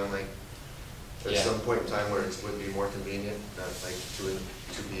maybe on at Yeah. some point in time where it would be more convenient, not like 2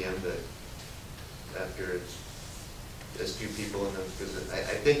 p.m., but after there's few people in them, because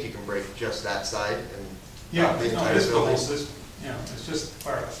I think you can break just that side and Yeah, not the no, entire it's the whole building. system. Yeah, it's just the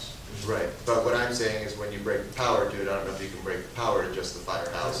firehouse. Right, but what I'm saying is when you break the power to it, I don't know if you can break the power to just the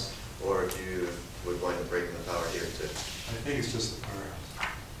firehouse, or if you would wind up breaking the power here too. I think it's just the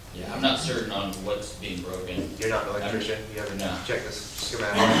firehouse. Yeah, I'm not certain on what's being broken. You're not an electrician, you haven't No. checked the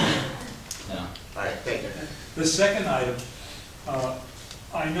schematic? No. All right, thank you. The second item,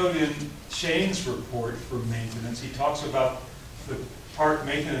 I note in Shane's report for maintenance, he talks about the park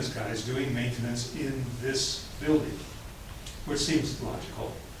maintenance guys doing maintenance in this building. which seems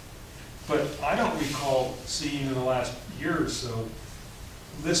logical. But I don't recall seeing in the last year or so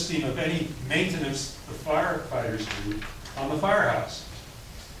listing of any maintenance the firefighters do on the firehouse.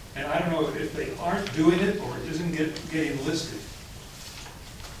 And I don't know if they aren't doing it or it isn't getting listed.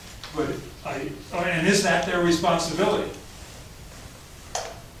 But and is that their responsibility?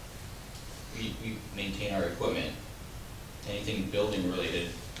 We maintain our equipment, anything building related.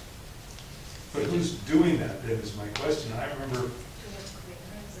 But who's doing that then is my question. I remember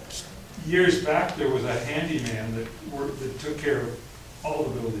years back there was a handyman that took care of all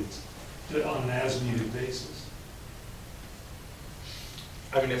the buildings on an as-needed basis.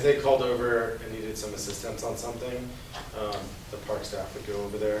 I mean, if they called over and needed some assistance on something, the park staff would go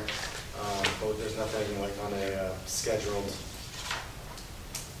over there. But there's nothing like on a scheduled.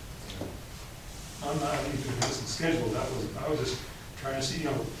 I'm not even if it isn't scheduled. I was just trying to see,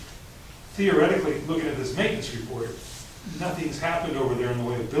 theoretically, looking at this maintenance report, nothing's happened over there in the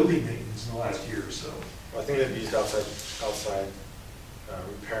way of building maintenance in the last year or so. Well, I think they've used outside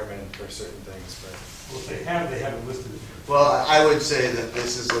repairmen for certain things, but. Well, if they have it listed. Well, I would say that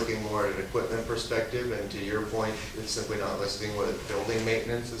this is looking more at an equipment perspective, and to your point, it's simply not listing what building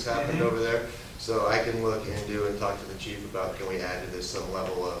maintenance has happened over there. So I can look into and talk to the chief about, can we add to this some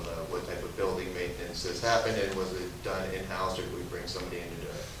level of what type of building maintenance has happened, and was it done in-house, or did we bring somebody in to do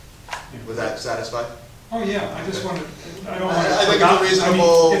it? Would that satisfy? Oh, yeah, I just wanted, I don't I think it's a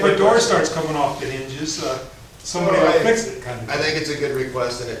reasonable if a door request. starts coming off the hinges, somebody will fix it, kind of I thing. think it's a good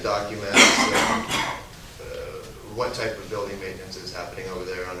request, and it documents what type of building maintenance is happening over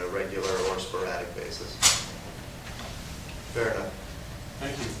there on a regular or sporadic basis. Fair enough.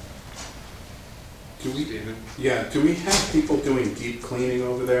 Thank you. Do we have people doing deep cleaning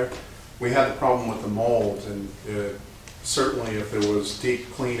over there? We had the problem with the mold, and certainly if there was deep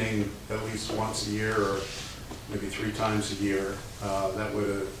cleaning at least once a year or maybe 3 times a year, that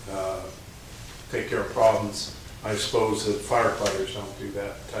would take care of problems. I suppose that firefighters don't do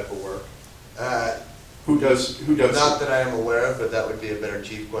that type of work. Who does? Not that I am aware of, but that would be a better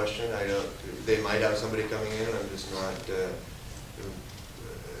chief question. I don't. They might have somebody coming in. I'm just not.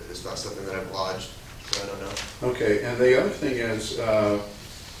 It's not something that I've lodged, so I don't know. Okay, and the other thing is,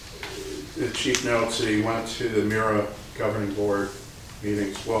 the chief notes that he went to the MIRA governing board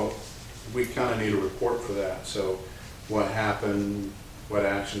meetings. Well, we kind of need a report for that. So, what happened, what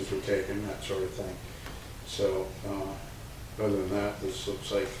actions were taken, that sort of thing. So, other than that, this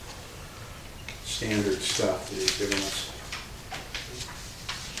looks like standard stuff that he's given us.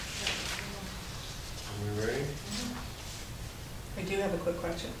 Are we ready? I do have a quick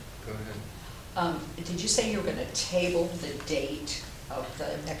question. Go ahead. Did you say you were going to table the date of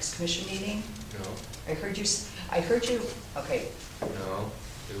the next commission meeting? No. I heard you, okay. No,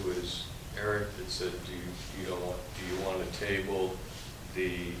 it was Eric that said, do you want to table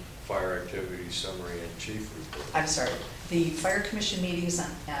the fire activity summary and chief report? I'm sorry, the fire commission meetings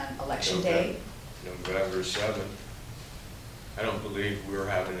on election day? November 7th. I don't believe we're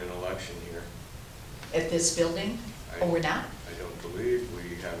having an election here. At this building? Oh, we're not? I don't believe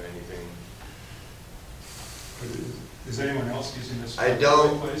we have anything. Is anyone else using this? I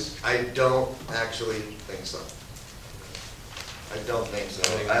don't actually think so. I don't think so.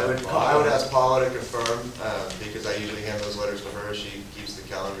 I would ask Paula to confirm, because I usually hand those letters to her. She keeps the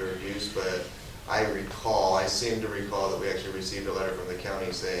calendar of use, but I seem to recall that we actually received a letter from the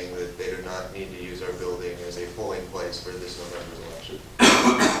county saying that they do not need to use our building as a polling place for this November's election.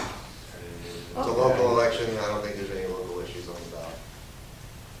 It's a local election. I don't think there's any local issues on the ballot.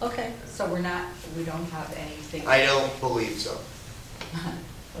 Okay, so we don't have anything. I don't believe so.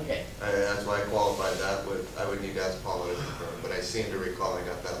 Okay. That's why I qualified that with, I would need to ask Paula to confirm, but I seem to recall I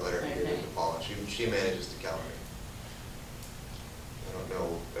got that letter and gave it to Paula. She manages the calendar. I don't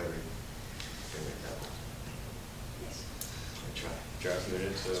know everything like that. I try. Draft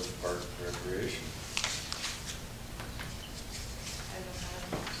minutes of park and recreation.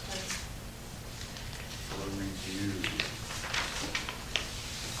 For review.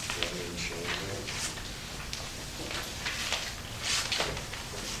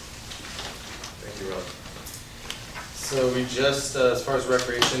 Thank you, Rob. So we just, as far as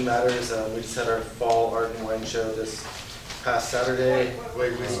recreation matters, we just had our fall art and wine show this past Saturday.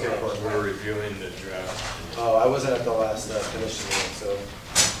 Wait, we skipped one. We're reviewing the draft. Oh, I wasn't at the last commission meeting, so.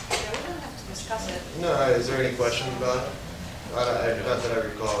 Yeah, we don't have to discuss it. No, is there any questions about it? Not that I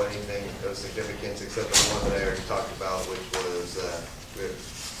recall anything of significance except the one that I already talked about, which was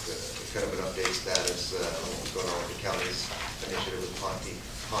kind of an update status on what's going on with the county's initiative with Ponte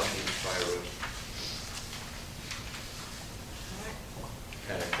Fire Road.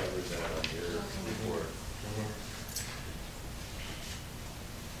 Kind of covered that on your report.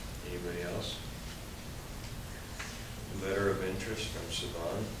 Anybody else? Letter of interest from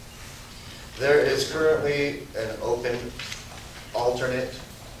Saban. There is currently an open alternate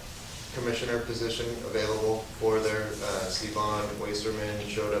commissioner position available for their Sivan Wasterman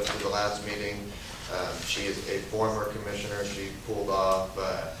showed up to the last meeting. She is a former commissioner. She pulled off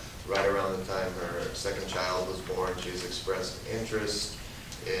right around the time her second child was born. She's expressed interest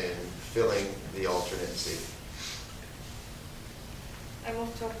in filling the alternate seat. I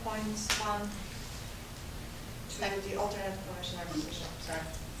move to appoint one to the alternate commissioner position. Sorry.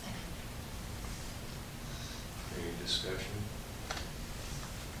 Any discussion?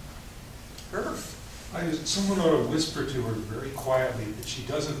 Someone ought to whisper to her very quietly that she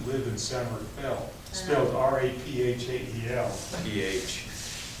doesn't live in San Rafael, spelled R-A-P-H-A-E-L. PH.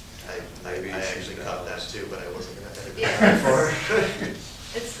 I actually caught that too, but I wasn't going to edit Yeah. that before.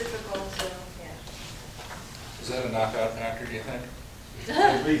 It's difficult to, yeah. Is that a knockout factor, do you think?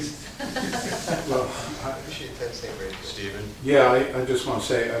 At least. Well, She attends St. Rachel. Stephen? yeah, I just want to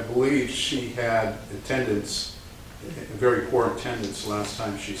say, I believe she had attendance, very poor attendance last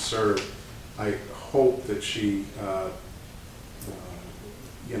time she served. I hope that she,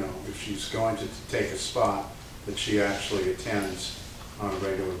 you know, if she's going to take a spot, that she actually attends on a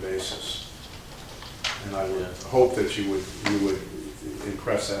regular basis. And I would hope that you would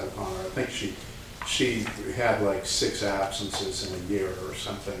impress that upon her. I think she had like 6 absences in a year or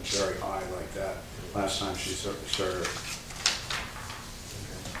something very high like that last time she served.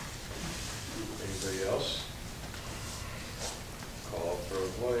 Okay. Anybody else? Call for a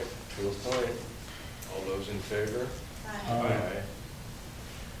vote to appoint. All those in favor? Aye.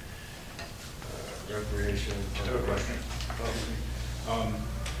 Recreation. I have a question.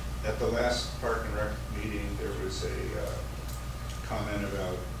 At the last Park and Rec meeting, there was a comment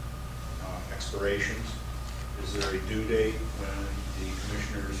about expirations. Is there a due date when the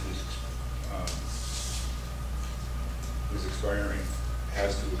commissioners who's expiring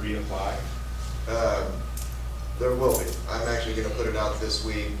has to reapply? There will be. I'm actually going to put it out this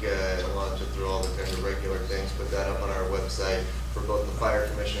week, launch it through all the kind of regular things, put that up on our website for both the Fire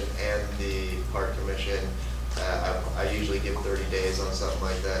Commission and the Park Commission. I usually give 30 days on something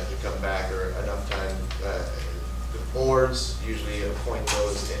like that to come back, or enough time. The boards usually appoint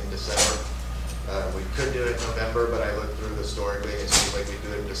those in December. We could do it in November, but I looked through historically, and it seems like we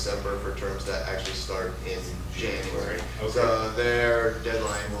do it in December for terms that actually start in January. Okay. So their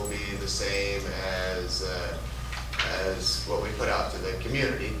deadline will be the same as what we put out to the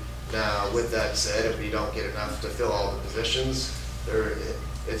community. Now, with that said, if we don't get enough to fill all the positions,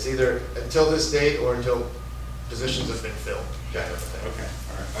 it's either until this date or until positions have been filled, kind of thing. Okay,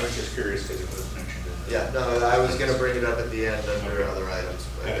 all right. I was just curious because it was mentioned in the... Yeah, no, I was going to bring it up at the end under other items,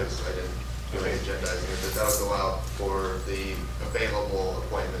 because I didn't really agendize it, but that'll go out for the available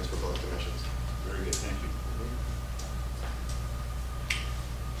appointments for both commissions. Very good, thank you.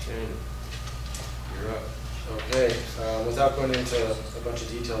 Shane, you're up. Okay, without going into a bunch of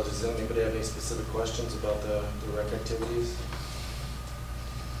details, does anybody have any specific questions about the rec activities?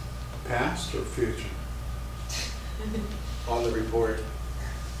 Past or future? On the report?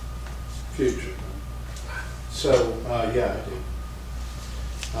 Future. So, yeah, I do.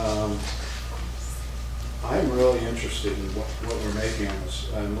 I'm really interested in what we're making on this.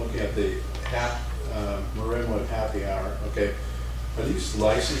 I'm looking at the Marinwood Happy Hour. Okay, are these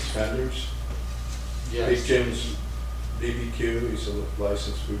licensed vendors? Yes. Big Jim's BBQ, he's a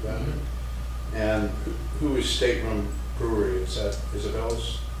licensed food vendor. And who is Stateroom Brewery? Is that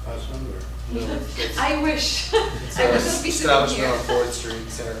Isabella's husband or? No. I wish. It's I wish those pieces were establishment here. on 4th Street,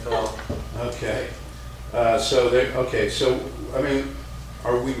 Centerville. Okay. So I mean,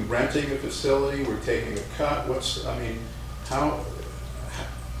 are we renting a facility? We're taking a cut?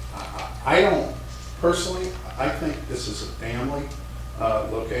 I don't, personally, I think this is a family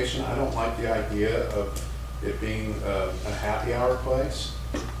location. I don't like the idea of it being a happy hour place.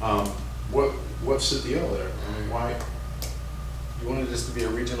 What's the deal there? I mean, why? You wanted this to be a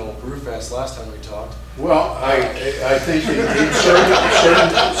regional brew fest last time we talked. Well, I think in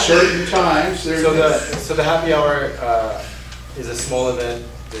certain times there's... So the happy hour is a small event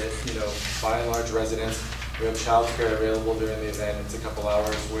that, by and large residents, we have childcare available during the event. It's a couple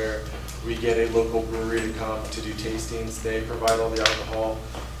hours where we get a local brewery to come to do tastings. They provide all the alcohol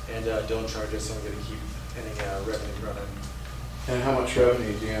and don't charge us, so we're going to keep any revenue running. And how much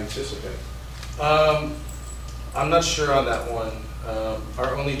revenue do you anticipate? I'm not sure on that one.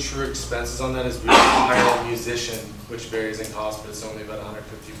 Our only true expenses on that is we hire a musician, which varies in cost, but it's only about $150.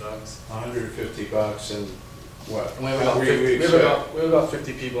 $150 and what? And we have about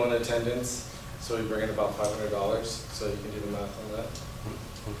 50 people in attendance, so we bring in about $500. So you can do the math on that.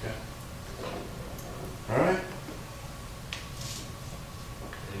 Okay.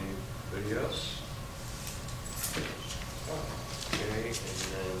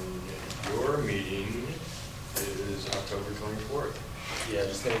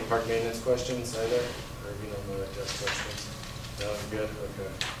 ask any park maintenance questions either? Or we don't know that to ask questions? No, good, okay.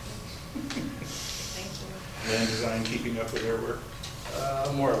 Thank you. Land design keeping up with their work?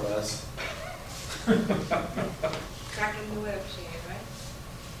 More or less, Tracking the whip, right?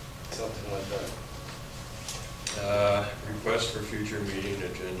 something like that. Request for future meeting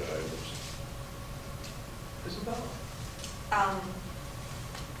agenda items. Isabel?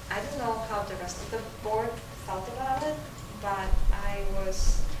 I don't know how the rest of the board felt about it, but I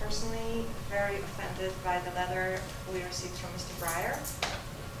was personally very offended by the letter we received from Mr. Breyer.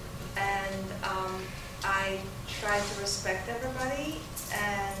 And I tried to respect everybody,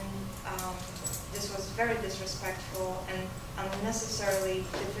 and this was very disrespectful and unnecessarily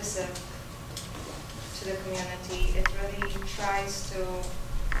divisive to the community. It really tries to,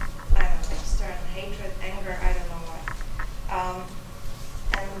 I don't know, stir hatred, anger, I don't know what.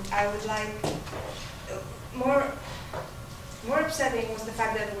 And I would like, more upsetting was the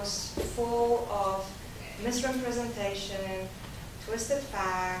fact that it was full of misrepresentation, twisted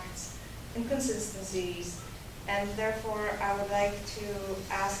facts, inconsistencies, and therefore I would like to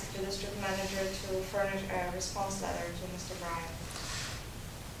ask the district manager to furnish a response letter to Mr. Bryan.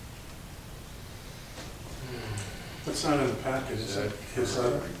 That's not in the package, is that his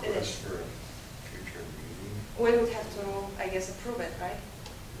letter? Request for a future meeting, We would have to, I guess, approve it, right?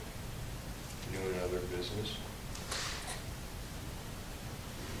 new and other business.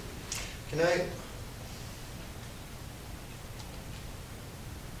 Can I?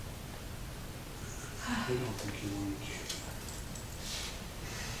 I don't think you want to.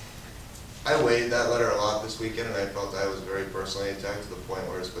 I weighed that letter a lot this weekend, and I felt I was very personally attacked to the point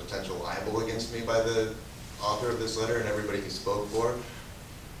where it's potential libel against me by the author of this letter and everybody he spoke for.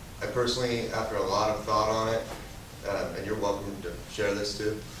 I personally, after a lot of thought on it, and you're welcome to share this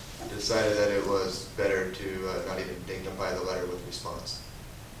too, decided that it was better to not even dignify the letter with response.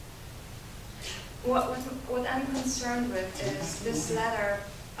 What I'm concerned with is this letter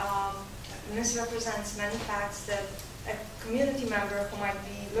misrepresents many facts that a community member who might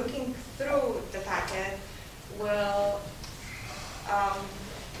be looking through the packet will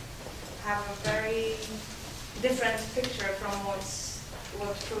have a very different picture from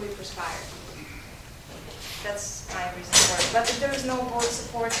what truly transpired. That's my reason for it. But if there is no board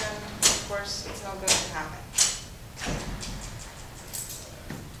support, then of course it's not going to happen.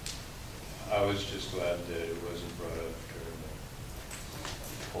 I was just glad that it wasn't brought up during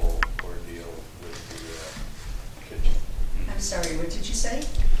the whole ordeal with the kitchen. I'm sorry, what did you say?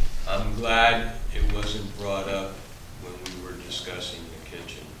 I'm glad it wasn't brought up when we were discussing the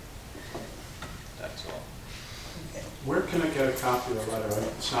kitchen. That's all. Okay. Where can I get a copy of the letter?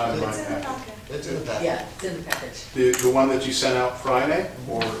 It's not in my It's in the package. packet. It's in the packet. Yeah, it's in the package. The one that you sent out Friday,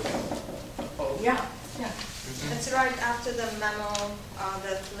 or? Oh, yeah, yeah. It's right after the memo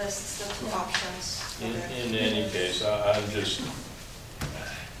that lists the two options. for the- In any case, I'm just,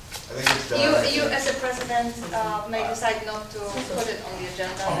 I think it's done. You as a president may decide not to put it on the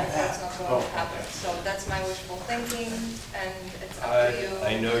agenda, therefore it's not going to happen. So that's my wishful thinking, and it's up to you.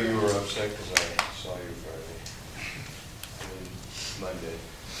 I know you were upset because I saw you Friday. I mean, Monday.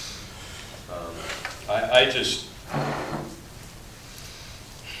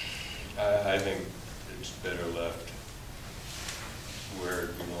 I think it's better left where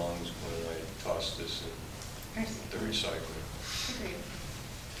it belongs when I toss this in the recycling. Agreed.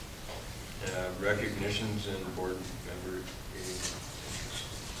 Recognitions and board member meeting.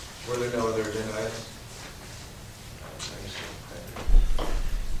 Were there no other agenda items?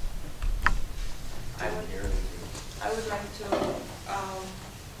 I would like to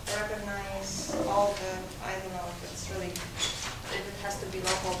recognize all the, I don't know if it's really, if it has to be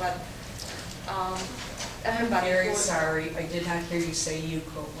local, but I'm everybody. very who- sorry, I did not hear you say you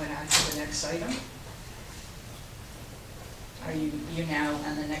went on to the next item. Are you now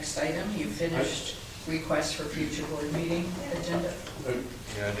on the next item? You finished request for future board meeting agenda?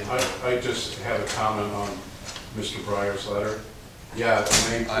 I just had a comment on Mr. Breyer's letter. Yeah,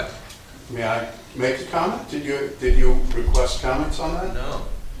 may I make a comment? Did you request comments on that? No,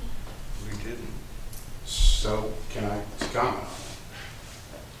 we didn't. So can I comment on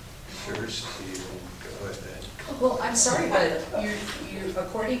it? Sure, Steve, go ahead. Well, I'm sorry, but you,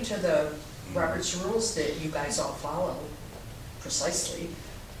 according to the Robert's rules that you guys all follow precisely,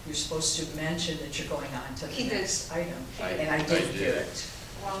 you're supposed to mention that you're going on to He the did. next item. I And I didn't do did. it.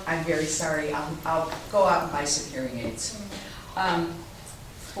 Well, I'm very sorry, I'll go out and buy some hearing aids.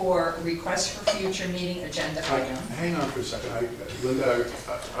 For request for future meeting agenda item. Hang on for a second. Linda,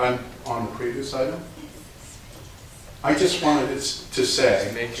 I'm on the previous item. I just wanted to say,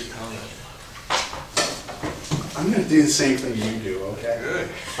 Make your comment. I'm going to do the same thing you do, okay? Good.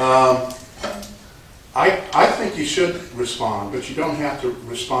 I think you should respond, but you don't have to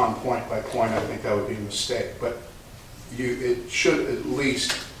respond point by point. I think that would be a mistake. But it should at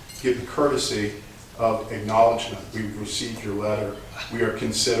least give the courtesy of acknowledgement. We've received your letter. We are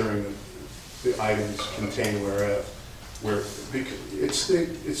considering the items contained whereof. It's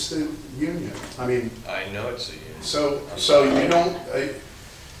the union. I mean, I know it's a union. so you don't.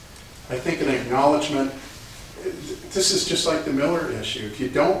 I think an acknowledgement. This is just like the Miller issue. If you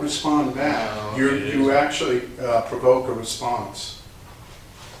don't respond back, No, you actually provoke a response.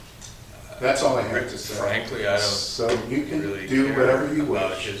 That's all I have to say. Frankly, I don't So you can really do care whatever you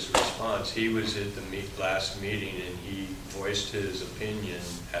about wish. his response. He was at the last meeting and he voiced his opinion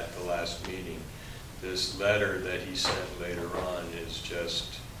at the last meeting. This letter that he sent later on is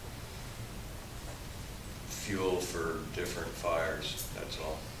just fuel for different fires, that's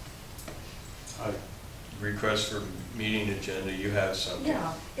all. Request for meeting agenda, you have something?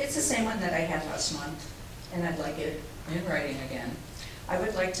 Yeah, it's the same one that I had last month, and I'd like it in writing again. I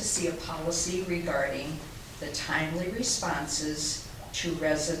would like to see a policy regarding the timely responses to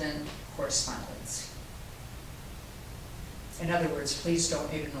resident correspondence. In other words, please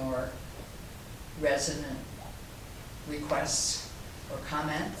don't ignore resident requests or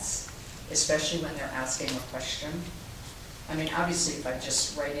comments, especially when they're asking a question. I mean, obviously, if I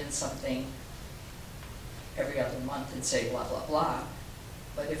just write in something every other month and say blah, blah, blah,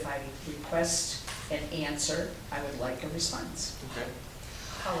 but if I request an answer, I would like a response. Okay.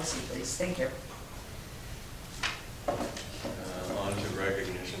 Policy, please. Thank you. On to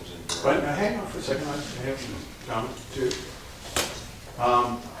recognitions and... But hang on for a second, I have some comments too.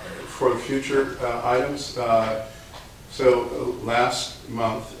 For the future items, so last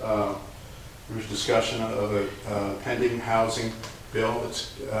month there was discussion of a pending housing bill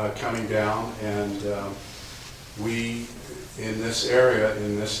that's coming down, and we, in this area,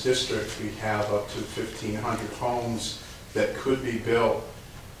 in this district, we have up to 1,500 homes that could be built.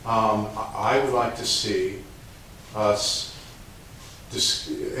 I would like to see us,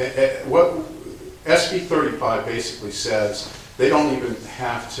 what SB 35 basically says, they don't even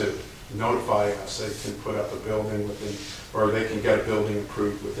have to notify us. They can put up a building within, or they can get a building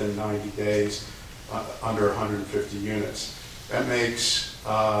approved within 90 days under 150 units. That makes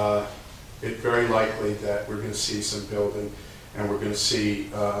it very likely that we're going to see some building and we're going to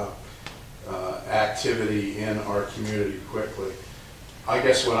see activity in our community quickly. I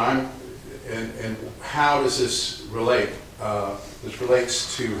guess what and how does this relate? This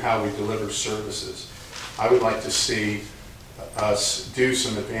relates to how we deliver services. I would like to see us do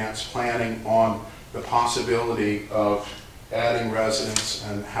some advanced planning on the possibility of adding residents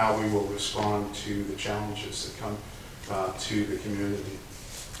and how we will respond to the challenges that come to the community.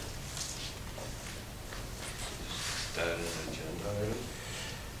 Is that an agenda item?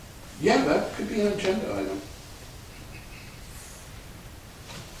 Yeah, that could be an agenda item.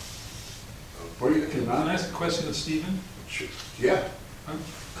 Or you Can I ask a question of Stephen? Yeah.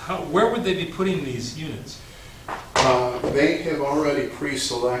 Where would they be putting these units? They have already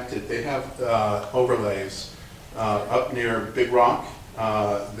pre-selected. They have overlays up near Big Rock.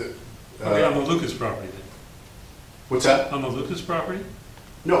 Okay, on the Lucas property then? What's that? On the Lucas property?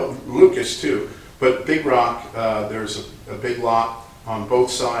 No, Lucas too. But Big Rock, there's a big lot on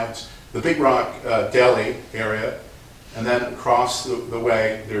both sides. The Big Rock deli area, and then across the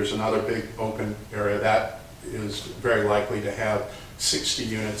way, there's another big open area. That is very likely to have 60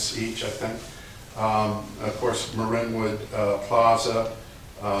 units each, I think. Of course, Marinwood Plaza,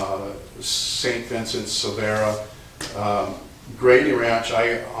 St. Vincent's, Silvera, Grady Ranch.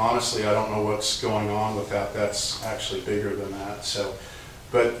 Honestly, I don't know what's going on with that. That's actually bigger than that. So,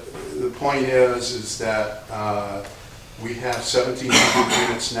 but the point is that we have 1,700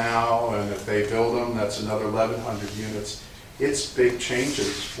 units now, and if they build them, that's another 1,100 units. It's big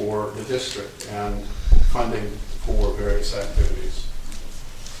changes for the district and funding for various activities.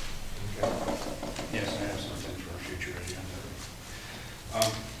 Okay. Yes, I have something for a future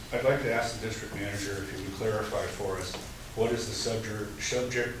agenda. I'd like to ask the district manager if he would clarify for us what is the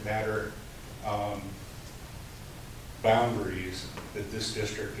subject matter boundaries that this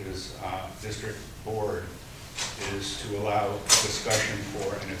district board is to allow discussion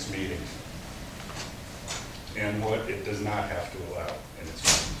for in its meetings, and what it does not have to allow in its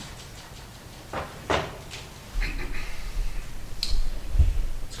meetings.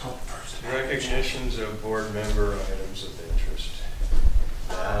 Recognitions of board member items of interest.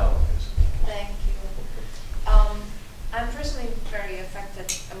 Wow. Thank you. I'm personally very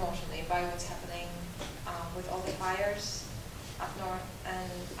affected emotionally by what's happening with all the fires up north,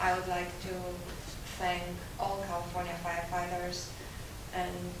 and I would like to thank all council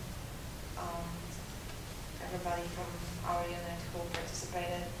everybody from our unit who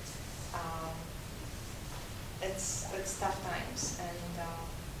participated. It's tough times, and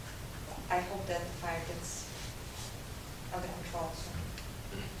I hope that the fire gets under control soon.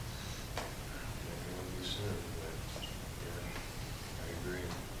 Maybe it'll be soon, but yeah, I agree.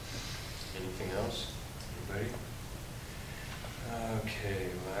 Anything else? Anybody? Okay,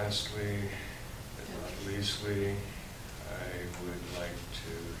 lastly, but not leastly, I would like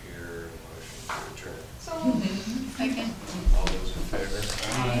to hear a motion to adjourn. So. Second.